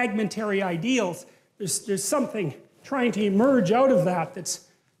 fragmentary ideals, there's something trying to emerge out of that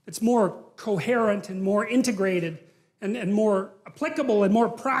that's more coherent and more integrated and more applicable and more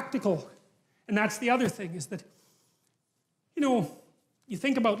practical. And that's the other thing, is that, you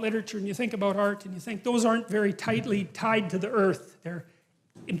think about literature and you think about art and you think those aren't very tightly tied to the earth. They're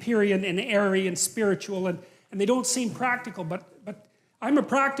Empyrean and airy and spiritual, and they don't seem practical, but I'm a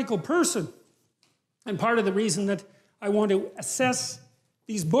practical person. And part of the reason that I want to assess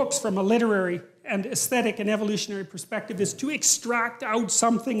these books from a literary and aesthetic and evolutionary perspective is to extract out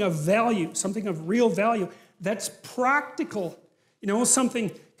something of value, something of real value that's practical.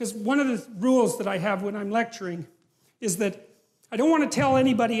 Something, because one of the rules that I have when I'm lecturing is that I don't want to tell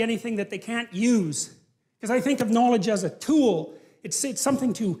anybody anything that they can't use, because I think of knowledge as a tool. It's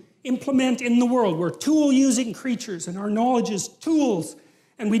something to implement in the world. We're tool-using creatures, and our knowledge is tools.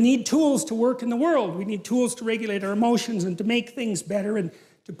 And we need tools to work in the world. We need tools to regulate our emotions and to make things better and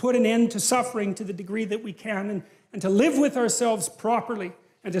to put an end to suffering to the degree that we can and to live with ourselves properly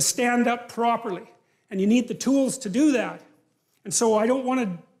and to stand up properly. And you need the tools to do that. And so I don't want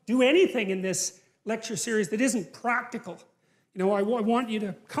to do anything in this lecture series that isn't practical. You know, I want you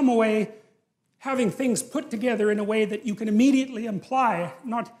to come away having things put together in a way that you can immediately apply,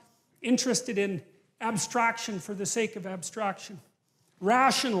 not interested in abstraction for the sake of abstraction.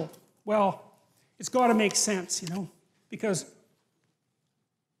 Rational, well, it's got to make sense, you know, because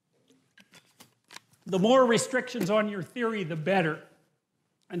the more restrictions on your theory, the better.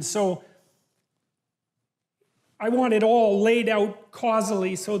 And so I want it all laid out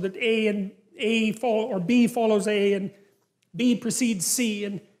causally so that B follows A and B precedes C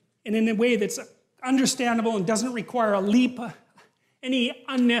and in a way that's understandable and doesn't require any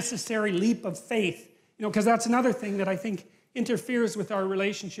unnecessary leap of faith. You know, because that's another thing that I think interferes with our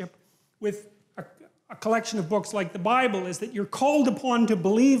relationship with a collection of books like the Bible, is that you're called upon to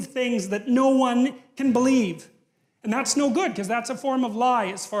believe things that no one can believe. And that's no good, because that's a form of lie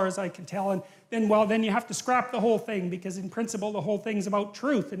as far as I can tell. And then you have to scrap the whole thing, because in principle the whole thing's about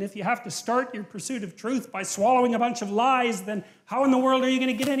truth. And if you have to start your pursuit of truth by swallowing a bunch of lies, then how in the world are you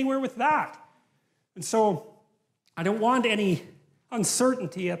going to get anywhere with that? And so I don't want any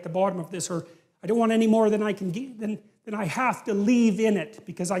uncertainty at the bottom of this, or I don't want any more than I can than I have to leave in it,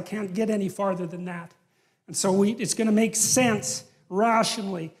 because I can't get any farther than that. And so it's going to make sense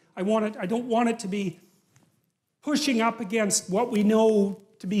rationally. I don't want it to be pushing up against what we know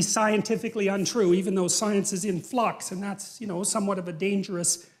to be scientifically untrue, even though science is in flux, and that's, you know, somewhat of a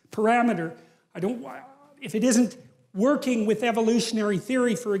dangerous parameter. If it isn't working with evolutionary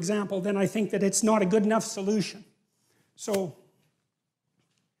theory, for example, then I think that it's not a good enough solution. So,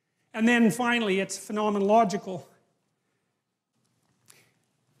 and then finally, it's phenomenological.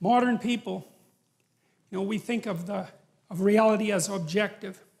 Modern people, you know, we think of reality as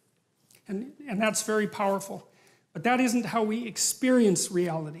objective, and that's very powerful. But that isn't how we experience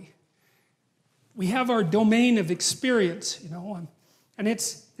reality. We have our domain of experience, you know, and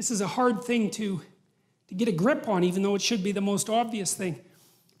this is a hard thing to get a grip on, even though it should be the most obvious thing.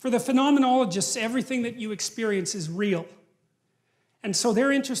 For the phenomenologists, everything that you experience is real. And so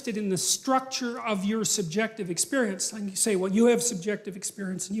they're interested in the structure of your subjective experience. And you say, well, you have subjective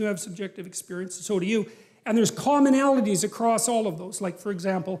experience, and you have subjective experience, and so do you. And there's commonalities across all of those. Like, for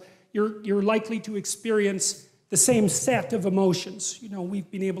example, you're likely to experience the same set of emotions. You know, we've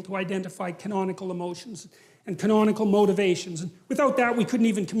been able to identify canonical emotions and canonical motivations. And without that, we couldn't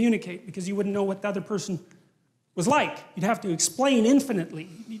even communicate, because you wouldn't know what the other person was like. You'd have to explain infinitely.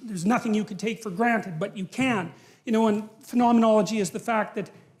 There's nothing you could take for granted, but you can. You know, and phenomenology is the fact that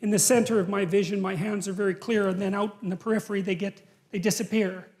in the center of my vision, my hands are very clear, and then out in the periphery, they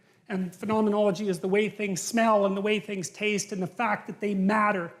disappear. And phenomenology is the way things smell and the way things taste and the fact that they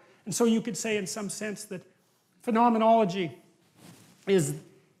matter. And so you could say in some sense that phenomenology is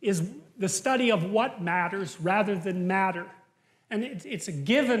the study of what matters rather than matter. And it's a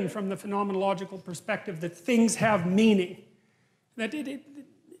given from the phenomenological perspective that things have meaning.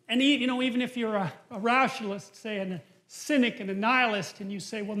 And you know, even if you're a rationalist, say, and a cynic and a nihilist, and you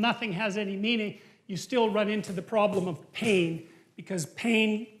say, well, nothing has any meaning, you still run into the problem of pain, because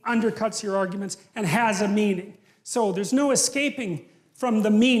pain undercuts your arguments and has a meaning. So there's no escaping from the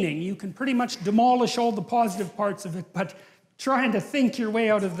meaning. You can pretty much demolish all the positive parts of it, but trying to think your way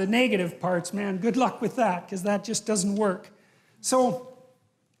out of the negative parts, man, good luck with that, because that just doesn't work. So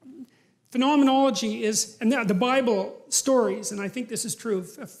phenomenology is, and the Bible stories, and I think this is true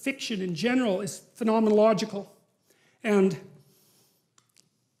of fiction in general, is phenomenological. And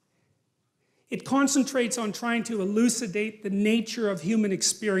it concentrates on trying to elucidate the nature of human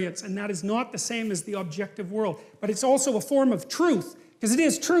experience, and that is not the same as the objective world. But it's also a form of truth, because it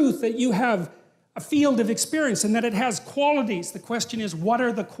is truth that you have a field of experience and that it has qualities. The question is, what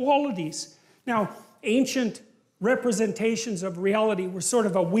are the qualities? Now, ancient representations of reality were sort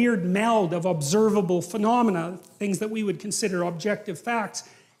of a weird meld of observable phenomena, things that we would consider objective facts,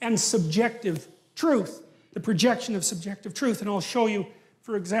 and subjective truth, the projection of subjective truth. And I'll show you,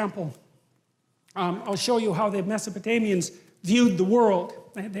 for example, I'll show you how the Mesopotamians viewed the world.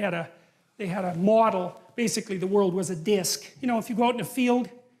 They had a model. Basically, the world was a disc. You know, if you go out in a field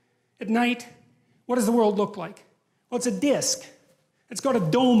at night, what does the world look like? Well, it's a disc. It's got a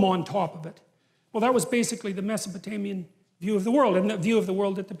dome on top of it. Well, that was basically the Mesopotamian view of the world, and the view of the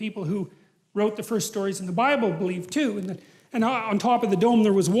world that the people who wrote the first stories in the Bible believed too. And on top of the dome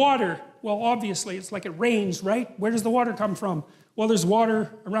there was water. Well, obviously, it's like it rains, right? Where does the water come from? Well, there's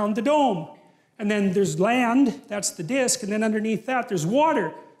water around the dome. And then there's land, that's the disc, and then underneath that there's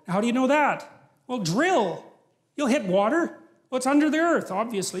water. How do you know that? Well, drill. You'll hit water. Well, it's under the earth,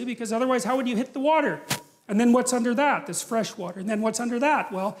 obviously, because otherwise how would you hit the water? And then what's under that? This fresh water. And then what's under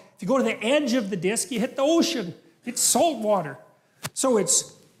that? Well, if you go to the edge of the disc, you hit the ocean. It's salt water. So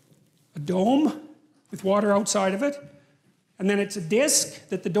it's a dome with water outside of it. And then it's a disc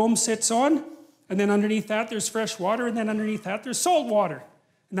that the dome sits on. And then underneath that there's fresh water. And then underneath that there's salt water.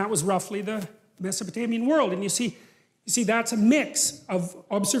 And that was roughly the Mesopotamian world. And you see that's a mix of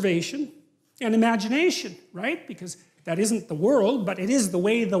observation and imagination, right? Because that isn't the world, but it is the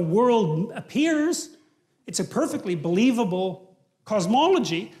way the world appears. It's a perfectly believable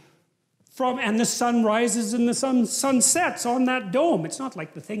cosmology. And the sun rises and the sun sets on that dome. It's not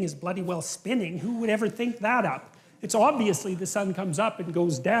like the thing is bloody well spinning. Who would ever think that up? It's obviously the sun comes up and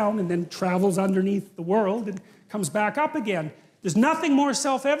goes down and then travels underneath the world and comes back up again. There's nothing more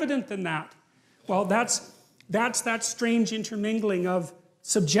self-evident than that. Well, that's that strange intermingling of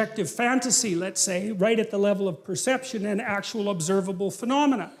subjective fantasy, let's say, right at the level of perception and actual observable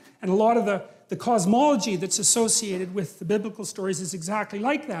phenomena. And a lot of the cosmology that's associated with the biblical stories is exactly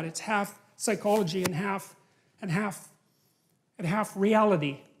like that. It's half psychology and half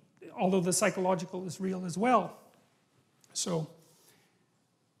reality, although the psychological is real as well. So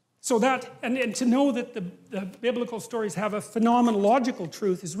that, and to know that the biblical stories have a phenomenological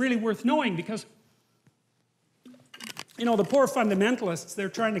truth is really worth knowing, because, you know, the poor fundamentalists, they're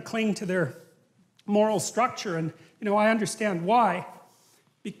trying to cling to their moral structure, and, you know, I understand why.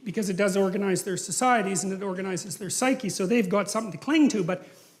 Because it does organize their societies and it organizes their psyche, so they've got something to cling to, but,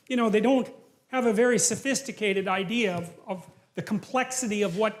 you know, they don't have a very sophisticated idea of the complexity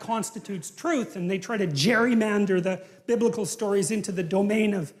of what constitutes truth, and they try to gerrymander the biblical stories into the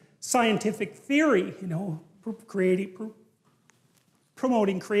domain of scientific theory, you know,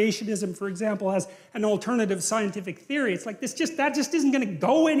 promoting creationism, for example, as an alternative scientific theory. It's like that just isn't going to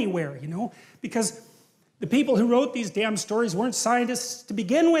go anywhere, you know, because the people who wrote these damn stories weren't scientists to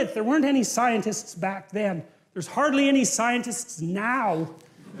begin with. There weren't any scientists back then. There's hardly any scientists now.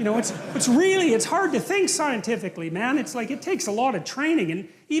 You know, it's hard to think scientifically, man. It's like it takes a lot of training, and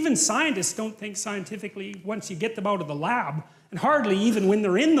even scientists don't think scientifically once you get them out of the lab, and hardly even when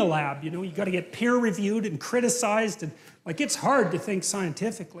they're in the lab. You know, you got to get peer-reviewed and criticized, and like it's hard to think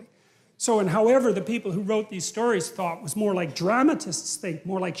scientifically. So, and however the people who wrote these stories thought was more like dramatists think,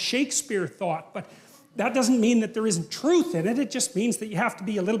 more like Shakespeare thought, but that doesn't mean that there isn't truth in it. It just means that you have to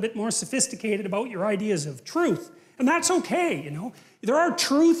be a little bit more sophisticated about your ideas of truth. And that's okay, you know. There are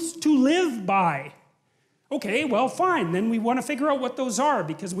truths to live by. Okay, well, fine. Then we want to figure out what those are,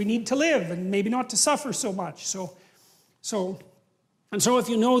 because we need to live and maybe not to suffer so much. So if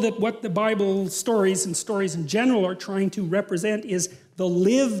you know that what the Bible stories and stories in general are trying to represent is the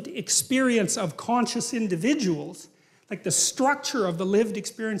lived experience of conscious individuals, like the structure of the lived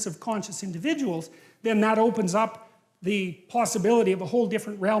experience of conscious individuals, then that opens up the possibility of a whole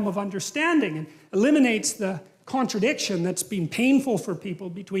different realm of understanding and eliminates the contradiction that's been painful for people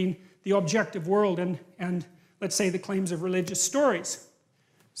between the objective world and let's say, the claims of religious stories.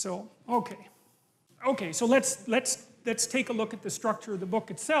 So, okay, so let's take a look at the structure of the book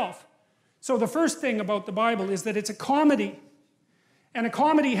itself. So the first thing about the Bible is that it's a comedy. And a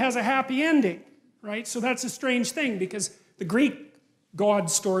comedy has a happy ending, right? So that's a strange thing, because the Greek God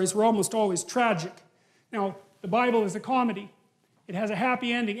stories were almost always tragic. Now, the Bible is a comedy. It has a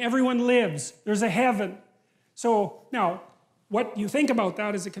happy ending. Everyone lives. There's a heaven. So, now, what you think about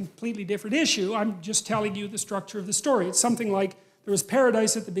that is a completely different issue. I'm just telling you the structure of the story. It's something like there was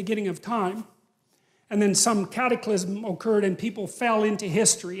paradise at the beginning of time, and then some cataclysm occurred and people fell into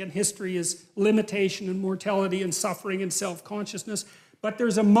history, and history is limitation and mortality and suffering and self-consciousness. But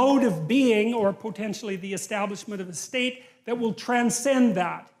there's a mode of being, or potentially the establishment of a state, that will transcend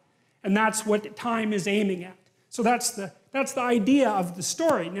that. And that's what time is aiming at. So that's the idea of the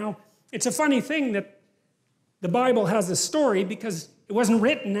story. Now, it's a funny thing that the Bible has a story because it wasn't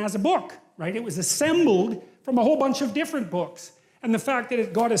written as a book, right? It was assembled from a whole bunch of different books. And the fact that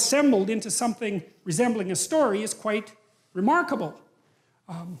it got assembled into something resembling a story is quite remarkable.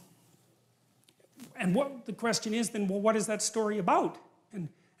 And what the question is then, well, what is that story about? And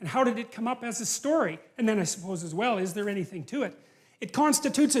how did it come up as a story? And then I suppose as well, is there anything to it? It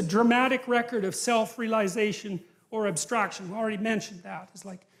constitutes a dramatic record of self-realization or abstraction. We already mentioned that. It's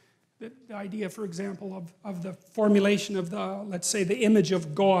like the idea, for example, of the formulation of the, let's say, the image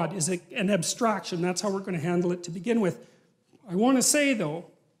of God is an abstraction. That's how we're going to handle it to begin with. I want to say, though,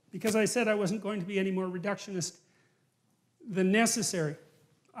 because I said I wasn't going to be any more reductionist, than necessary.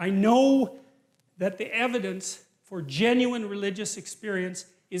 I know that the evidence for genuine religious experience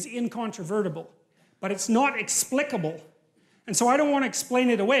is incontrovertible, but it's not explicable. And so I don't want to explain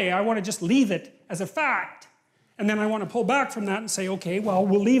it away. I want to just leave it as a fact. And then I want to pull back from that and say, okay, well,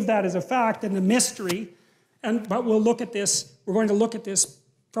 we'll leave that as a fact and a mystery, but we'll look at this, we're going to look at this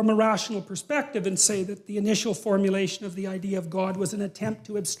from a rational perspective and say that the initial formulation of the idea of God was an attempt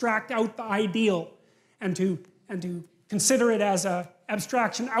to abstract out the ideal and to consider it as an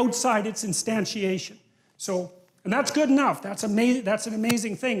abstraction outside its instantiation. So, and that's good enough. That's an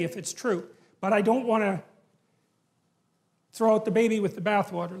amazing thing if it's true. But I don't want to throw out the baby with the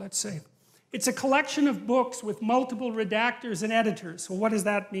bathwater, let's say. It's a collection of books with multiple redactors and editors. So what does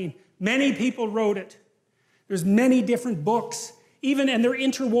that mean? Many people wrote it. There's many different books, and they're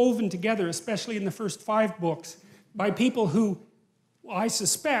interwoven together, especially in the first 5 books, by people who, I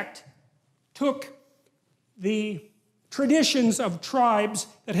suspect, took the traditions of tribes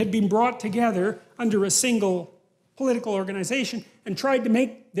that had been brought together under a single political organization and tried to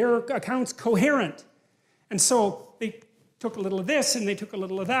make their accounts coherent. And so they took a little of this, and they took a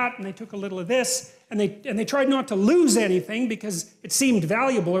little of that, and they took a little of this, and they tried not to lose anything because it seemed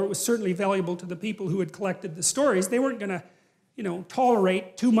valuable, or it was certainly valuable to the people who had collected the stories. They weren't going to,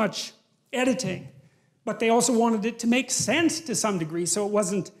 tolerate too much editing, but they also wanted it to make sense to some degree, so it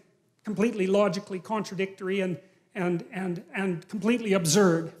wasn't completely logically contradictory and completely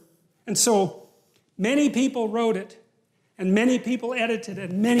absurd. And so many people wrote it, and many people edited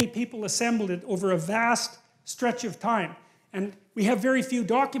it, and many people assembled it over a vast stretch of time. And we have very few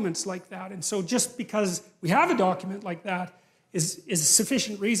documents like that. And so just because we have a document like that is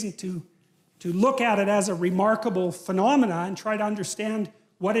sufficient reason to look at it as a remarkable phenomena and try to understand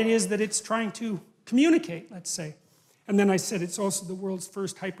what it is that it's trying to communicate, let's say. And then I said it's also the world's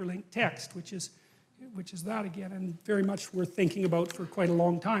first hyperlinked text, which is that again, and very much worth thinking about for quite a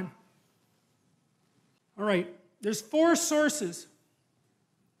long time. All right, there's 4 sources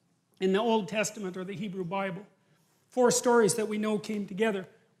in the Old Testament or the Hebrew Bible. 4 stories that we know came together.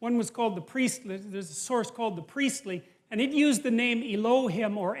 One was called the priestly. There's a source called the priestly, and it used the name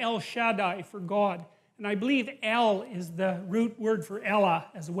Elohim or El Shaddai for God. And I believe El is the root word for Ella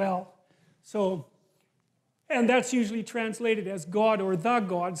as well. So, and that's usually translated as God or the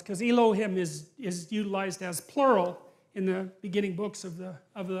gods, because Elohim is utilized as plural in the beginning books of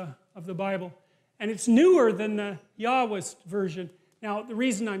the Bible. And it's newer than the Yahwist version. Now, the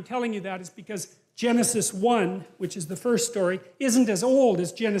reason I'm telling you that is because Genesis 1, which is the first story, isn't as old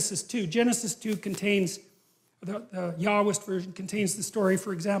as Genesis 2. Genesis 2 contains, the Yahwist version contains the story,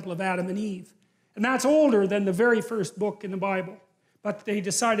 for example, of Adam and Eve. And that's older than the very first book in the Bible. But they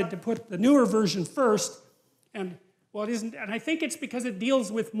decided to put the newer version first, and well, it isn't, and I think it's because it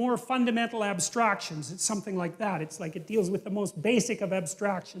deals with more fundamental abstractions. It's something like that. It's like it deals with the most basic of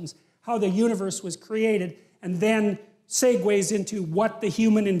abstractions, how the universe was created, and then segues into what the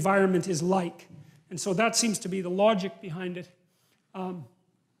human environment is like. And so that seems to be the logic behind it.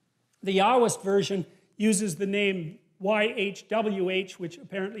 The Yahwist version uses the name YHWH, which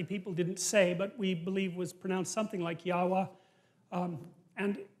apparently people didn't say, but we believe was pronounced something like Yahweh.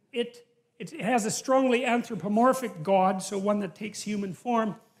 And it has a strongly anthropomorphic God, so one that takes human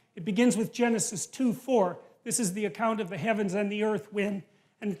form. It begins with Genesis 2:4. This is the account of the heavens and the earth when,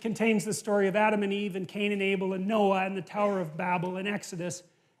 and it contains the story of Adam and Eve and Cain and Abel and Noah and the Tower of Babel and Exodus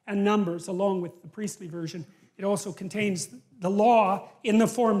and Numbers, along with the priestly version. It also contains the law in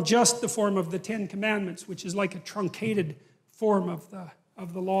just the form of the 10 Commandments, which is like a truncated form of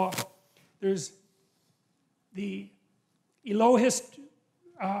the law. There's the Elohist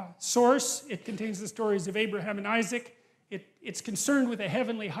source. It contains the stories of Abraham and Isaac. It's concerned with a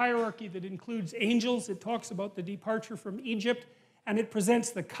heavenly hierarchy that includes angels. It talks about the departure from Egypt, and it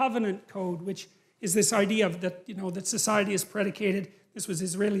presents the covenant code, which is this idea of that society is predicated. This was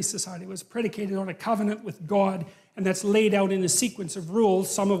Israeli society. It was predicated on a covenant with God, and that's laid out in a sequence of rules,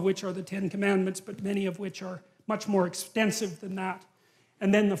 some of which are the 10 Commandments, but many of which are much more extensive than that.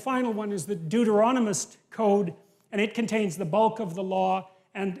 And then the final one is the Deuteronomist code, and it contains the bulk of the law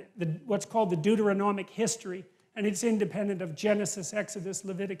and what's called the Deuteronomic history, and it's independent of Genesis, Exodus,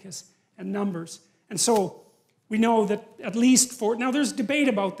 Leviticus, and Numbers. And so we know that at least now there's debate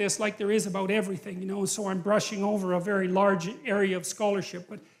about this like there is about everything, so I'm brushing over a very large area of scholarship,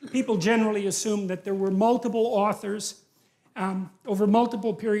 but people generally assume that there were multiple authors over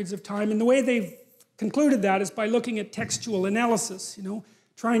multiple periods of time, and the way they've concluded that is by looking at textual analysis,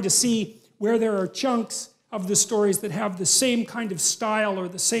 trying to see where there are chunks of the stories that have the same kind of style or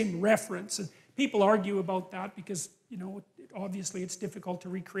the same reference. And people argue about that because, obviously it's difficult to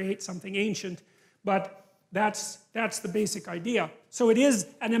recreate something ancient, but That's the basic idea. So it is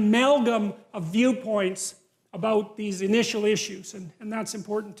an amalgam of viewpoints about these initial issues, and that's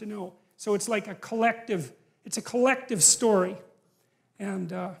important to know. So it's like a collective story.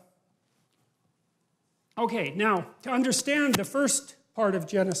 And okay, now to understand the first part of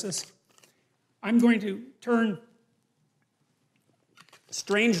Genesis, I'm going to turn,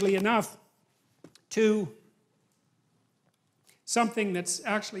 strangely enough, to something that's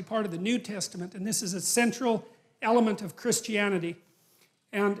actually part of the New Testament, and this is a central element of Christianity.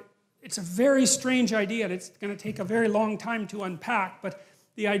 And it's a very strange idea, and it's going to take a very long time to unpack, but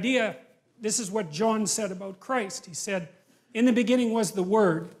the idea, this is what John said about Christ. He said, in the beginning was the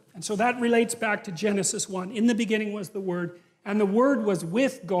Word, and so that relates back to Genesis 1. In the beginning was the Word, and the Word was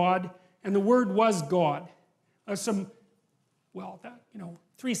with God, and the Word was God.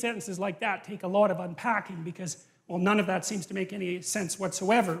 Three sentences like that take a lot of unpacking because, well, none of that seems to make any sense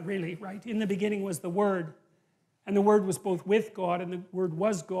whatsoever, really, right? In the beginning was the Word, and the Word was both with God, and the Word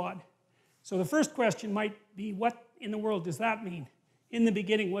was God. So the first question might be, what in the world does that mean? In the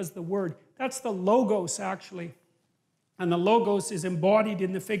beginning was the Word. That's the Logos, actually. And the Logos is embodied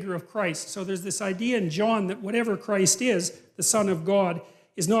in the figure of Christ. So there's this idea in John that whatever Christ is, the Son of God,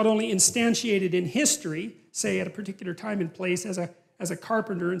 is not only instantiated in history, say at a particular time and place as a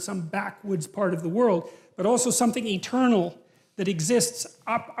carpenter in some backwoods part of the world, but also something eternal that exists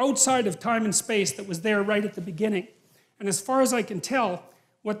outside of time and space that was there right at the beginning. And as far as I can tell,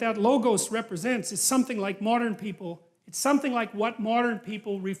 what that Logos represents is something like modern people. It's something like what modern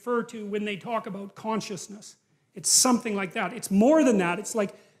people refer to when they talk about consciousness. It's something like that. It's more than that. It's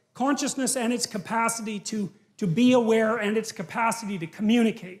like consciousness and its capacity to be aware and its capacity to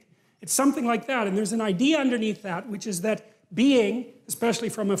communicate. It's something like that. And there's an idea underneath that, which is that being, especially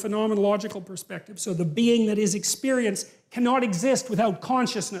from a phenomenological perspective, so the being that is experience cannot exist without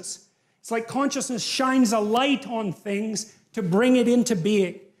consciousness. It's like consciousness shines a light on things to bring it into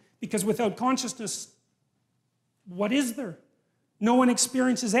being. Because without consciousness, what is there? No one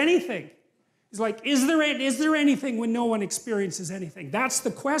experiences anything. It's like, is there anything when no one experiences anything? That's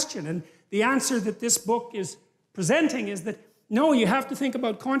the question. And the answer that this book is presenting is that, no, you have to think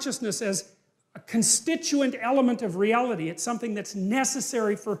about consciousness as a constituent element of reality. It's something that's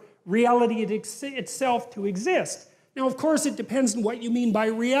necessary for reality itself to exist. Now, of course, it depends on what you mean by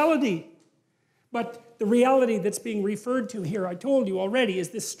reality. But the reality that's being referred to here, I told you already, is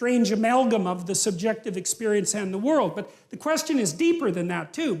this strange amalgam of the subjective experience and the world. But the question is deeper than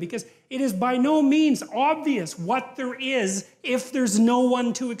that too, because it is by no means obvious what there is if there's no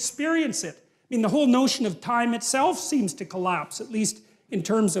one to experience it. I mean, the whole notion of time itself seems to collapse, at least in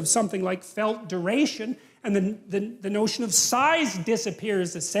terms of something like felt duration, and the notion of size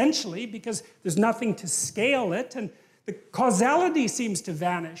disappears essentially because there's nothing to scale it, and the causality seems to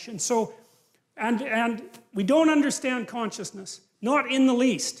vanish. And so, and we don't understand consciousness, not in the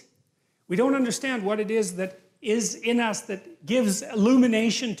least. We don't understand what it is that is in us that gives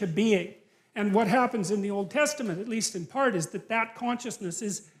illumination to being. And what happens in the Old Testament, at least in part, is that that consciousness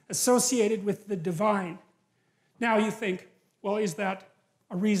is associated with the divine. Now you think, well, is that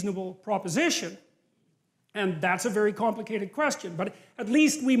a reasonable proposition? And that's a very complicated question, but at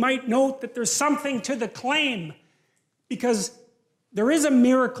least we might note that there's something to the claim, because there is a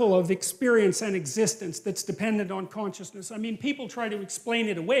miracle of experience and existence that's dependent on consciousness. I mean, people try to explain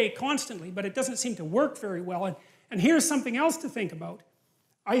it away constantly, but it doesn't seem to work very well. And here's something else to think about,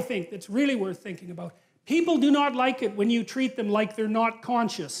 I think, that's really worth thinking about. People do not like it when you treat them like they're not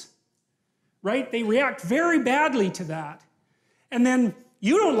conscious, right? They react very badly to that. And then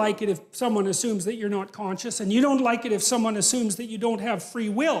you don't like it if someone assumes that you're not conscious, and you don't like it if someone assumes that you don't have free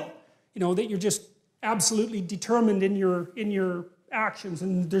will, that you're just absolutely determined in your actions,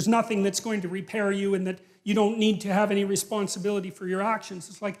 and there's nothing that's going to repair you, and that you don't need to have any responsibility for your actions.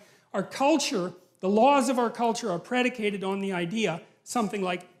 It's like our culture, the laws of our culture are predicated on the idea, something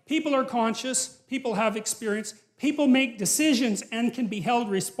like people are conscious, people have experience, people make decisions and can be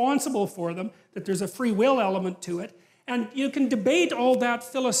held responsible for them, that there's a free will element to it. And you can debate all that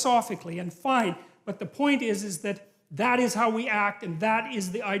philosophically, and fine, but the point is that that is how we act, and that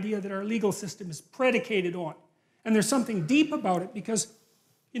is the idea that our legal system is predicated on. And there's something deep about it because,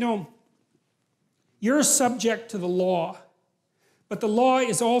 you're subject to the law, but the law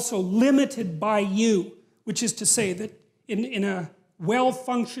is also limited by you, which is to say that in a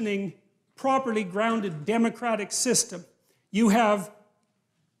well-functioning, properly grounded democratic system, you have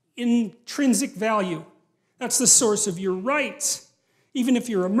intrinsic value. That's the source of your rights. Even if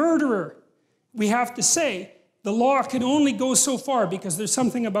you're a murderer, we have to say, the law can only go so far because there's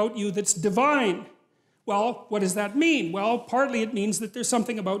something about you that's divine. Well, what does that mean? Well, partly it means that there's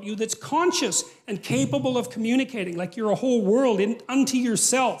something about you that's conscious and capable of communicating, like you're a whole world unto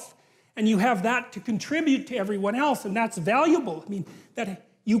yourself. And you have that to contribute to everyone else, and that's valuable. I mean, that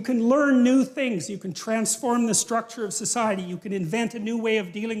you can learn new things, you can transform the structure of society, you can invent a new way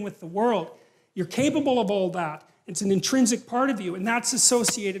of dealing with the world. You're capable of all that. It's an intrinsic part of you, and that's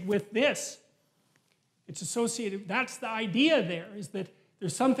associated with this. It's associated, that's the idea there, is that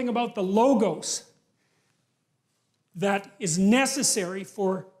there's something about the logos that is necessary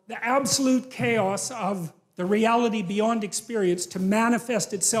for the absolute chaos of the reality beyond experience to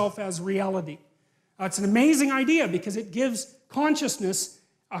manifest itself as reality. It's an amazing idea because it gives consciousness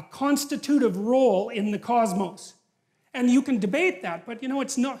a constitutive role in the cosmos. And you can debate that, but you know,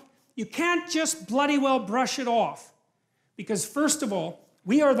 it's not, you can't just bloody well brush it off. Because first of all,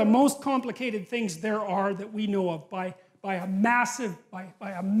 we are the most complicated things there are that we know of by a massive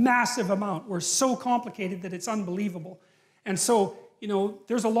amount. We're so complicated that it's unbelievable. And so, you know,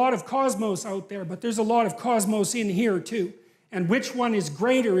 there's a lot of cosmos out there, but there's a lot of cosmos in here too. And which one is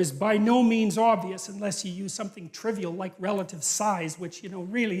greater is by no means obvious unless you use something trivial like relative size, which, you know,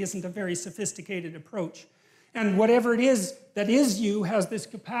 really isn't a very sophisticated approach. And whatever it is that is you has this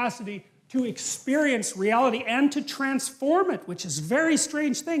capacity to experience reality and to transform it, which is a very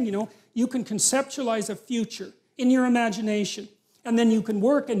strange thing, you know. You can conceptualize a future in your imagination, and then you can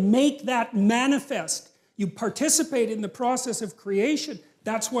work and make that manifest. You participate in the process of creation.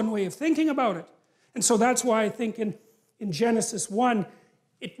 That's one way of thinking about it. And so that's why I think in Genesis 1,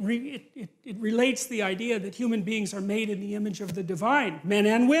 it relates the idea that human beings are made in the image of the divine, men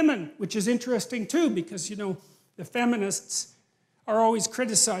and women, which is interesting too, because, you know, the feminists are always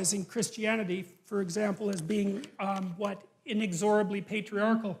criticizing Christianity, for example, as being, inexorably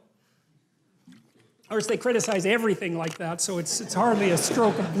patriarchal. Of course, they criticize everything like that, so it's hardly a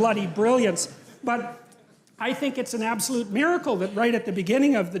stroke of bloody brilliance. But I think it's an absolute miracle that right at the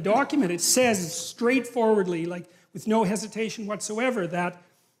beginning of the document, it says straightforwardly, like with no hesitation whatsoever, that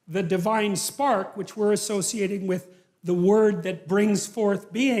the divine spark, which we're associating with the word that brings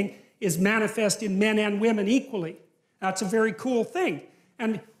forth being, is manifest in men and women equally. That's a very cool thing.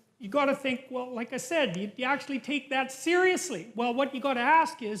 And you got to think, well, like I said, do you actually take that seriously? Well, what you got to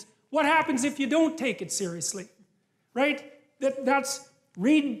ask is, what happens if you don't take it seriously? Right?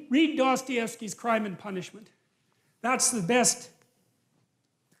 Read Dostoevsky's Crime and Punishment. That's the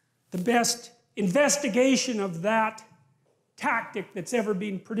best investigation of that tactic that's ever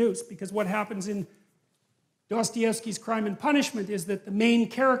been produced. Because what happens in Dostoevsky's Crime and Punishment is that the main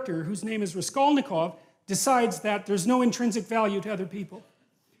character, whose name is Raskolnikov, decides that there's no intrinsic value to other people.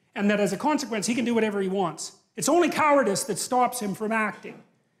 And that as a consequence, he can do whatever he wants. It's only cowardice that stops him from acting,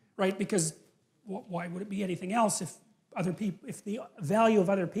 right? Because why would it be anything else if the value of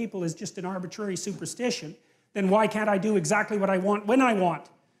other people is just an arbitrary superstition? Then why can't I do exactly what I want when I want?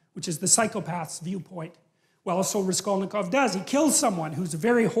 Which is the psychopath's viewpoint. Well, so Raskolnikov does. He kills someone who's a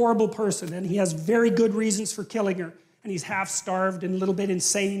very horrible person, and he has very good reasons for killing her. And he's half-starved and a little bit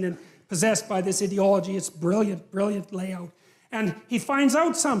insane and possessed by this ideology. It's brilliant, brilliant layout. And he finds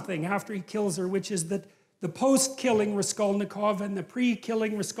out something after he kills her, which is that the post-killing Raskolnikov and the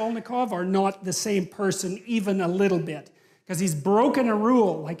pre-killing Raskolnikov are not the same person even a little bit. Because he's broken a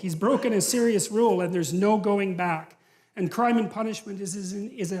rule, like he's broken a serious rule, and there's no going back. And Crime and Punishment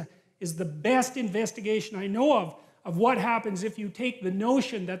is the best investigation I know of what happens if you take the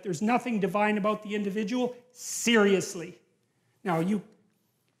notion that there's nothing divine about the individual seriously. Now, you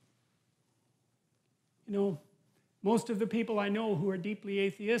know, most of the people I know who are deeply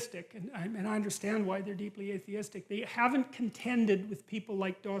atheistic, and I understand why they're deeply atheistic, they haven't contended with people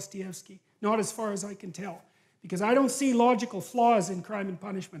like Dostoevsky, not as far as I can tell. Because I don't see logical flaws in Crime and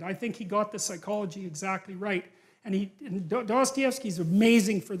Punishment. I think he got the psychology exactly right. And Dostoevsky's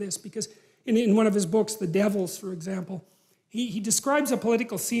amazing for this, because in one of his books, The Devils, for example, he describes a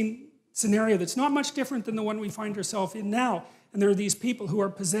political scenario that's not much different than the one we find ourselves in now. And there are these people who are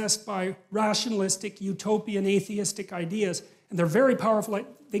possessed by rationalistic, utopian, atheistic ideas. And they're very powerful.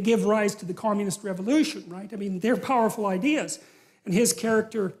 They give rise to the communist revolution, right? I mean, they're powerful ideas. And his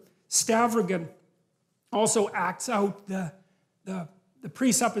character, Stavrogan, also acts out the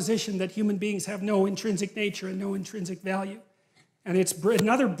presupposition that human beings have no intrinsic nature and no intrinsic value. And it's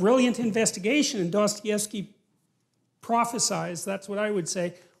another brilliant investigation. And Dostoevsky prophesies, that's what I would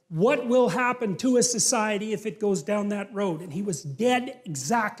say, what will happen to a society if it goes down that road? And he was dead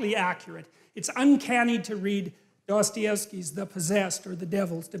exactly accurate. It's uncanny to read Dostoevsky's The Possessed or The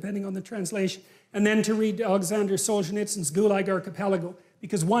Devils, depending on the translation, and then to read Alexander Solzhenitsyn's Gulag Archipelago.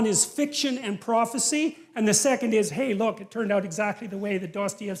 because one is fiction and prophecy, and the second is, hey, look, it turned out exactly the way that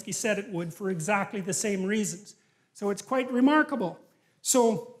Dostoevsky said it would for exactly the same reasons. So it's quite remarkable.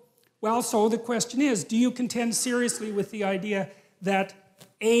 So the question is, do you contend seriously with the idea that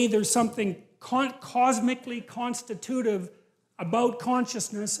A, there's something cosmically constitutive about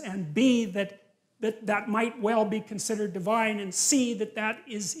consciousness, and B, that might well be considered divine, and C, that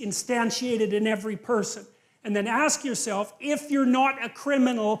is instantiated in every person? And then ask yourself if you're not a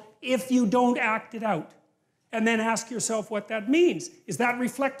criminal if you don't act it out. And then ask yourself what that means. Is that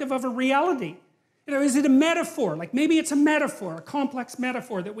reflective of a reality? You know, is it a metaphor? Like maybe it's a metaphor, a complex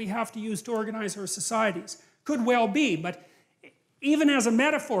metaphor that we have to use to organize our societies. Could well be, but even as a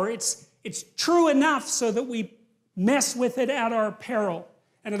metaphor, it's true enough so that we mess with it at our peril.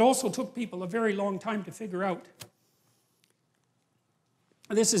 And it also took people a very long time to figure out.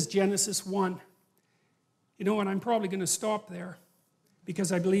 This is Genesis 1. You know what, I'm probably going to stop there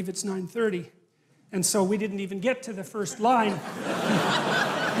because I believe it's 9:30. And so we didn't even get to the first line.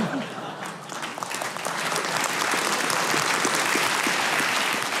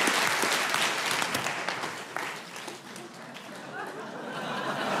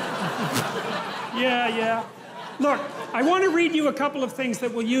 Yeah. Look, I want to read you a couple of things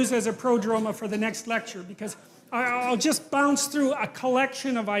that we'll use as a prodroma for the next lecture, because I'll just bounce through a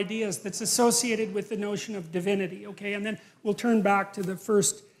collection of ideas that's associated with the notion of divinity, okay? And then we'll turn back to the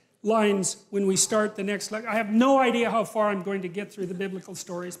first lines when we start the next lecture. I have no idea how far I'm going to get through the biblical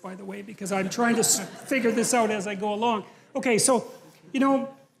stories, by the way, because I'm trying to figure this out as I go along. Okay, so, you know,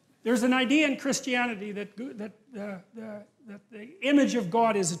 there's an idea in Christianity that the image of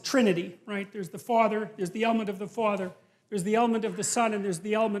God is a trinity, right? There's the Father, there's the element of the Father, there's the element of the Son, and there's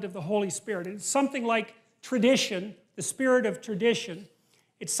the element of the Holy Spirit. And it's something like tradition, the spirit of tradition.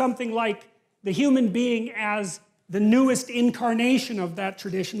 It's something like the human being as the newest incarnation of that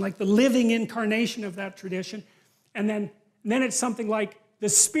tradition, like the living incarnation of that tradition. And then it's something like the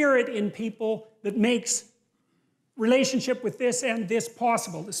spirit in people that makes relationship with this and this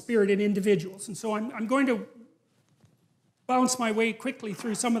possible, the spirit in individuals. And so I'm going to bounce my way quickly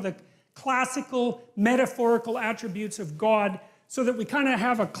through some of the classical metaphorical attributes of God so that we kind of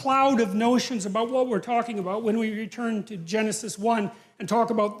have a cloud of notions about what we're talking about when we return to Genesis 1 and talk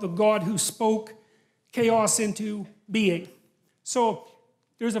about the God who spoke chaos into being. So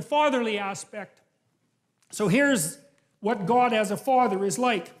there's a fatherly aspect. So here's what God as a father is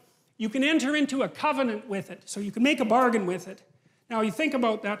like. You can enter into a covenant with it, so you can make a bargain with it. Now you think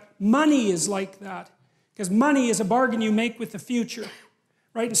about that, money is like that, because money is a bargain you make with the future,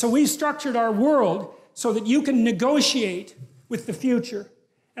 right? And so we've structured our world so that you can negotiate with the future.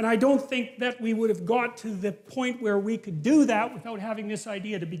 And I don't think that we would have got to the point where we could do that without having this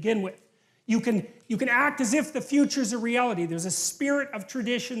idea to begin with. You can act as if the future is a reality. There's a spirit of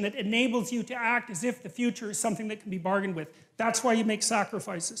tradition that enables you to act as if the future is something that can be bargained with. That's why you make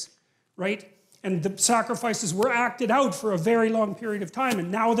sacrifices, right? And the sacrifices were acted out for a very long period of time, and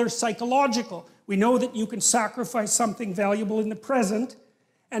now they're psychological. We know that you can sacrifice something valuable in the present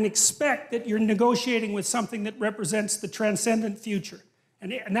and expect that you're negotiating with something that represents the transcendent future.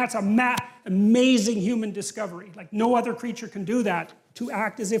 And that's an amazing human discovery. Like no other creature can do that, to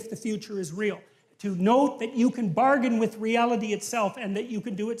act as if the future is real. To note that you can bargain with reality itself and that you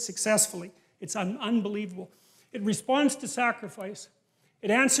can do it successfully. It's unbelievable. It responds to sacrifice.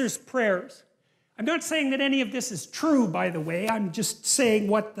 It answers prayers. I'm not saying that any of this is true, by the way. I'm just saying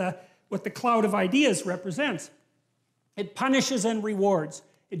what the cloud of ideas represents. It punishes and rewards.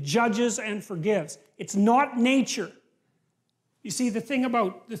 It judges and forgives. It's not nature. You see, one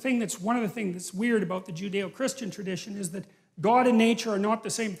of the things that's weird about the Judeo-Christian tradition is that God and nature are not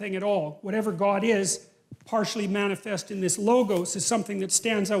the same thing at all. Whatever God is, partially manifest in this logos, is something that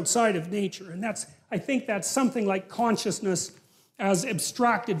stands outside of nature. And I think that's something like consciousness as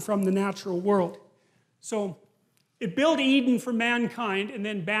abstracted from the natural world. So it built Eden for mankind and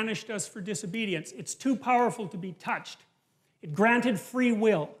then banished us for disobedience. It's too powerful to be touched. It granted free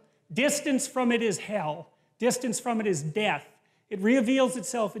will. Distance from it is hell. Distance from it is death. It reveals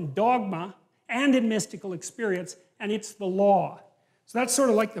itself in dogma and in mystical experience, and it's the law. So that's sort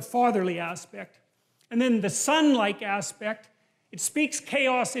of like the fatherly aspect. And then the son-like aspect, it speaks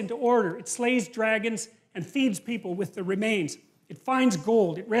chaos into order. It slays dragons and feeds people with the remains. It finds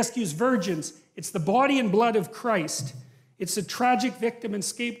gold. It rescues virgins. It's the body and blood of Christ. It's a tragic victim and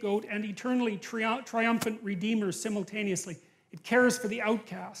scapegoat and eternally triumphant redeemer simultaneously. It cares for the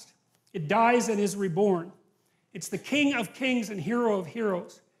outcast. It dies and is reborn. It's the king of kings and hero of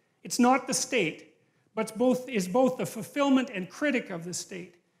heroes. It's not the state, but is both the fulfillment and critic of the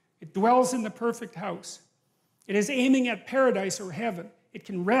state. It dwells in the perfect house. It is aiming at paradise or heaven. It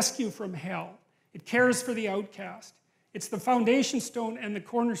can rescue from hell. It cares for the outcast. It's the foundation stone and the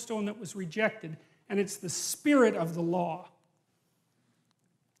cornerstone that was rejected. And it's the spirit of the law.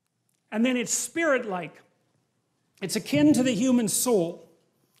 And then it's spirit-like. It's akin to the human soul.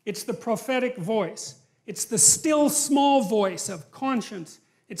 It's the prophetic voice. It's the still small voice of conscience.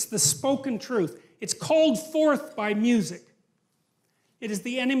 It's the spoken truth. It's called forth by music. It is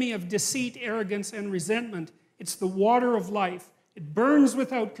the enemy of deceit, arrogance, and resentment. It's the water of life. It burns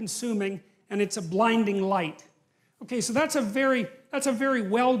without consuming, and it's a blinding light. Okay, so that's a very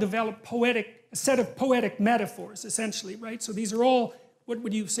well-developed set of poetic metaphors, essentially, right? So these are all, what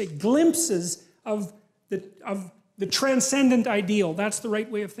would you say, glimpses of the transcendent ideal. That's the right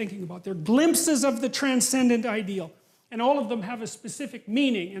way of thinking about it. They're glimpses of the transcendent ideal. And all of them have a specific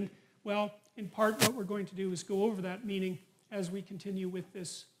meaning. And, well, in part, what we're going to do is go over that meaning as we continue with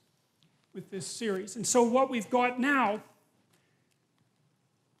this series. And so what we've got now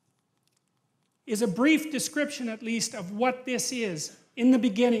is a brief description, at least, of what this is. In the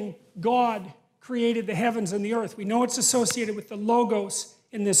beginning, God created the heavens and the earth. We know it's associated with the logos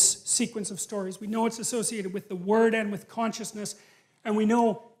in this sequence of stories. We know it's associated with the word and with consciousness. And we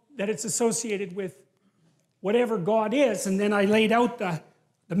know that it's associated with whatever God is. And then I laid out the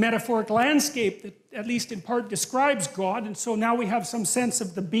metaphoric landscape that, at least in part, describes God. And so now we have some sense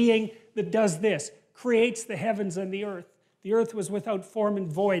of the being that does this, creates the heavens and the earth. The earth was without form and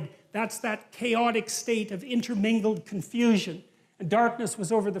void. That's that chaotic state of intermingled confusion. And darkness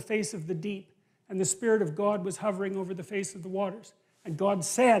was over the face of the deep. And the Spirit of God was hovering over the face of the waters. And God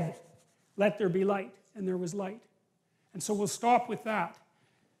said, "Let there be light." And there was light. And so we'll stop with that,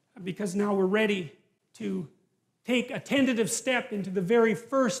 because now we're ready to take a tentative step into the very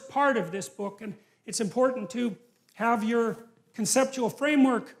first part of this book. And it's important to have your conceptual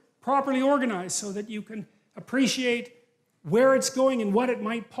framework properly organized so that you can appreciate where it's going and what it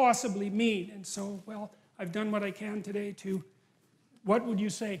might possibly mean. And so, well, I've done what I can today to, what would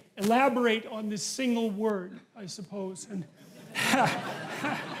you say, elaborate on this single word, I suppose. And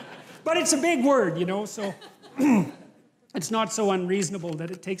but it's a big word, you know, so it's not so unreasonable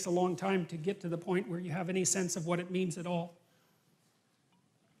that it takes a long time to get to the point where you have any sense of what it means at all.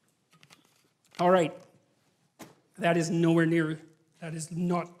 All right. That is nowhere near, that is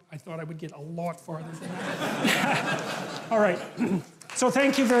not, I thought I would get a lot farther than that. All right. So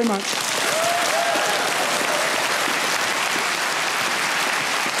thank you very much.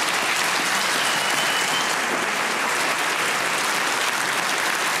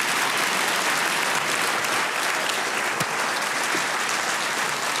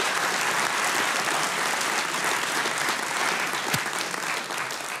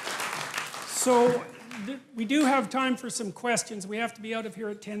 So we do have time for some questions. We have to be out of here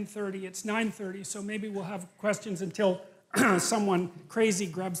at 10:30. It's 9:30, so maybe we'll have questions until someone crazy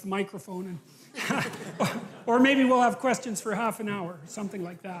grabs the microphone. And or maybe we'll have questions for half an hour, something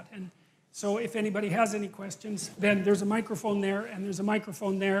like that. And so if anybody has any questions, then there's a microphone there, and there's a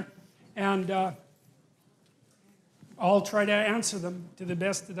microphone there. And I'll try to answer them to the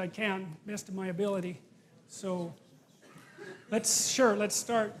best that I can, best of my ability. So let's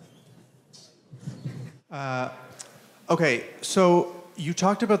start. Okay, so you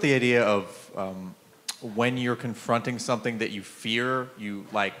talked about the idea of when you're confronting something that you fear, you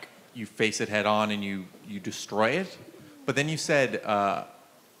face it head on and you destroy it. But then you said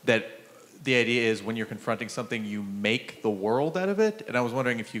that the idea is when you're confronting something, you make the world out of it. And I was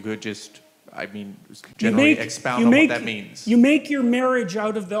wondering if you could just, generally expound on what that means. You make your marriage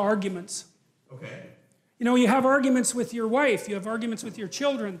out of the arguments. Okay. You know, you have arguments with your wife, you have arguments with your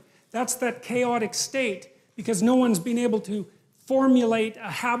children. That's that chaotic state, because no one's been able to formulate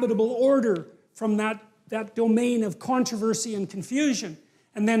a habitable order from that domain of controversy and confusion.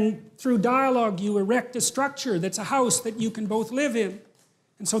 And then through dialogue, you erect a structure that's a house that you can both live in.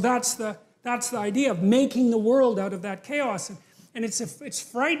 And so that's the idea of making the world out of that chaos. And it's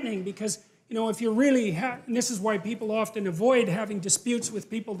frightening because, you know, if you really and this is why people often avoid having disputes with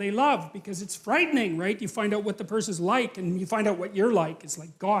people they love, because it's frightening, right? You find out what the person's like, and you find out what you're like. It's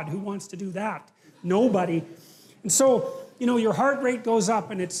like, God, who wants to do that? Nobody. And so, you know, your heart rate goes up,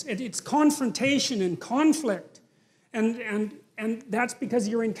 and it's confrontation and conflict. And that's because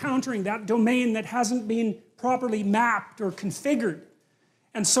you're encountering that domain that hasn't been properly mapped or configured.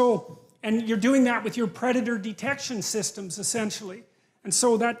 And so, and you're doing that with your predator detection systems, essentially. And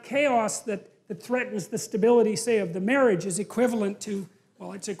so that chaos that threatens the stability, say, of the marriage is equivalent to,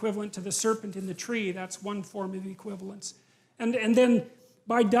 well, it's equivalent to the serpent in the tree. That's one form of equivalence. And then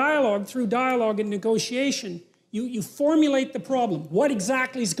by dialogue, through dialogue and negotiation, you formulate the problem. What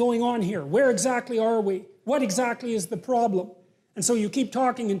exactly is going on here? Where exactly are we? What exactly is the problem? And so you keep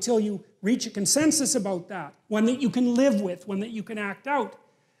talking until you reach a consensus about that, one that you can live with, one that you can act out,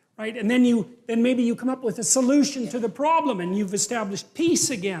 right? And then maybe you come up with a solution to the problem, and you've established peace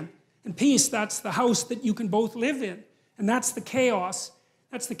again. And peace, that's the house that you can both live in. And that's the chaos.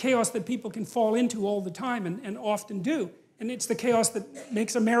 That's the chaos that people can fall into all the time and often do. And it's the chaos that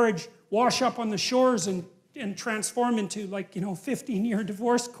makes a marriage wash up on the shores and transform into, like, 15-year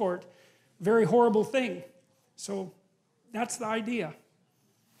divorce court. Very horrible thing. So that's the idea.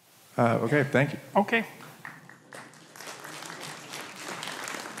 Okay, thank you. Okay.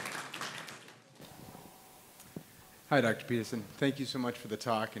 Hi, Dr. Peterson. Thank you so much for the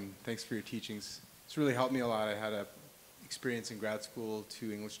talk, and thanks for your teachings. It's really helped me a lot. I had an experience in grad school,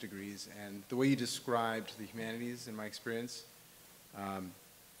 2 English degrees, and the way you described the humanities in my experience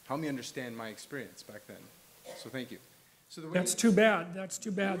helped me understand my experience back then. So thank you. So That's too bad. That's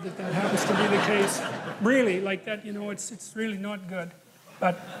too bad that happens to be the case. Really, like that, it's really not good.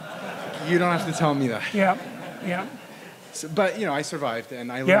 But you don't have to tell me that. yeah, yeah. So, but I survived,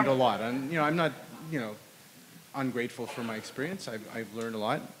 and I learned a lot. And I'm not, ungrateful for my experience. I've learned a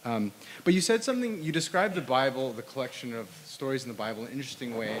lot. But you said something. You described the Bible, the collection of stories in the Bible, in an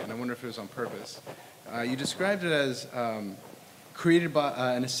interesting way, and I wonder if it was on purpose. You described it as created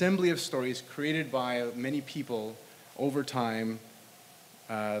by an assembly of stories created by many people over time,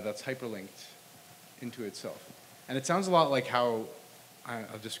 that's hyperlinked into itself. And it sounds a lot like how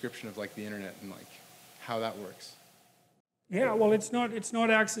a description of like the internet and like how that works. Yeah, well, it's not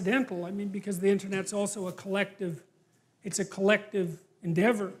accidental. I mean, because the internet's also a collective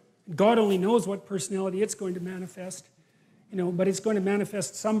endeavor. God only knows what personality it's going to manifest, but it's going to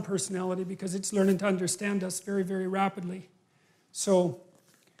manifest some personality because it's learning to understand us very, very rapidly. So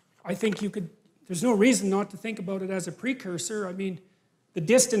I think there's no reason not to think about it as a precursor. I mean, the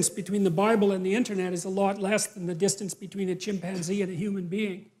distance between the Bible and the internet is a lot less than the distance between a chimpanzee and a human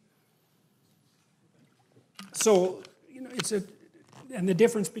being. So, and the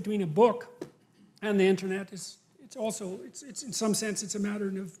difference between a book and the internet is, it's in some sense, it's a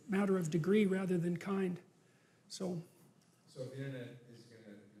matter of degree rather than kind. So if the internet is going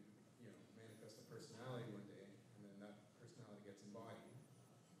to, manifest a personality one day, and then that personality gets embodied,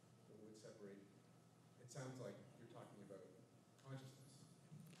 what would separate? It sounds like you're talking about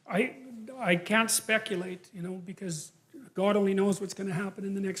consciousness. I can't speculate, because God only knows what's going to happen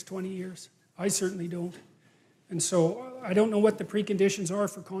in the next 20 years. I certainly don't. And so I don't know what the preconditions are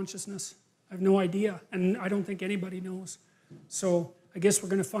for consciousness. I have no idea, and I don't think anybody knows. So I guess we're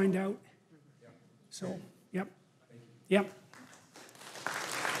going to find out. So, yep. Yep.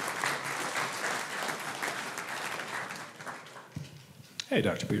 Hey,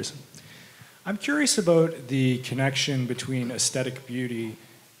 Dr. Peterson. I'm curious about the connection between aesthetic beauty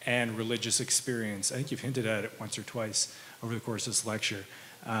and religious experience. I think you've hinted at it once or twice over the course of this lecture.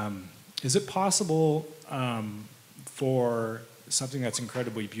 Is it possible for something that's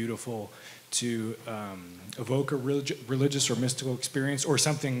incredibly beautiful to evoke a religious or mystical experience, or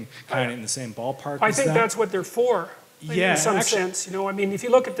something kind of in the same ballpark? I think that's what they're for, in some sense. I mean, if you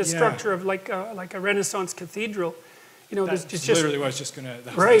look at the structure of like a Renaissance cathedral, there's just literally what I was just going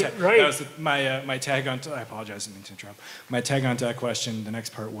to. Right. That was my tag on. I apologize, I didn't mean to interrupt. My tag on to that question. The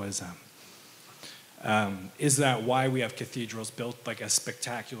next part was. Is that why we have cathedrals built like as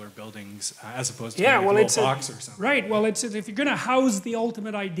spectacular buildings as opposed to a little box or something? Right, well, if you're going to house the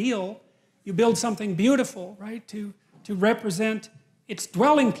ultimate ideal, you build something beautiful, right, to represent its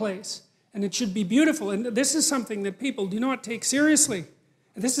dwelling place. And it should be beautiful. And this is something that people do not take seriously.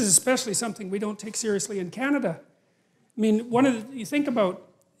 And this is especially something we don't take seriously in Canada. I mean, you think about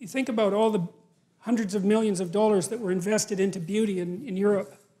all the hundreds of millions of dollars that were invested into beauty in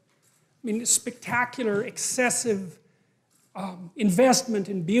Europe. I mean, spectacular, excessive investment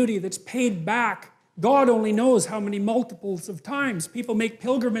in beauty that's paid back. God only knows how many multiples of times. People make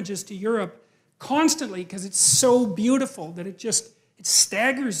pilgrimages to Europe constantly because it's so beautiful that it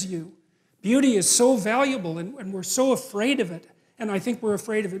staggers you. Beauty is so valuable, and we're so afraid of it. And I think we're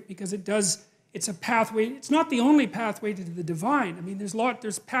afraid of it because it's a pathway. It's not the only pathway to the divine. I mean,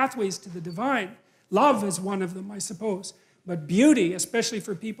 there's pathways to the divine. Love is one of them, I suppose. But beauty, especially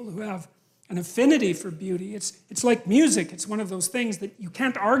for people who have an affinity for beauty, it's like music. It's one of those things that you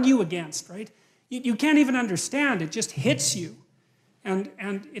can't argue against, right? You can't even understand. It just hits you. And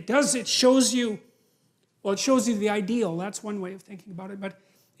it shows you the ideal. That's one way of thinking about it. But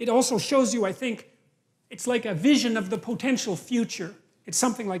it also shows you, I think, it's like a vision of the potential future. It's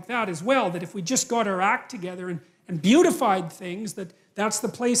something like that as well, that if we just got our act together and beautified things, that's the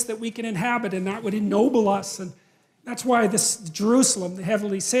place that we can inhabit, and that would ennoble us. And That's why this Jerusalem, the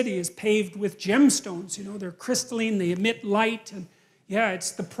heavenly city, is paved with gemstones. You know, they're crystalline, they emit light, and yeah,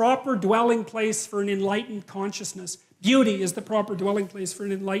 it's the proper dwelling place for an enlightened consciousness. Beauty is the proper dwelling place for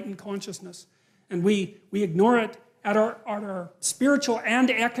an enlightened consciousness. And we ignore it at our spiritual and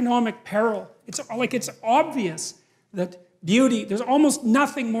economic peril. It's obvious that beauty, there's almost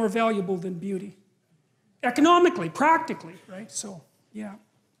nothing more valuable than beauty. Economically, practically, right? So, yeah.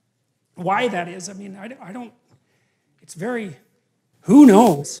 Why that is, I mean, I don't, it's very, who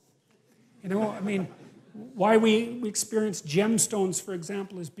knows? You know, I mean, why we experience gemstones, for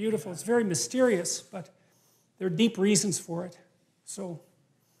example, is beautiful. It's very mysterious, but there are deep reasons for it. So,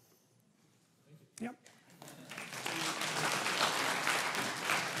 yeah.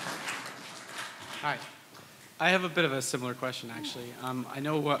 Hi. I have a bit of a similar question, actually. I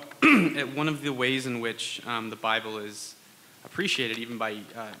know one of the ways in which the Bible is appreciated, even by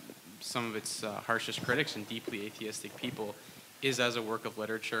some of its harshest critics and deeply atheistic people, is as a work of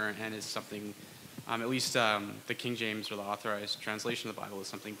literature and is something, at least the King James or the authorized translation of the Bible is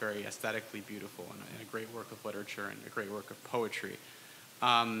something very aesthetically beautiful and a great work of literature and a great work of poetry.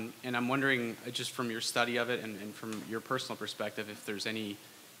 And I'm wondering, just from your study of it and from your personal perspective, if there's any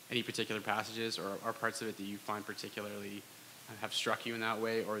particular passages or parts of it that you find particularly have struck you in that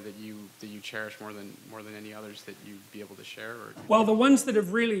way, or that you cherish more than any others that you'd be able to share? Or well, the ones that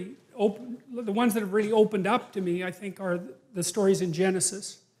have really opened up to me, I think, are the stories in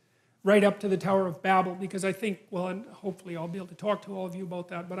Genesis, right up to the Tower of Babel, because I think, well, and hopefully I'll be able to talk to all of you about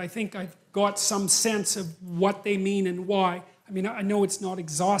that, but I think I've got some sense of what they mean and why. I mean, I know it's not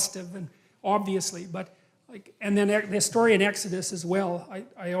exhaustive, and obviously, but like, and then the story in Exodus as well,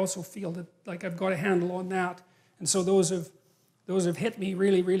 I also feel that like I've got a handle on that, and so those have hit me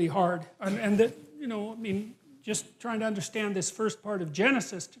really, really hard. And that, you know, I mean, just trying to understand this first part of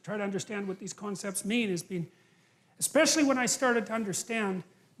Genesis, to try to understand what these concepts mean, has been, especially when I started to understand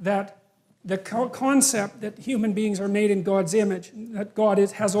that the concept that human beings are made in God's image, that God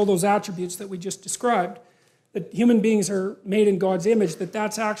has all those attributes that we just described, that human beings are made in God's image,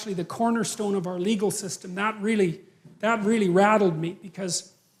 that's actually the cornerstone of our legal system. That really rattled me,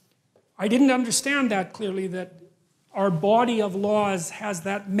 because I didn't understand that clearly, that our body of laws has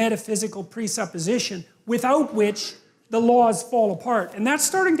that metaphysical presupposition without which the laws fall apart. And that's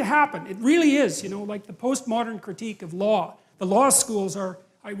starting to happen. It really is, you know, like the postmodern critique of law. The law schools are,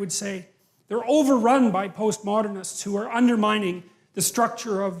 I would say, they're overrun by postmodernists who are undermining the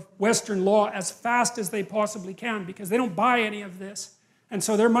structure of Western law as fast as they possibly can, because they don't buy any of this. And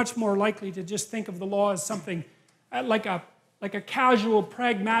so they're much more likely to just think of the law as something like a casual,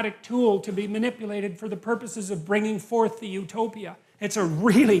 pragmatic tool to be manipulated for the purposes of bringing forth the utopia. It's a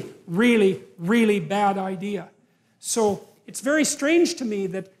really, really, really bad idea. So it's very strange to me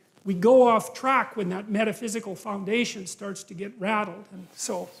that we go off track when that metaphysical foundation starts to get rattled. And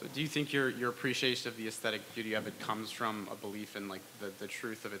so do you think your appreciation of the aesthetic beauty of it comes from a belief in like the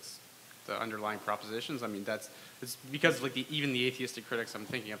truth of the underlying propositions? I mean, it's because like even the atheistic critics I'm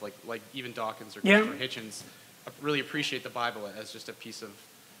thinking of, like even Dawkins or Hitchens, really appreciate the Bible as just a piece of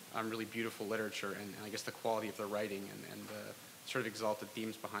really beautiful literature, and I guess the quality of the writing and the sort of exalted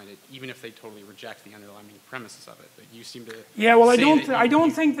themes behind it, even if they totally reject the underlying premises of it. But you seem to I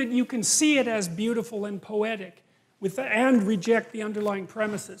don't think that you can see it as beautiful and poetic and reject the underlying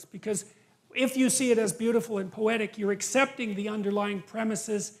premises, because if you see it as beautiful and poetic, you're accepting the underlying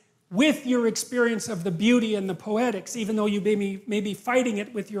premises with your experience of the beauty and the poetics, even though you may be fighting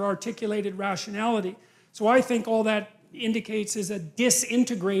it with your articulated rationality. So I think all that indicates is a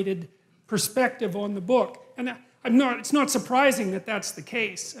disintegrated perspective on the book. And it's not surprising that that's the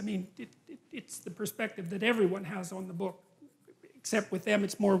case. I mean, it's the perspective that everyone has on the book, except with them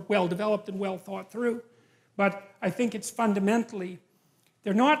it's more well-developed and well thought through. But I think it's fundamentally,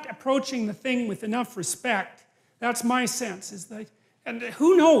 they're not approaching the thing with enough respect. That's my sense, is that, and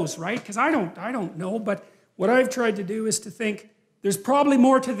who knows, right? Because I don't know, but what I've tried to do is to think, there's probably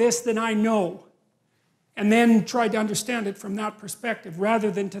more to this than I know. And then try to understand it from that perspective,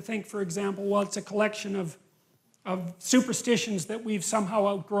 rather than to think, for example, well, it's a collection of superstitions that we've somehow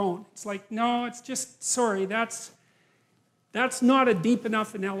outgrown. It's like, no, it's just, sorry, that's not a deep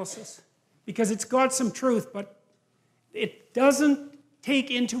enough analysis, because it's got some truth, but it doesn't take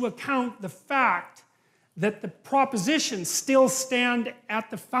into account the fact that the propositions still stand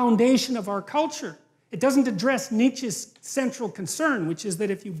at the foundation of our culture. It doesn't address Nietzsche's central concern, which is that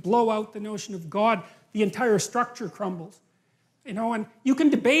if you blow out the notion of God, the entire structure crumbles. You know, and you can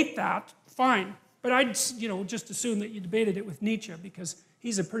debate that, fine. But I'd, you know, just assume that you debated it with Nietzsche, because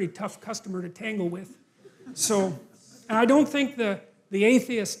he's a pretty tough customer to tangle with. So, and I don't think the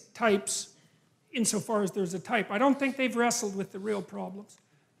atheist types insofar as there's a type. I don't think they've wrestled with the real problems.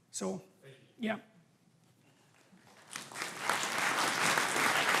 So, yeah.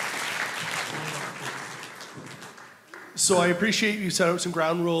 So I appreciate you set out some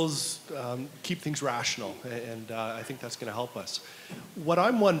ground rules, keep things rational, and I think that's going to help us. What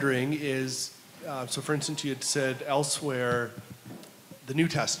I'm wondering is, so for instance, you had said elsewhere, the New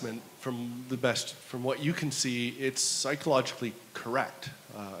Testament, from what you can see, it's psychologically correct,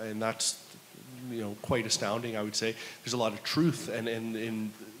 and that's quite astounding, I would say. There's a lot of truth, and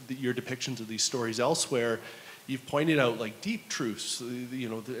in your depictions of these stories elsewhere, you've pointed out like deep truths,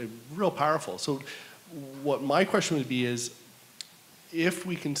 real powerful. So what my question would be is, if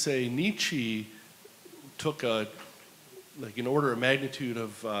we can say Nietzsche took an order of magnitude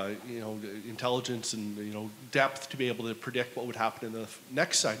of intelligence and depth to be able to predict what would happen in the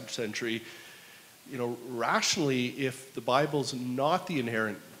next century, rationally, if the Bible's not the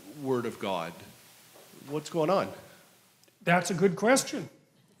inherent word of God, what's going on? That's a good question.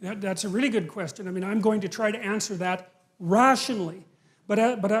 That's a really good question. I mean, I'm going to try to answer that rationally, but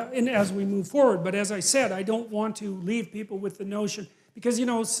as we move forward. But as I said, I don't want to leave people with the notion, because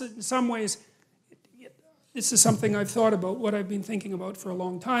in some ways, this is something I've thought about. What I've been thinking about for a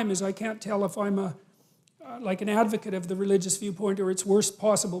long time is I can't tell if I'm like an advocate of the religious viewpoint or its worst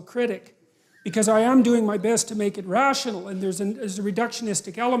possible critic, because I am doing my best to make it rational, and there's a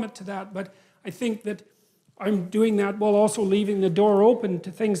reductionistic element to that. But I think that I'm doing that while also leaving the door open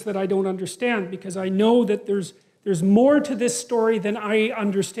to things that I don't understand, because I know that there's more to this story than I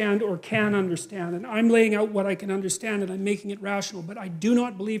understand or can understand. And I'm laying out what I can understand, and I'm making it rational. But I do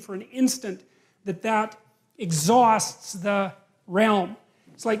not believe for an instant that exhausts the realm.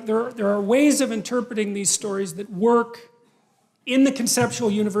 It's like there are ways of interpreting these stories that work in the conceptual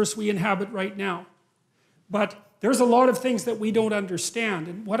universe we inhabit right now. But there's a lot of things that we don't understand.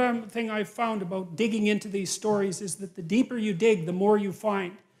 And one thing I've found about digging into these stories is that the deeper you dig, the more you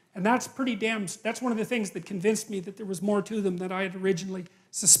find. And that's that's one of the things that convinced me that there was more to them than I had originally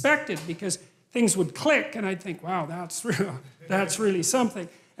suspected, because things would click and I'd think, wow, that's really something.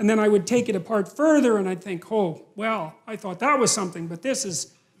 And then I would take it apart further and I'd think, oh, well, I thought that was something, but this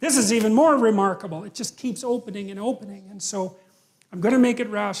is even more remarkable. It just keeps opening and opening. And so I'm going to make it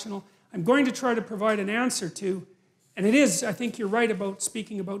rational. I'm going to try to provide an answer to, and it is, I think you're right about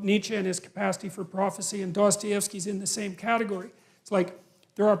speaking about Nietzsche and his capacity for prophecy, and Dostoevsky's in the same category. It's like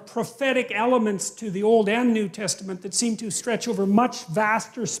there are prophetic elements to the Old and New Testament that seem to stretch over much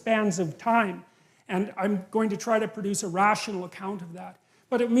vaster spans of time. And I'm going to try to produce a rational account of that.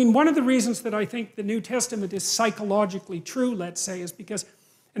 But I mean, one of the reasons that I think the New Testament is psychologically true, let's say, is because,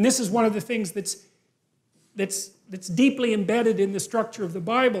 and this is one of the things that's deeply embedded in the structure of the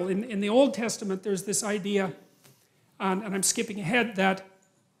Bible. In the Old Testament, there's this idea, and I'm skipping ahead, that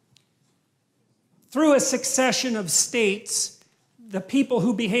through a succession of states, the people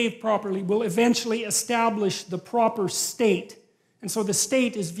who behave properly will eventually establish the proper state. And so the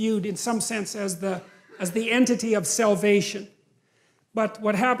state is viewed in some sense as the entity of salvation. But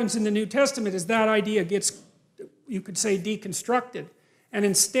what happens in the New Testament is that idea gets, you could say, deconstructed. And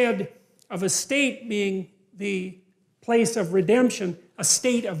instead of a state being the place of redemption, a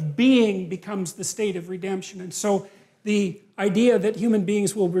state of being becomes the state of redemption. And so the idea that human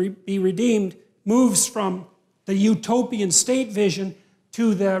beings will be redeemed moves from the utopian state vision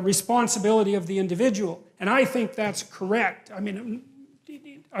to the responsibility of the individual. And I think that's correct. I mean,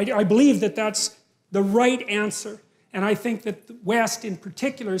 I believe that that's the right answer. And I think that the West in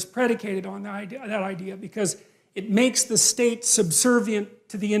particular is predicated on that idea because it makes the state subservient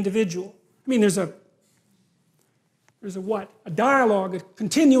to the individual. I mean, there's a what? A dialogue, a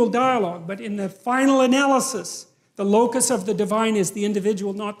continual dialogue, but in the final analysis, the locus of the divine is the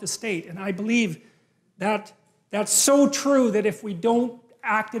individual, not the state. And I believe that that's so true that if we don't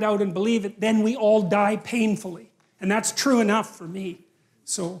act it out and believe it, then we all die painfully. And that's true enough for me.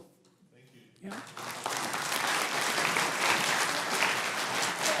 So, thank you. Yeah.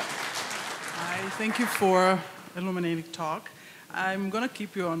 Thank you for illuminating talk. I'm going to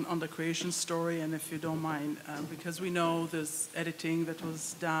keep you on the creation story, and if you don't mind, because we know this editing that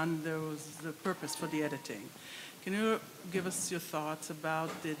was done, there was the purpose for the editing. Can you give us your thoughts about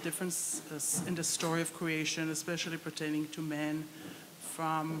the difference in the story of creation, especially pertaining to men,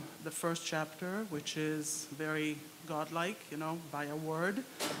 from the first chapter, which is very godlike, by a word,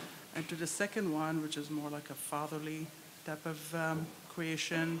 and to the second one, which is more like a fatherly type of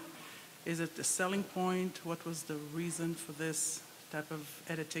creation? Is it the selling point? What was the reason for this type of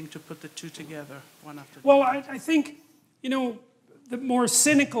editing to put the two together, one after the other? Well, I think, the more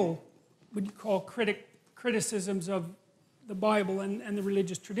cynical, what you call criticisms of the Bible and the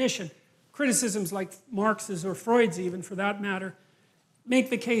religious tradition, criticisms like Marx's or Freud's even for that matter,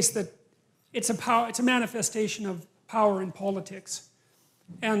 make the case that it's a manifestation of power in politics.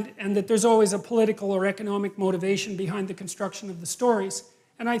 And that there's always a political or economic motivation behind the construction of the stories.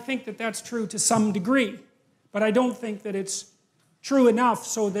 And I think that that's true to some degree. But I don't think that it's true enough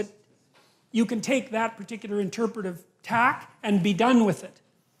so that you can take that particular interpretive tack and be done with it.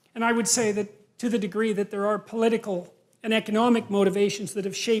 And I would say that to the degree that there are political and economic motivations that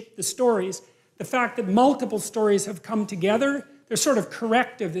have shaped the stories, the fact that multiple stories have come together, they're sort of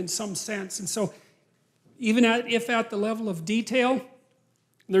corrective in some sense. And so even if at the level of detail,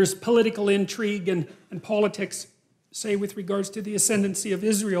 there's political intrigue and politics, say with regards to the ascendancy of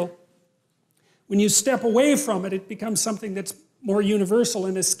Israel, when you step away from it, it becomes something that's more universal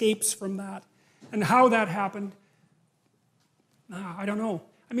and escapes from that. And how that happened, I don't know.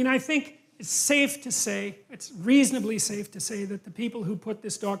 I mean, I think it's safe to say, it's reasonably safe to say that the people who put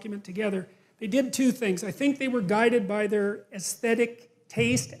this document together, they did two things. I think they were guided by their aesthetic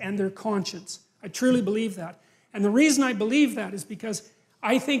taste and their conscience. I truly believe that. And the reason I believe that is because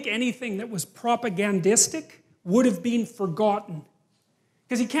I think anything that was propagandistic would have been forgotten.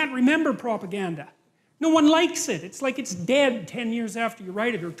 Because you can't remember propaganda. No one likes it. It's like it's dead 10 years after you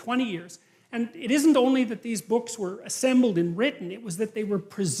write it, or 20 years. And it isn't only that these books were assembled and written, it was that they were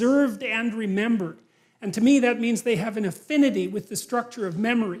preserved and remembered. And to me, that means they have an affinity with the structure of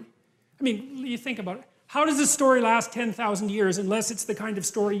memory. I mean, you think about it. How does a story last 10,000 years unless it's the kind of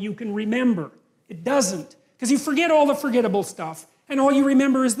story you can remember? It doesn't. Because you forget all the forgettable stuff, and all you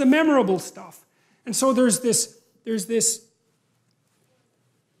remember is the memorable stuff. And so there's this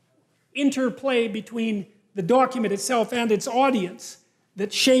interplay between the document itself and its audience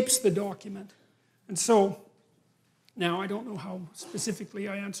that shapes the document. And so, now I don't know how specifically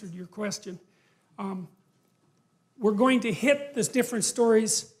I answered your question. We're going to hit the different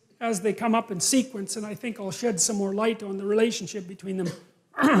stories as they come up in sequence, and I think I'll shed some more light on the relationship between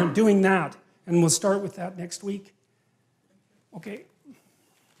them doing that. And we'll start with that next week. Okay.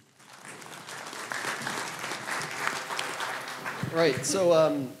 Right, so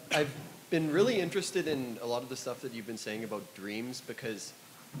I've been really interested in a lot of the stuff that you've been saying about dreams, because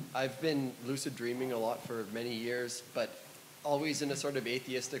I've been lucid dreaming a lot for many years, but always in a sort of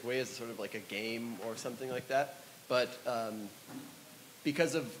atheistic way, as sort of like a game or something like that. But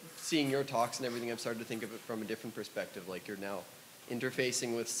because of seeing your talks and everything, I've started to think of it from a different perspective, like you're now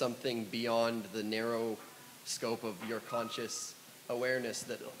interfacing with something beyond the narrow scope of your conscious awareness,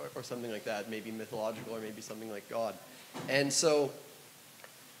 that, or something like that, maybe mythological or maybe something like God. And so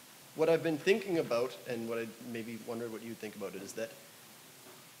what I've been thinking about, and what I maybe wondered what you think about it, is that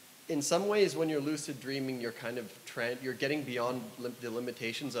in some ways when you're lucid dreaming, you're kind of you're getting beyond the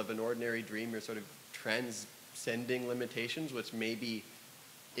limitations of an ordinary dream. You're sort of transcending limitations, which maybe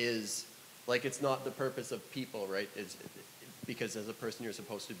is like, it's not the purpose of people, right? Because as a person you're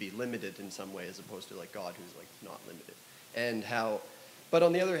supposed to be limited in some way, as opposed to like God, who's like not limited. And how, but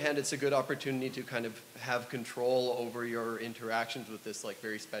on the other hand, it's a good opportunity to kind of have control over your interactions with this like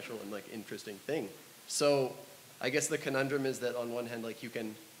very special and like interesting thing. So I guess the conundrum is that on one hand, like you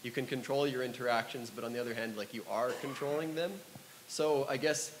can control your interactions, but on the other hand, like you are controlling them. So I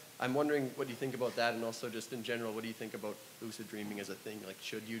guess I'm wondering what do you think about that, and also just in general, what do you think about lucid dreaming as a thing? Like,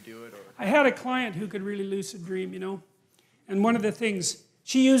 should you do it? Or I had a client who could really lucid dream, you know. And one of the things,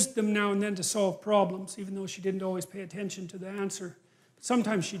 she used them now and then to solve problems, even though she didn't always pay attention to the answer. But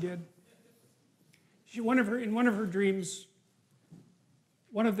sometimes she did. In one of her dreams,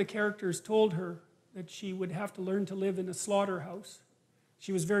 one of the characters told her that she would have to learn to live in a slaughterhouse.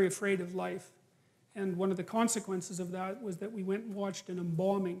 She was very afraid of life. And one of the consequences of that was that we went and watched an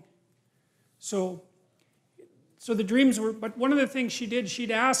embalming. So the dreams were, but one of the things she did, she'd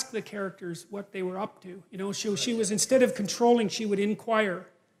ask the characters what they were up to. You know, she was, instead of controlling, she would inquire.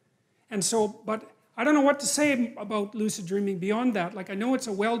 And so, but I don't know what to say about lucid dreaming beyond that. Like, I know it's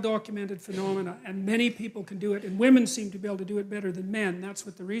a well-documented phenomena, and many people can do it, and women seem to be able to do it better than men. That's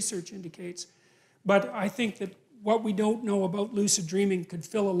what the research indicates. But I think that what we don't know about lucid dreaming could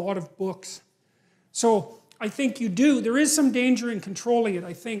fill a lot of books. So I think you do. There is some danger in controlling it,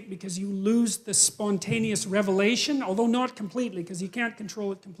 I think, because you lose the spontaneous revelation, although not completely, because you can't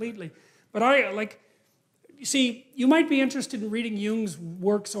control it completely. But you see, you might be interested in reading Jung's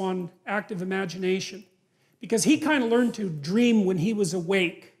works on active imagination, because he kind of learned to dream when he was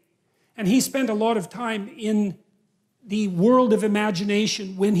awake. And he spent a lot of time in the world of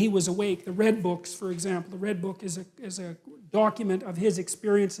imagination when he was awake. The Red Books, for example. The Red Book is a document of his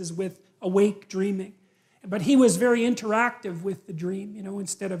experiences with awake dreaming. But he was very interactive with the dream, you know,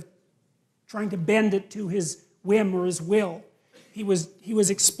 instead of trying to bend it to his whim or his will. He was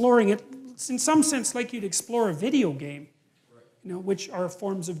exploring it it's in some sense like you'd explore a video game, you know, which are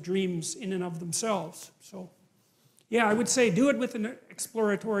forms of dreams in and of themselves. So, yeah, I would say do it with an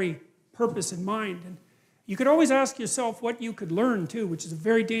exploratory purpose in mind. And you could always ask yourself what you could learn too, which is a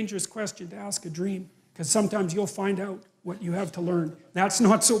very dangerous question to ask a dream, because sometimes you'll find out what you have to learn. That's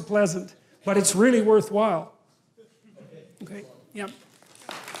not so pleasant, but it's really worthwhile. Okay, yeah.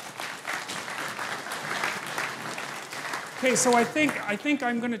 Okay, so I think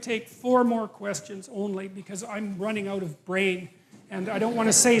I'm going to take 4 more questions only because I'm running out of brain and I don't want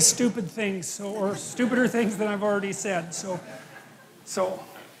to say stupid things or stupider things than I've already said. So.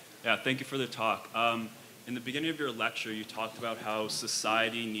 Yeah, thank you for the talk. In the beginning of your lecture, you talked about how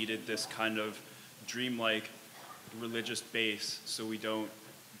society needed this kind of dreamlike religious base so we don't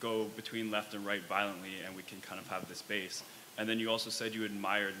go between left and right violently and we can kind of have this base. And then you also said you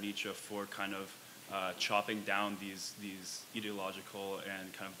admired Nietzsche for kind of chopping down these ideological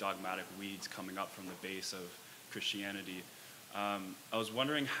and kind of dogmatic weeds coming up from the base of Christianity. I was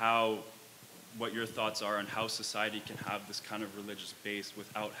wondering what your thoughts are on how society can have this kind of religious base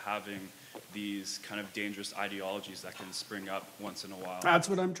without having these kind of dangerous ideologies that can spring up once in a while. That's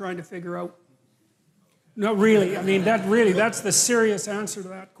what I'm trying to figure out. No, really, I mean, that's the serious answer to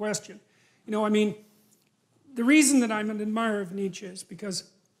that question. You know, I mean, the reason that I'm an admirer of Nietzsche is because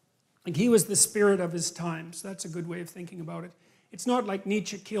like, he was the spirit of his times. That's a good way of thinking about it. It's not like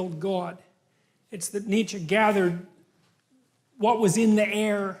Nietzsche killed God. It's that Nietzsche gathered what was in the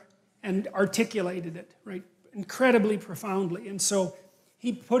air and articulated it, right, incredibly profoundly. And so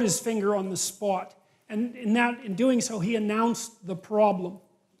he put his finger on the spot. And in doing so, he announced the problem.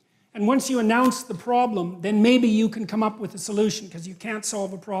 And once you announce the problem, then maybe you can come up with a solution, because you can't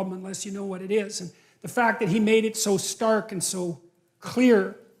solve a problem unless you know what it is. And the fact that he made it so stark and so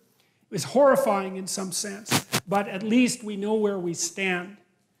clear is horrifying in some sense, but at least we know where we stand.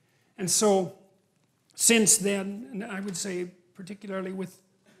 And so since then, and I would say particularly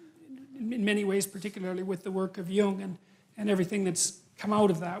in many ways, particularly with the work of Jung and everything that's come out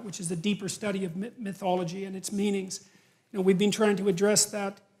of that, which is the deeper study of mythology and its meanings, you know, we've been trying to address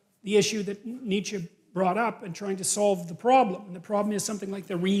the issue that Nietzsche brought up and trying to solve the problem. And the problem is something like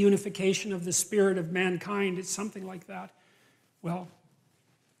the reunification of the spirit of mankind. It's something like that. Well,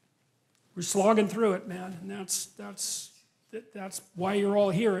 we're slogging through it, man, and that's why you're all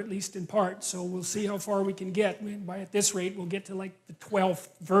here, at least in part. So we'll see how far we can get. At this rate, we'll get to like the 12th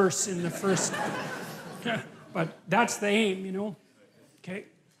verse in the first. But that's the aim, you know. Okay.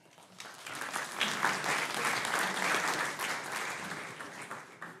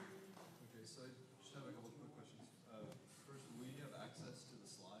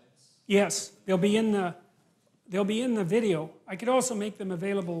 Yes, they'll be in the video. I could also make them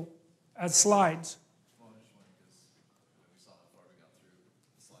available as slides.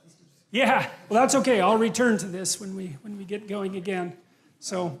 Yeah, well that's okay. I'll return to this when we get going again.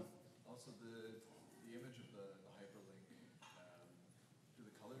 So. Also, the image of the hyperlink. Do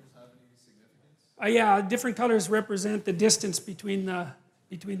the colors have any significance? Yeah, different colors represent the distance between the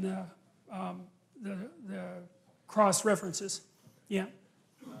cross references. Yeah.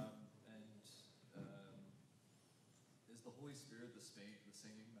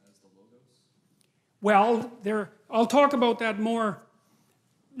 Well, I'll talk about that more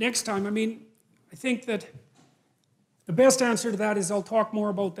next time. I mean, I think that the best answer to that is I'll talk more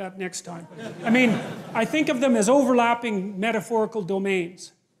about that next time. I mean, I think of them as overlapping metaphorical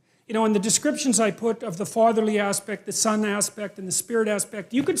domains. You know, in the descriptions I put of the fatherly aspect, the son aspect, and the spirit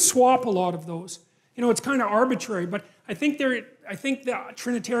aspect, you could swap a lot of those. You know, it's kind of arbitrary, but I think the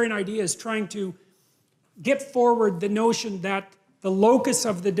Trinitarian idea is trying to get forward the notion that the locus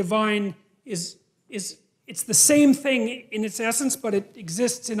of the divine it's the same thing in its essence, but it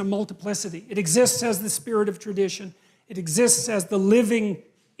exists in a multiplicity. It exists as the spirit of tradition. It exists as the living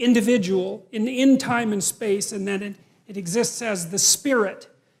individual in time and space, and then it exists as the spirit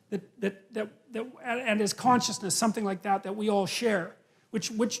and as consciousness, something like that we all share.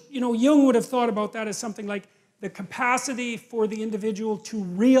 Which you know, Jung would have thought about that as something like the capacity for the individual to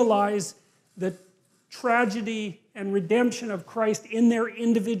realize the tragedy and redemption of Christ in their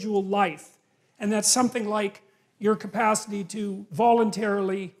individual life. And that's something like your capacity to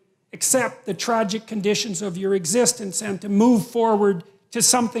voluntarily accept the tragic conditions of your existence and to move forward to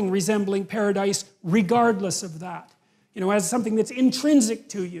something resembling paradise regardless of that. You know, as something that's intrinsic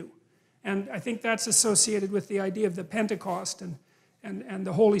to you. And I think that's associated with the idea of the Pentecost and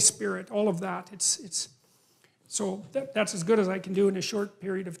the Holy Spirit, all of that. So that's as good as I can do in a short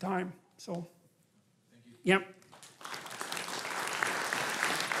period of time. So, thank you. Yeah.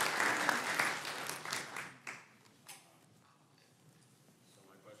 So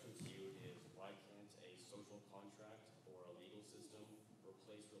my question to you is,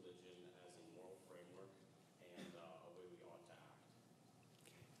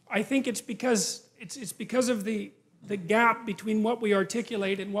 I think it's because of the gap between what we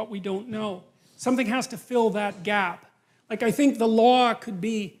articulate and what we don't know. Something has to fill that gap. Like I think the law could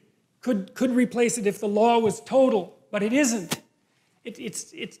replace it if the law was total, but it isn't.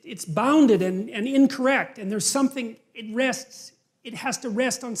 It's bounded and incorrect, and there's something, it has to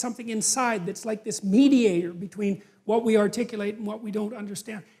rest on something inside that's like this mediator between what we articulate and what we don't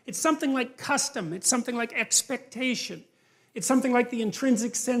understand. It's something like custom, it's something like expectation, it's something like the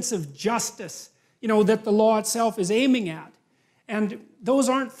intrinsic sense of justice, that the law itself is aiming at. And those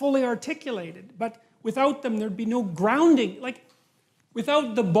aren't fully articulated, but without them there'd be no grounding. Like,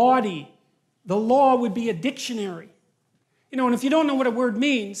 without the body, the law would be a dictionary. And if you don't know what a word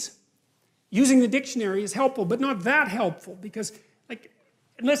means, using the dictionary is helpful, but not that helpful, because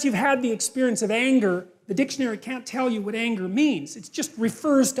unless you've had the experience of anger, the dictionary can't tell you what anger means. It just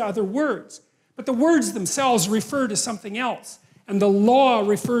refers to other words. But the words themselves refer to something else, and the law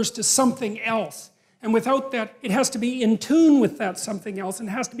refers to something else. And without that, it has to be in tune with that something else, and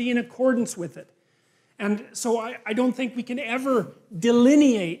it has to be in accordance with it. And so I don't think we can ever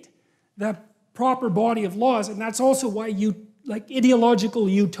delineate the proper body of laws, and that's also why ideological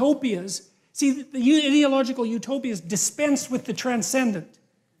utopias, see, the ideological utopias dispense with the transcendent.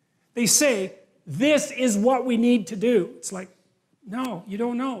 They say, this is what we need to do. It's like, no, you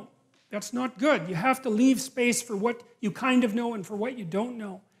don't know. That's not good. You have to leave space for what you kind of know and for what you don't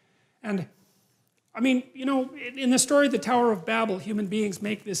know. And I mean, in the story of the Tower of Babel, human beings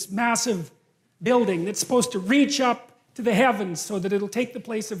make this massive building that's supposed to reach up to the heavens so that it'll take the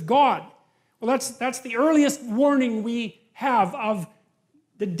place of God. Well, that's the earliest warning we have of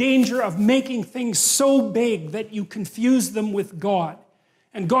the danger of making things so big that you confuse them with God.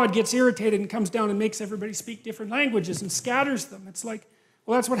 And God gets irritated and comes down and makes everybody speak different languages and scatters them. It's like,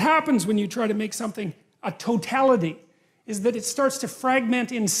 well, that's what happens when you try to make something a totality, is that it starts to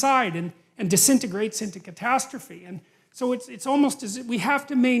fragment inside and disintegrates into catastrophe. And so it's almost as if we have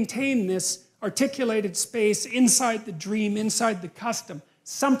to maintain this articulated space inside the dream, inside the custom,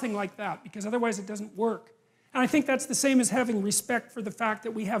 something like that, because otherwise it doesn't work. And I think that's the same as having respect for the fact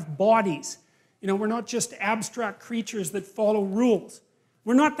that we have bodies. We're not just abstract creatures that follow rules.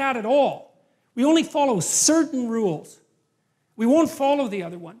 We're not that at all. We only follow certain rules. We won't follow the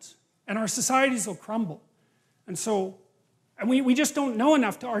other ones, and our societies will crumble. And we just don't know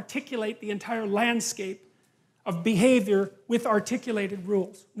enough to articulate the entire landscape of behavior with articulated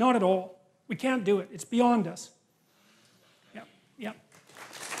rules. Not at all. We can't do it. It's beyond us. Yeah.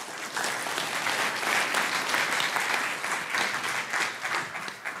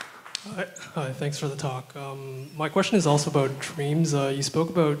 Hi, thanks for the talk. My question is also about dreams. You spoke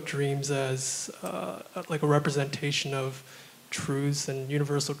about dreams as like a representation of truths and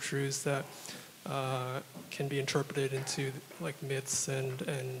universal truths that can be interpreted into like myths and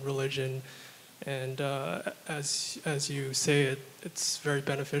religion. And as you say, it's very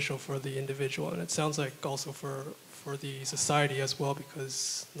beneficial for the individual, and it sounds like also for the society as well,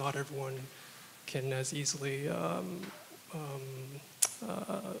 because not everyone can as easily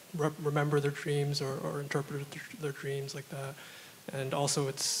remember their dreams or interpret their dreams like that. And also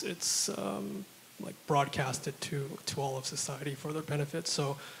it's like broadcasted to all of society for their benefit.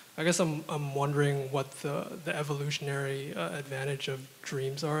 So I guess I'm wondering what the evolutionary advantage of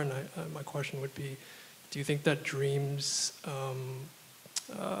dreams are, and my question would be, do you think that dreams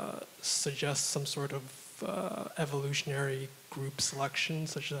suggest some sort of evolutionary group selection,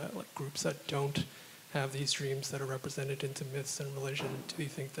 such that like groups that don't have these dreams that are represented into myths and religion, do you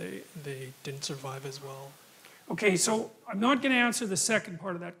think they didn't survive as well? Okay, so I'm not going to answer the second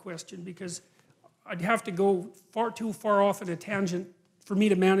part of that question because I'd have to go too far off at a tangent for me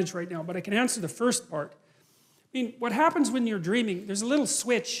to manage right now, but I can answer the first part. I mean, what happens when you're dreaming, there's a little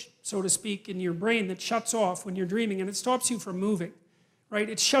switch, so to speak, in your brain that shuts off when you're dreaming, and it stops you from moving, right?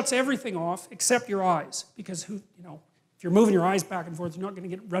 It shuts everything off except your eyes, because if you're moving your eyes back and forth, you're not going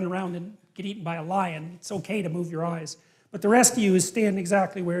to run around and get eaten by a lion. It's okay to move your eyes. But the rest of you is staying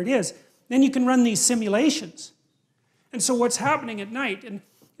exactly where it is. Then you can run these simulations. And so what's happening at night, and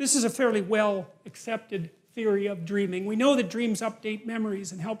this is a fairly well-accepted theory of dreaming. We know that dreams update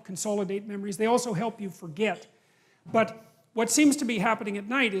memories and help consolidate memories. They also help you forget. But what seems to be happening at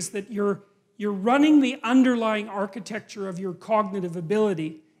night is that you're running the underlying architecture of your cognitive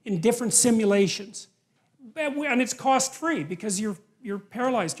ability in different simulations. And it's cost-free because you're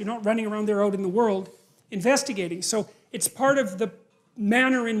paralyzed. You're not running around there out in the world investigating. So it's part of the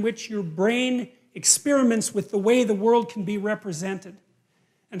manner in which your brain experiments with the way the world can be represented.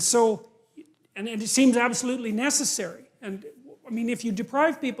 And so, and it seems absolutely necessary. And I mean, if you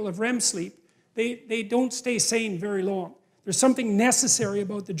deprive people of REM sleep, they don't stay sane very long. there's something necessary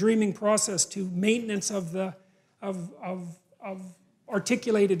about the dreaming process to maintenance of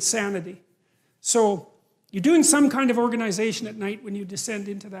articulated sanity. So you're doing some kind of organization at night when you descend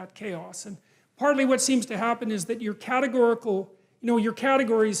into that chaos. And partly what seems to happen is that your categorical, your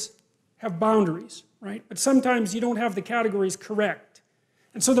categories have boundaries, right? But sometimes you don't have the categories correct.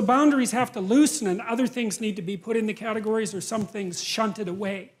 And so the boundaries have to loosen and other things need to be put in the categories or some things shunted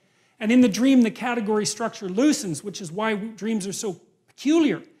away. And in the dream, the category structure loosens, which is why dreams are so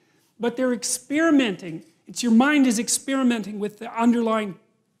peculiar. But they're experimenting. It's your mind is experimenting with the underlying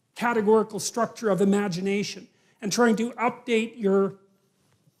categorical structure of imagination and trying to update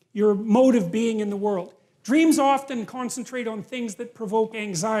your mode of being in the world. Dreams often concentrate on things that provoke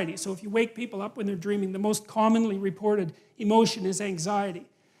anxiety. So if you wake people up when they're dreaming, the most commonly reported emotion is anxiety.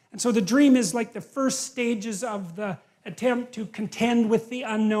 And so the dream is like the first stages of the attempt to contend with the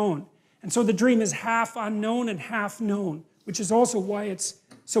unknown. And so the dream is half unknown and half known, which is also why it's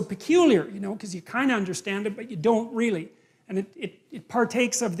so peculiar, because you kind of understand it, but you don't really. And it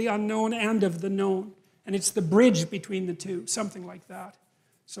partakes of the unknown and of the known. And it's the bridge between the two, something like that.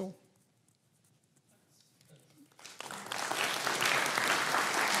 So.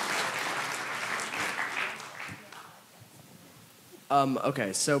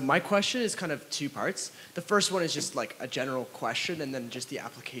 Okay, so my question is kind of two parts. The first one is just like a general question and then just the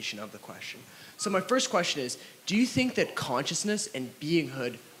application of the question. So my first question is, do you think that consciousness and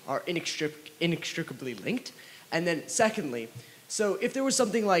beinghood are inextricably linked? And then secondly, so if there was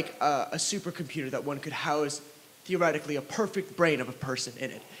something like a supercomputer that one could house theoretically a perfect brain of a person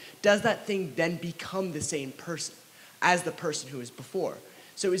in it, does that thing then become the same person as the person who was before?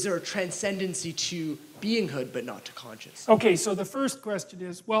 So is there a transcendency to beinghood but not to conscience? Okay, so the first question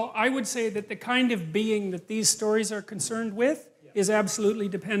is, well, I would say that the kind of being that these stories are concerned with is absolutely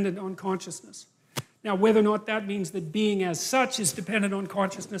dependent on consciousness. Now, whether or not that means that being as such is dependent on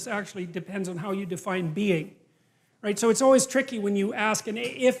consciousness actually depends on how you define being. Right? So it's always tricky when you ask,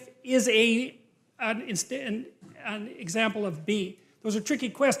 if is an example of B. Those are tricky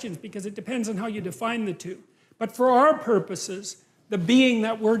questions because it depends on how you define the two. But for our purposes, the being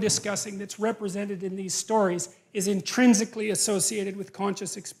that we're discussing that's represented in these stories is intrinsically associated with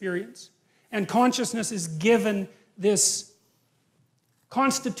conscious experience. And consciousness is given this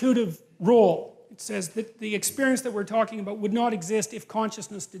constitutive role. It says that the experience that we're talking about would not exist if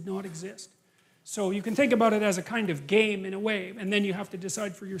consciousness did not exist. So you can think about it as a kind of game in a way, and then you have to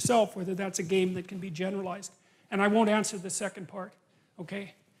decide for yourself whether that's a game that can be generalized. And I won't answer the second part,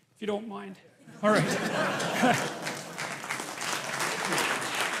 okay? If you don't mind. All right.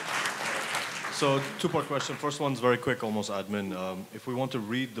 So, two-part question. First one's very quick, almost admin. If we want to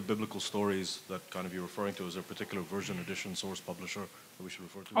read the biblical stories that kind of you're referring to, is there a particular version, edition, source, publisher that we should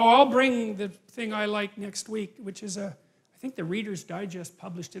refer to? Oh, I'll bring the thing I like next week, which is I think the Reader's Digest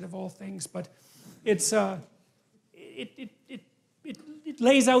published it of all things, but it's it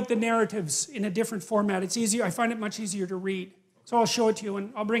lays out the narratives in a different format. It's easier. I find it much easier to read. So I'll show it to you,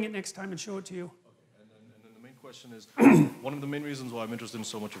 and I'll bring it next time and show it to you. And then the main question is, one of the main reasons why I'm interested in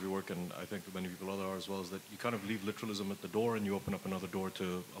so much of your work, and I think many people other are as well, is that you kind of leave literalism at the door and you open up another door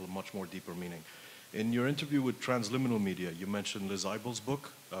to a much more deeper meaning. In your interview with Transliminal Media, you mentioned Liz Eibel's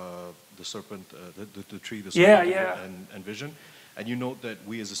book, The Serpent, the Tree, the Serpent, and Vision. And you note that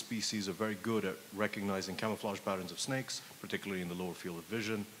we as a species are very good at recognizing camouflage patterns of snakes, particularly in the lower field of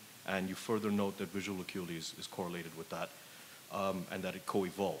vision. And you further note that visual acuity is correlated with that, and that it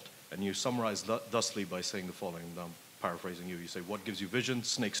co-evolved. And you summarize thusly by saying the following, and I'm paraphrasing you. You say, what gives you vision?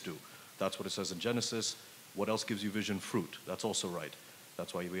 Snakes do. That's what it says in Genesis. What else gives you vision? Fruit. That's also right.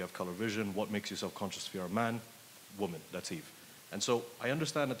 That's why we have color vision. What makes you self-conscious if you're a man? Woman. That's Eve. And so I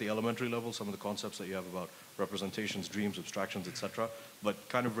understand at the elementary level some of the concepts that you have about representations, dreams, abstractions, etc. But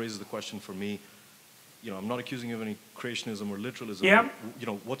kind of raises the question for me, I'm not accusing you of any creationism or literalism. Yeah.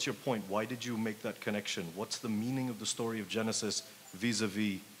 What's your point? Why did you make that connection? What's the meaning of the story of Genesis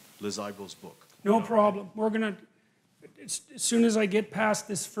vis-a-vis Liz Eibel's book? No problem. We're going to, as soon as I get past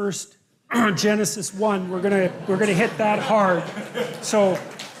this first Genesis 1, we're gonna hit that hard. So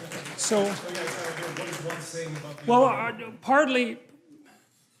well, partly.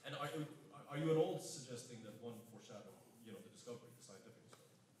 And are you at all suggesting that one foreshadowed, the discovery, the scientific discovery?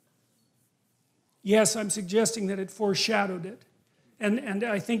 Yes, I'm suggesting that it foreshadowed it. And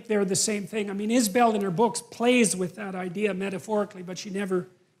I think they're the same thing. I mean, Isabel in her books plays with that idea metaphorically, but she never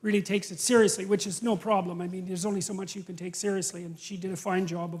really takes it seriously, which is no problem. I mean, there's only so much you can take seriously, and she did a fine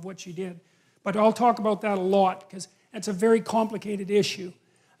job of what she did. But I'll talk about that a lot, because that's a very complicated issue.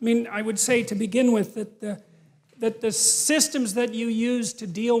 I mean, I would say to begin with that that the systems that you use to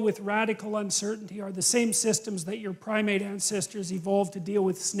deal with radical uncertainty are the same systems that your primate ancestors evolved to deal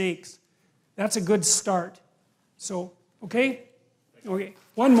with snakes. That's a good start. So, okay? Okay,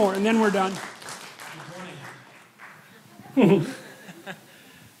 one more and then we're done.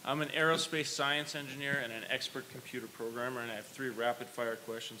 I'm an aerospace science engineer and an expert computer programmer, and I have 3 rapid-fire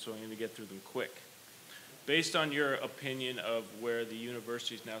questions, so I'm going to get through them quick. Based on your opinion of where the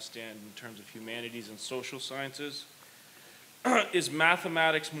universities now stand in terms of humanities and social sciences, is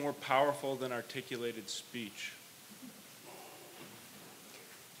mathematics more powerful than articulated speech?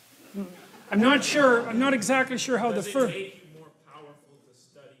 I'm not sure, I'm not exactly sure how the first... Does it make you more powerful to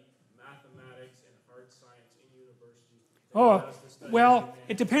study mathematics and hard science in universities? Oh, well,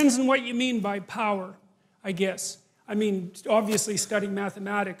 it depends on what you mean by power, I guess. I mean, obviously studying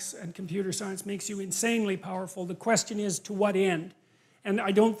mathematics and computer science makes you insanely powerful. The question is, to what end? And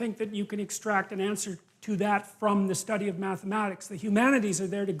I don't think that you can extract an answer to that from the study of mathematics. The humanities are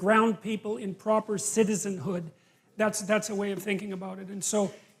there to ground people in proper citizenhood. That's a way of thinking about it. And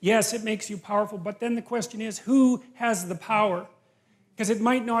so, yes, it makes you powerful, but then the question is, who has the power? Because it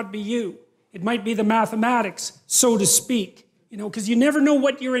might not be you. It might be the mathematics, so to speak. You know, because you never know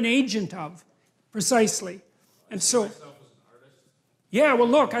what you're an agent of, precisely. And so, yeah, well,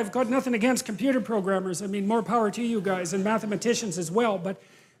 look, I've got nothing against computer programmers. I mean, more power to you guys, and mathematicians as well. But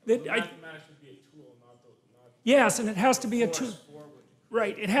mathematics would be a tool, not yes, and it has to be a tool.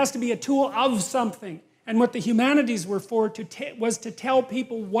 Right, it has to be a tool of something. And what the humanities were for was to tell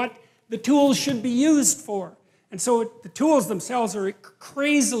people what the tools should be used for. And so the tools themselves are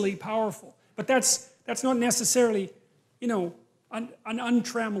crazily powerful. But that's not necessarily, you know, an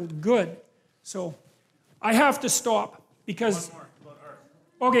untrammeled good. So I have to stop because... One more about art.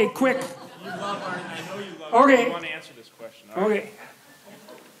 Okay, quick. You love art. I know you love okay. art. You want to answer this question. Okay.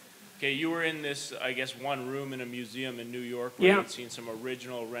 Okay, you were in this, I guess, one room in a museum in New York where you'd seen some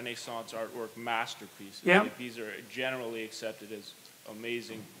original Renaissance artwork masterpieces. Yeah. Like, these are generally accepted as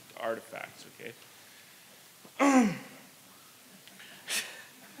amazing artifacts, okay?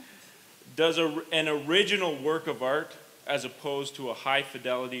 Does an original work of art, as opposed to a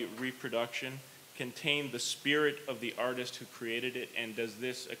high-fidelity reproduction, contain the spirit of the artist who created it, and does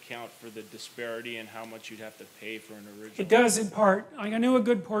this account for the disparity in how much you'd have to pay for an original? It does in part. I knew a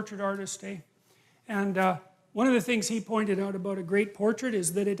good portrait artist, and one of the things he pointed out about a great portrait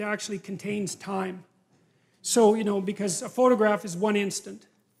is that it actually contains time. So, you know, because a photograph is one instant,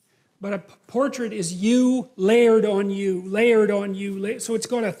 but a portrait is you layered on you, layered on you, so it's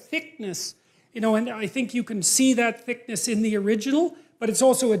got a thickness, you know, and I think you can see that thickness in the original, but it's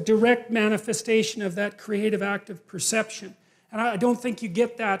also a direct manifestation of that creative act of perception. And I don't think you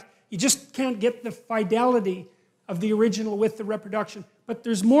get that. You just can't get the fidelity of the original with the reproduction. But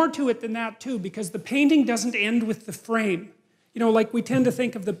there's more to it than that too, because the painting doesn't end with the frame. You know, like we tend to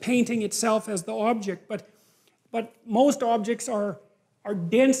think of the painting itself as the object, but most objects are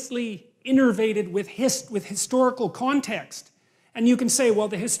densely innervated with historical context. And you can say, well,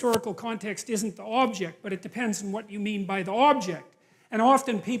 the historical context isn't the object, but it depends on what you mean by the object. And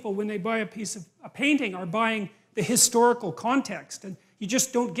often people, when they buy a piece of a painting, are buying the historical context, and you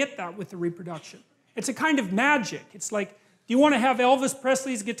just don't get that with the reproduction. It's a kind of magic. It's like, do you want to have Elvis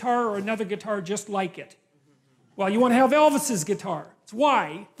Presley's guitar or another guitar just like it? Well, you want to have Elvis's guitar. It's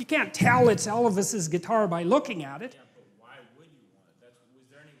why. You can't tell it's Elvis's guitar by looking at it. Yeah, but why would you want it? Was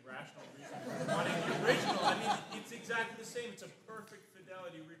there any rational reason for wanting the original? I mean, it's exactly the same. It's a perfect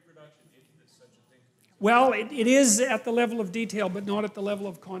fidelity reproduction, if there's such a thing. Well, it is at the level of detail, but not at the level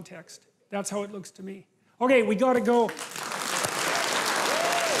of context. That's how it looks to me. Okay, we got to go.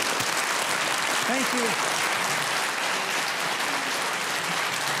 Thank you.